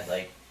 where they had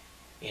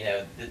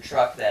the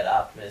truck that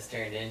Optimus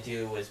turned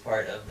into was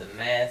part of the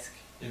Mask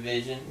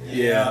division.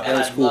 Yeah, and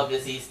that's I'd cool. love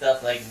to see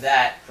stuff like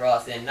that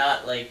crossed in,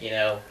 not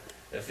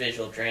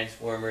official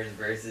Transformers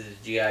versus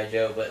G.I.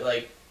 Joe, but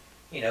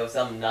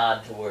some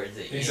nod towards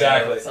it.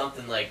 Exactly.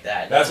 Something like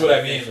that. That's Not what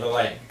an I mean. official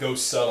But thing. go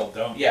subtle.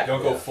 Don't Yeah.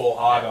 go full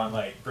hog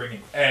on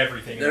bringing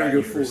everything. Never about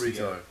go full universe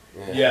together.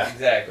 retard. Yeah.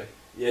 Exactly.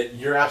 Yeah,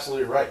 you're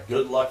absolutely right.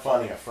 Good luck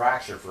finding a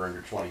fracture for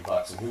under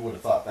 $20, and who would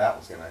have thought that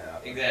was going to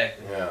happen?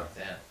 Exactly. Yeah.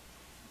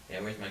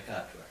 Yeah, where's my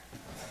cop drawer?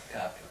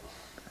 Cop drawer.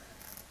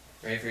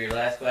 Ready for your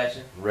last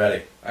question?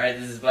 Ready. Alright,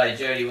 this is by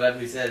Jody Webb,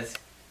 who says,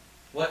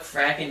 what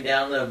fracking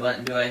download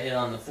button do I hit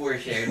on the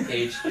 4Shared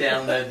page to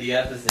download the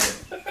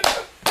episode?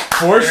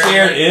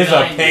 4Shared is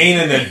a pain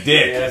in the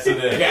dick. Yes,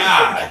 it is.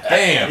 God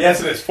damn.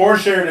 Yes, it is.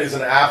 4Shared is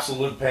an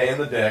absolute pain in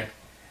the dick.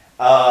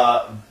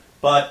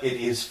 But it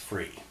is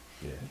free.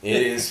 Yeah.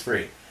 It is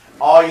free.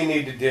 All you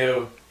need to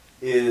do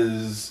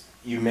is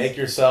you make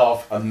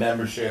yourself a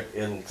membership.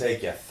 It'll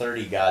take you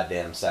 30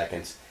 goddamn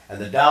seconds. And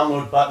the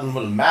download button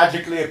will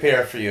magically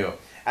appear for you.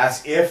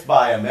 As if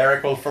by a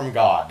miracle from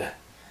God.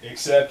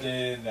 Except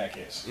in that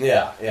case.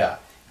 Yeah, yeah.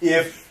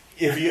 If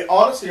you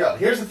honestly,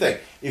 here's the thing.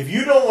 If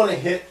you don't want to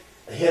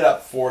hit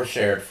up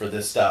 4Shared for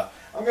this stuff,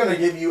 I'm going to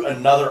give you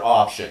another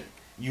option.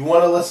 You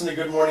want to listen to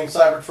Good Morning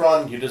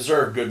Cybertron? You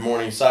deserve Good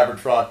Morning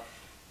Cybertron.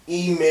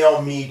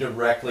 Email me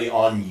directly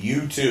on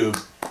YouTube.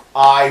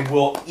 I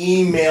will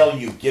email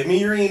you. Give me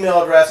your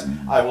email address.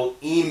 I will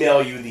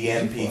email you the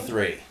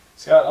MP3.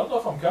 Scott, I don't know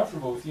if I'm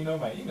comfortable with you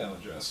knowing my email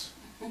address.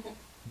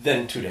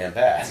 Then too damn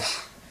bad.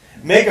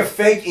 Make a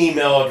fake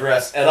email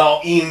address and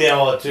I'll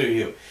email it to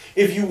you.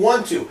 If you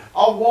want to,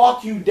 I'll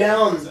walk you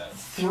down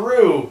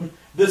through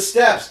the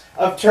steps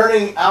of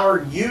turning our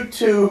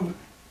YouTube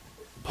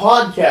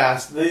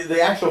podcast, the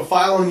actual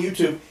file on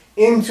YouTube,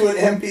 into an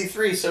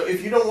MP3. So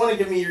if you don't want to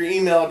give me your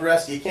email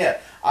address, you can't.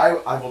 I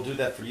will do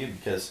that for you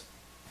because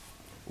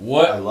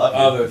What I love you.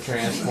 other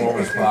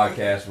Transformers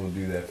podcast will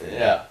do that for you?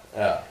 Yeah,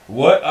 yeah.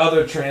 What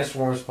other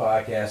Transformers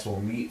podcast will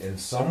meet in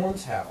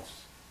someone's house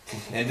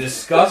and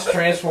discuss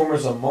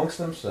Transformers amongst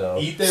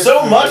themselves? Eat their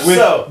So food. much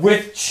so.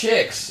 With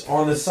chicks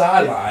on the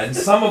sideline,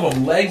 some of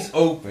them legs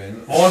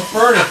open, on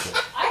furniture.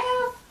 I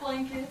have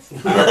blankets.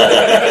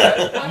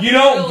 You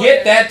don't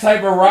get that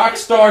type of rock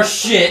star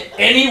shit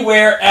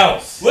anywhere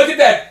else. Look at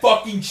that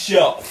fucking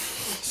shelf.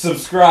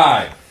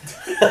 Subscribe.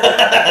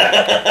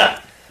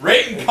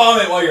 Rate and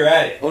comment while you're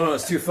at it. Hold on,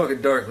 it's too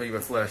fucking dark. Leave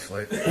a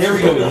flashlight. Here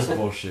we go with this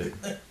bullshit.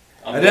 Did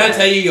I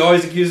tell you he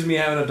always accuses me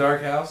of having a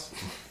dark house?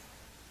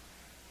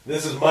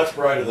 This is much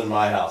brighter than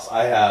my house.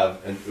 I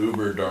have an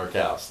uber dark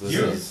house. This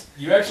is.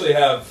 You actually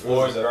have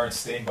floors that aren't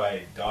stained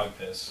by dog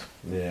piss.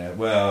 Yeah,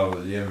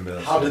 well, you haven't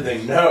been. How did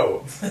they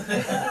know?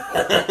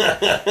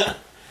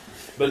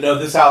 But no,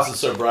 this house is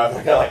so bright. I'm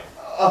kind of like,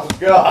 oh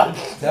god.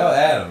 Tell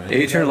Adam, man. Yeah,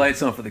 you turn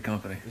lights on for the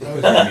company. He's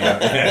always getting me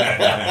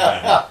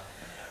out.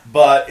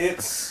 But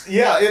it's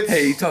it's.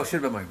 Hey, you talk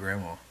shit about my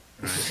grandma.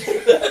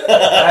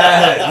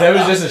 That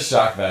was just a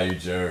shock value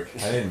joke.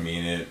 I didn't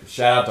mean it.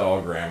 Shout out to all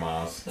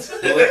grandmas.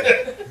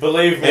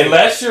 Believe me.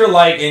 Unless you're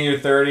like in your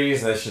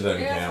 30s, that shit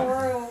doesn't Yeah, count.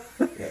 for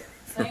real.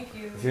 Thank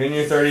you. If you're in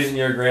your 30s and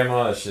you're a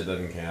grandma, that shit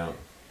doesn't count.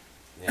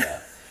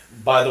 Yeah.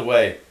 By the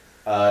way,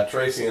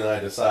 Tracy and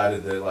I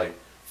decided that like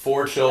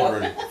 4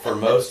 children for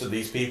most of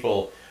these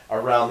people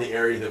around the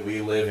area that we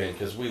live in,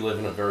 because we live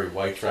in a very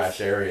white trash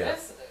area.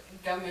 That's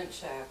a government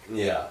check.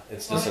 Yeah,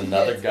 it's just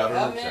another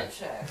government check.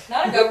 check.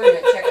 Not a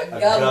government check, a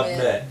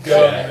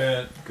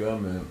government.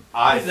 Government.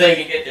 I So they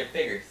think can get their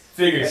figures.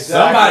 Figures.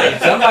 Somebody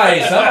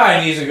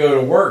needs to go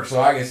to work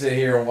so I can sit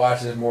here and watch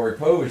this Maury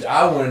Povich.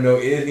 I want to know,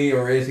 is he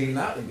or is he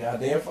not the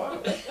goddamn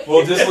father?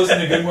 Well, just listen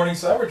to Good Morning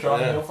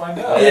Cybertron and you'll find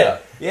out. Yeah,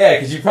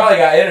 because you probably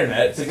got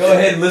internet, so go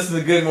ahead and listen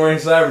to Good Morning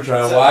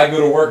Cybertron while I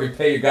go to work and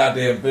pay your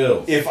goddamn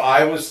bills. if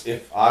I was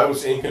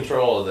in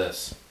control of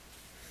this,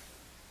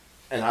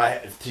 and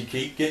to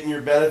keep getting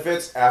your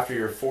benefits after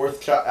your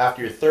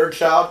third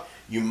child,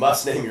 you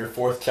must name your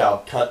 4th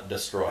child Cunt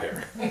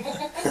Destroyer.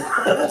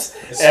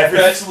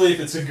 Especially if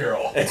it's a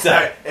girl.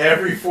 Exactly.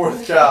 Every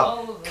 4th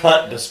child,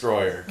 Cunt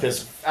Destroyer.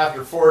 Because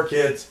after 4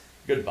 kids,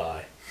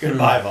 goodbye.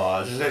 Goodbye,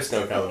 Vaj. There's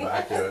no coming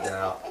back to it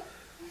now.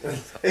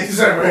 He's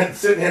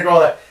sitting here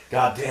going like,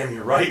 God damn,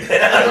 you're right,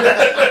 man.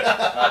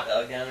 Hot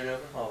dog down an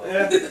open hallway.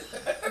 Yeah.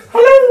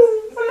 Hello.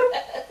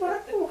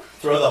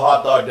 Throw the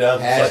hot dog down.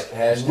 Just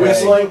like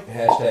whistling.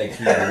 Hashtag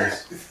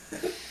keyboards.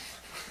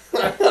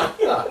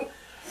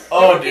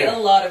 Oh, There dude. a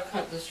lot of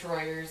cunt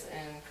destroyers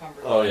and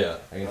Cumberland. Oh, yeah.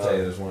 I can tell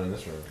you there's one in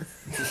this room.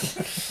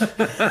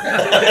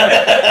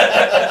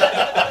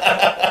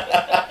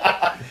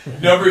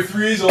 Number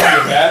 3 is only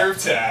a matter of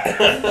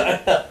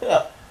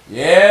time.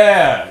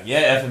 Yeah,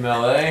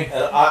 FMLA.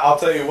 And I'll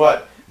tell you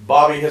what,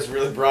 Bobby has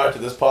really brought it to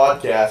this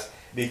podcast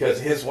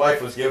because his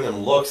wife was giving him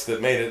looks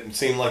that made it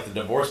seem like the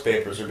divorce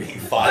papers are being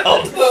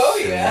filed.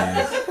 Oh,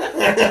 yeah.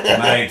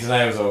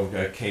 Tonight was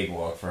a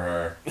cakewalk for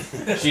her.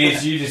 She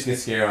just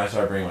gets scared when I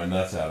start bringing my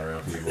nuts out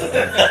around people.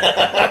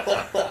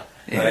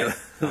 Yeah,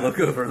 look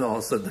over and all of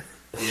a sudden.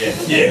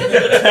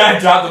 I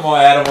dropped them all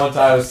at him one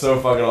time. It was so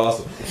fucking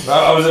awesome.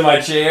 I was in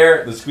my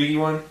chair, the squeaky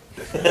one,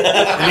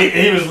 and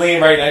he was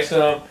leaning right next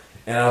to him,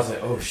 and I was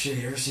like, "Oh shit,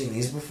 you ever seen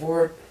these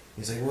before?"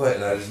 He's like, "What?"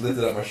 And I just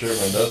lifted up my shirt,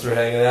 my nuts were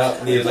hanging out,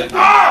 and he was like,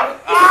 "Ah,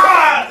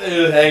 ah!" It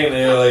was hanging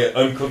there like an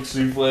uncooked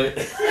souffle.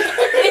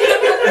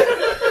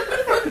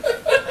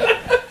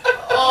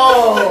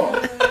 Oh!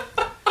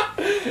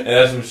 And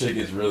that's when shit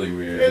gets really It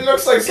weird.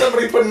 looks like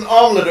somebody put an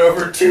omelet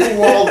over 2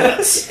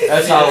 walnuts.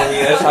 That's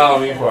Halloween. That's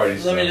Halloween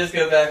parties. Let me just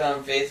go back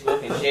on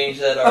Facebook and change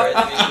that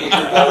RSVP for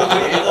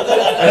Halloween.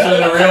 That's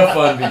when the real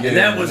fun begins.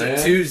 That was man.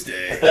 a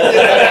Tuesday.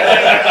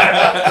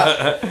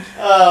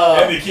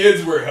 And the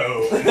kids were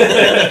ho.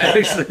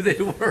 Actually,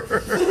 they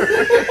were.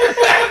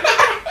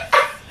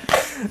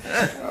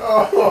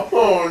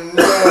 Oh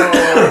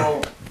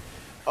no!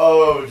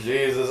 Oh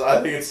Jesus! I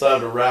think it's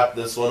time to wrap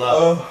this one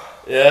up.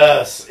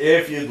 Yes,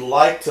 if you'd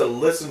like to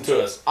listen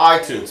to us,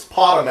 iTunes,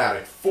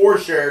 Podomatic,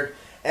 4Shared,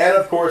 and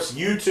of course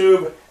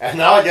YouTube, and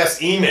now I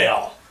guess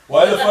email.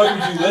 Why the fuck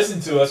would you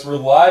listen to us? We're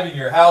live in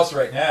your house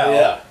right now.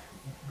 Yeah.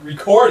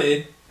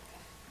 Recorded.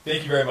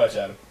 Thank you very much,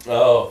 Adam.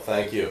 Oh,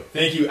 thank you.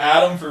 Thank you,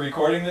 Adam, for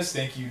recording this.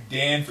 Thank you,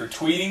 Dan, for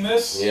tweeting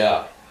this.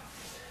 Yeah.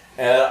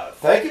 And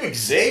thank you,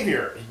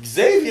 Xavier.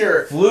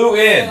 Xavier Flew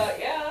in.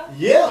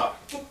 Yeah.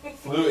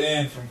 Flew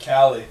in from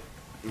Cali.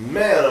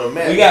 Man, oh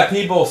man. We got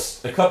people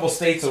a couple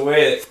states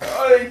away that,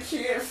 Oh, I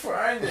can't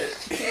find it.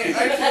 I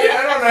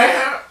don't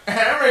know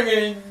how am I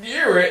going to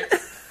do it.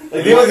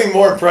 Like, the only thing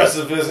more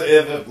impressive is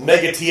if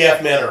Mega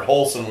TF Man or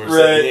Holson were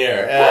sitting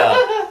here.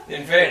 Yeah.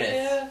 In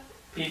fairness,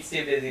 Pete's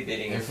too busy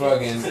bidding. and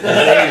fucking.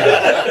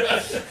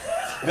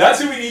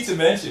 That's who we need to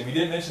mention. We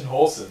didn't mention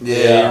Holson.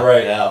 Yeah, you're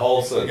right. Yeah, We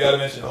Holson. gotta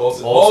mention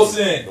Holson. The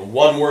Holson!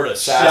 one word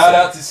assassin. Shout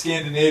out to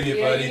Scandinavia,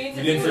 buddy.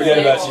 We didn't forget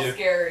about you.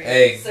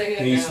 Hey,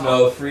 can you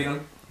smell the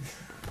freedom?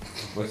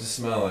 What's it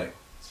smell like?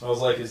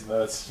 Smells like his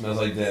nuts. Smells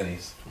like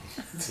Denny's.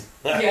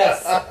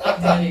 Yes,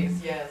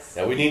 Denny's, yes.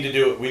 Yeah, we need to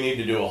do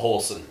a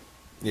Holson.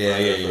 Yeah.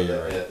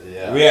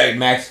 Yeah. We had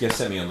Max just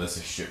sent me a list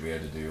of shit we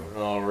had to do.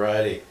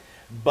 Alrighty.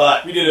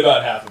 But We did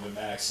about half of it,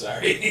 Max.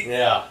 Sorry.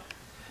 yeah.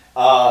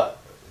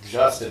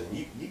 Justin,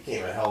 you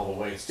came a hell of a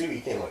ways too.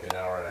 You came like an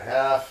hour and a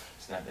half.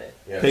 It's not bad.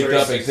 Yeah, Picked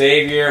up 36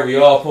 Xavier. We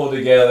all pulled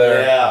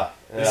together. Yeah.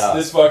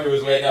 This fucker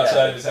was waiting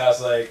outside of his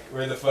house like,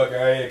 where the fuck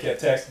are you? I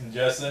kept texting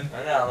Justin.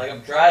 I know, like I'm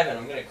driving,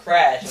 I'm gonna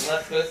crash. I'm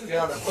not supposed to be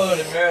on the phone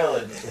in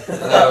Maryland.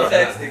 Stop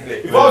texting me.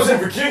 If I was in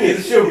Virginia,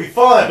 this shit would be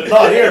fun, but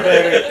not here,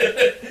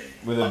 baby.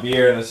 With a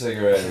beer and a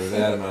cigarette. With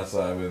Adam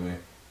outside with me.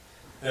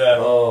 Yeah.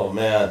 Oh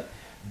man.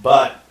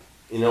 But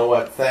you know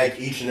what? Thank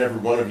each and every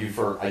one of you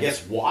for, I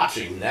guess,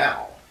 watching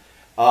now.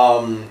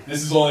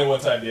 This is only a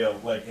one-time deal,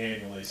 like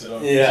annually, so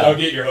don't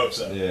get your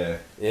hopes up. Yeah.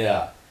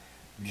 Yeah.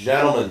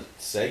 Gentlemen,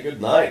 say good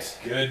night.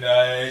 Good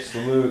night.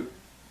 Salute.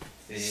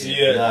 See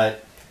Good ya. night.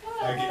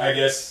 I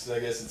guess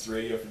it's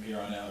radio from here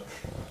on out.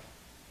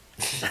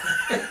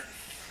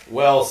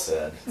 Well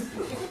said.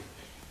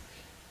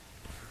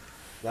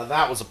 Now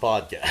that was a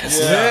podcast.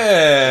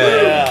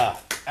 Yeah. Yeah.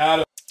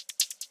 Adam.